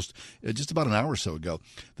Washington Post, just about an hour or so ago.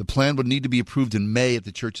 The plan would need to be approved in May at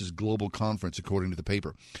the church's global conference, according to the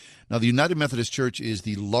paper. Now, the United Methodist Church is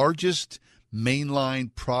the largest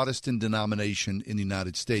mainline Protestant denomination in the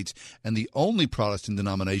United States and the only Protestant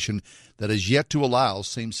denomination that has yet to allow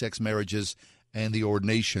same-sex marriages and the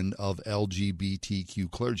ordination of LGBTQ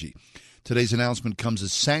clergy. Today's announcement comes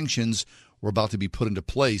as sanctions were about to be put into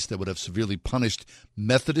place that would have severely punished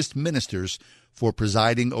Methodist ministers for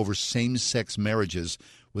presiding over same-sex marriages,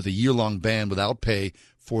 with a year-long ban without pay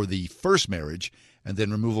for the first marriage and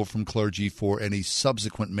then removal from clergy for any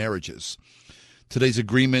subsequent marriages. Today's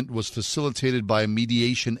agreement was facilitated by a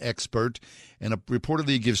mediation expert and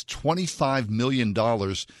reportedly gives $25 million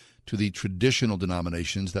to the traditional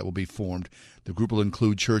denominations that will be formed. The group will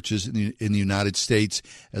include churches in the United States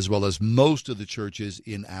as well as most of the churches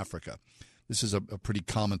in Africa. This is a pretty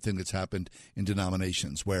common thing that's happened in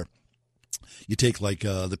denominations where you take like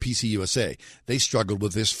the PCUSA. They struggled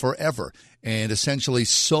with this forever. And essentially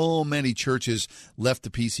so many churches left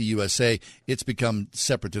the PCUSA, it's become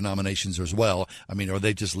separate denominations as well. I mean, or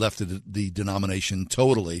they just left the denomination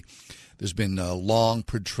totally. There's been long,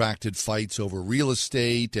 protracted fights over real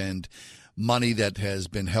estate and money that has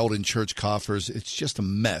been held in church coffers. It's just a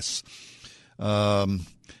mess.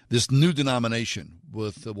 This new denomination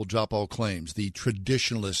will drop all claims. The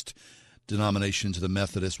traditionalist denominations of the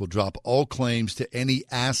Methodists will drop all claims to any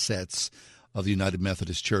assets of the United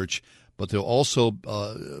Methodist Church, but they'll also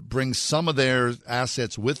bring some of their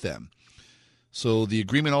assets with them. So the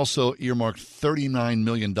agreement also earmarked $39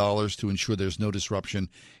 million to ensure there's no disruption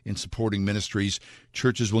in supporting ministries.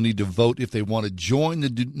 Churches will need to vote if they want to join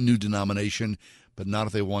the new denomination, but not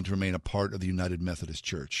if they want to remain a part of the United Methodist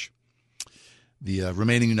Church. The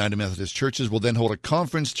remaining United Methodist churches will then hold a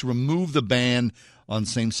conference to remove the ban on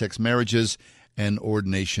same-sex marriages and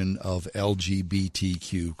ordination of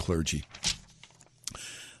LGBTQ clergy.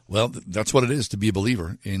 Well, that's what it is to be a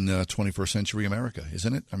believer in 21st century America,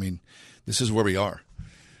 isn't it? I mean, this is where we are.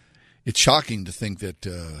 It's shocking to think that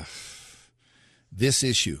this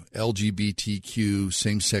issue, LGBTQ,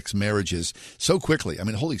 same-sex marriages, so quickly, I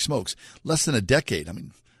mean, holy smokes, less than a decade, I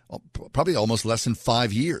mean, probably almost less than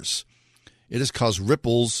 5 years. It has caused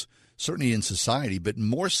ripples certainly in society, but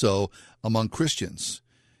more so among Christians,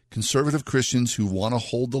 conservative Christians who want to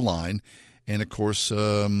hold the line, and, of course,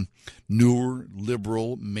 newer,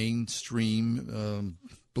 liberal, mainstream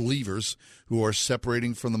believers who are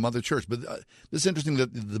separating from the mother church. But it's interesting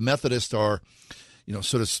that the Methodists are,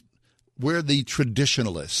 sort of, we're the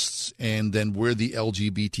traditionalists, and then we're the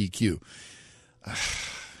LGBTQ.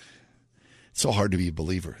 It's so hard to be a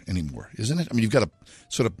believer anymore, isn't it? I mean, you've got to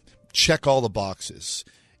sort of check all the boxes,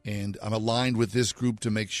 and I'm aligned with this group to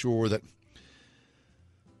make sure that,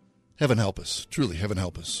 heaven help us, truly, heaven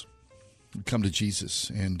help us. We come to Jesus,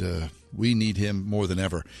 and we need him more than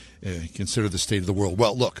ever. Consider the state of the world.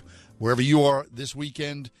 Well, look, wherever you are this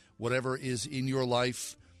weekend, whatever is in your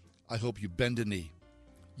life, I hope you bend a knee.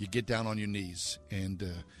 You get down on your knees and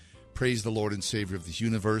praise the Lord and Savior of the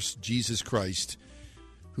universe, Jesus Christ,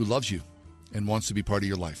 who loves you and wants to be part of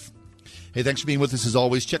your life. Hey, thanks for being with us as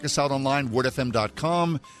always. Check us out online,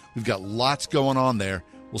 wordfm.com. We've got lots going on there.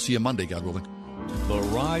 We'll see you Monday, God willing. The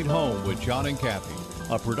Ride Home with John and Kathy,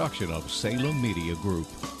 a production of Salem Media Group.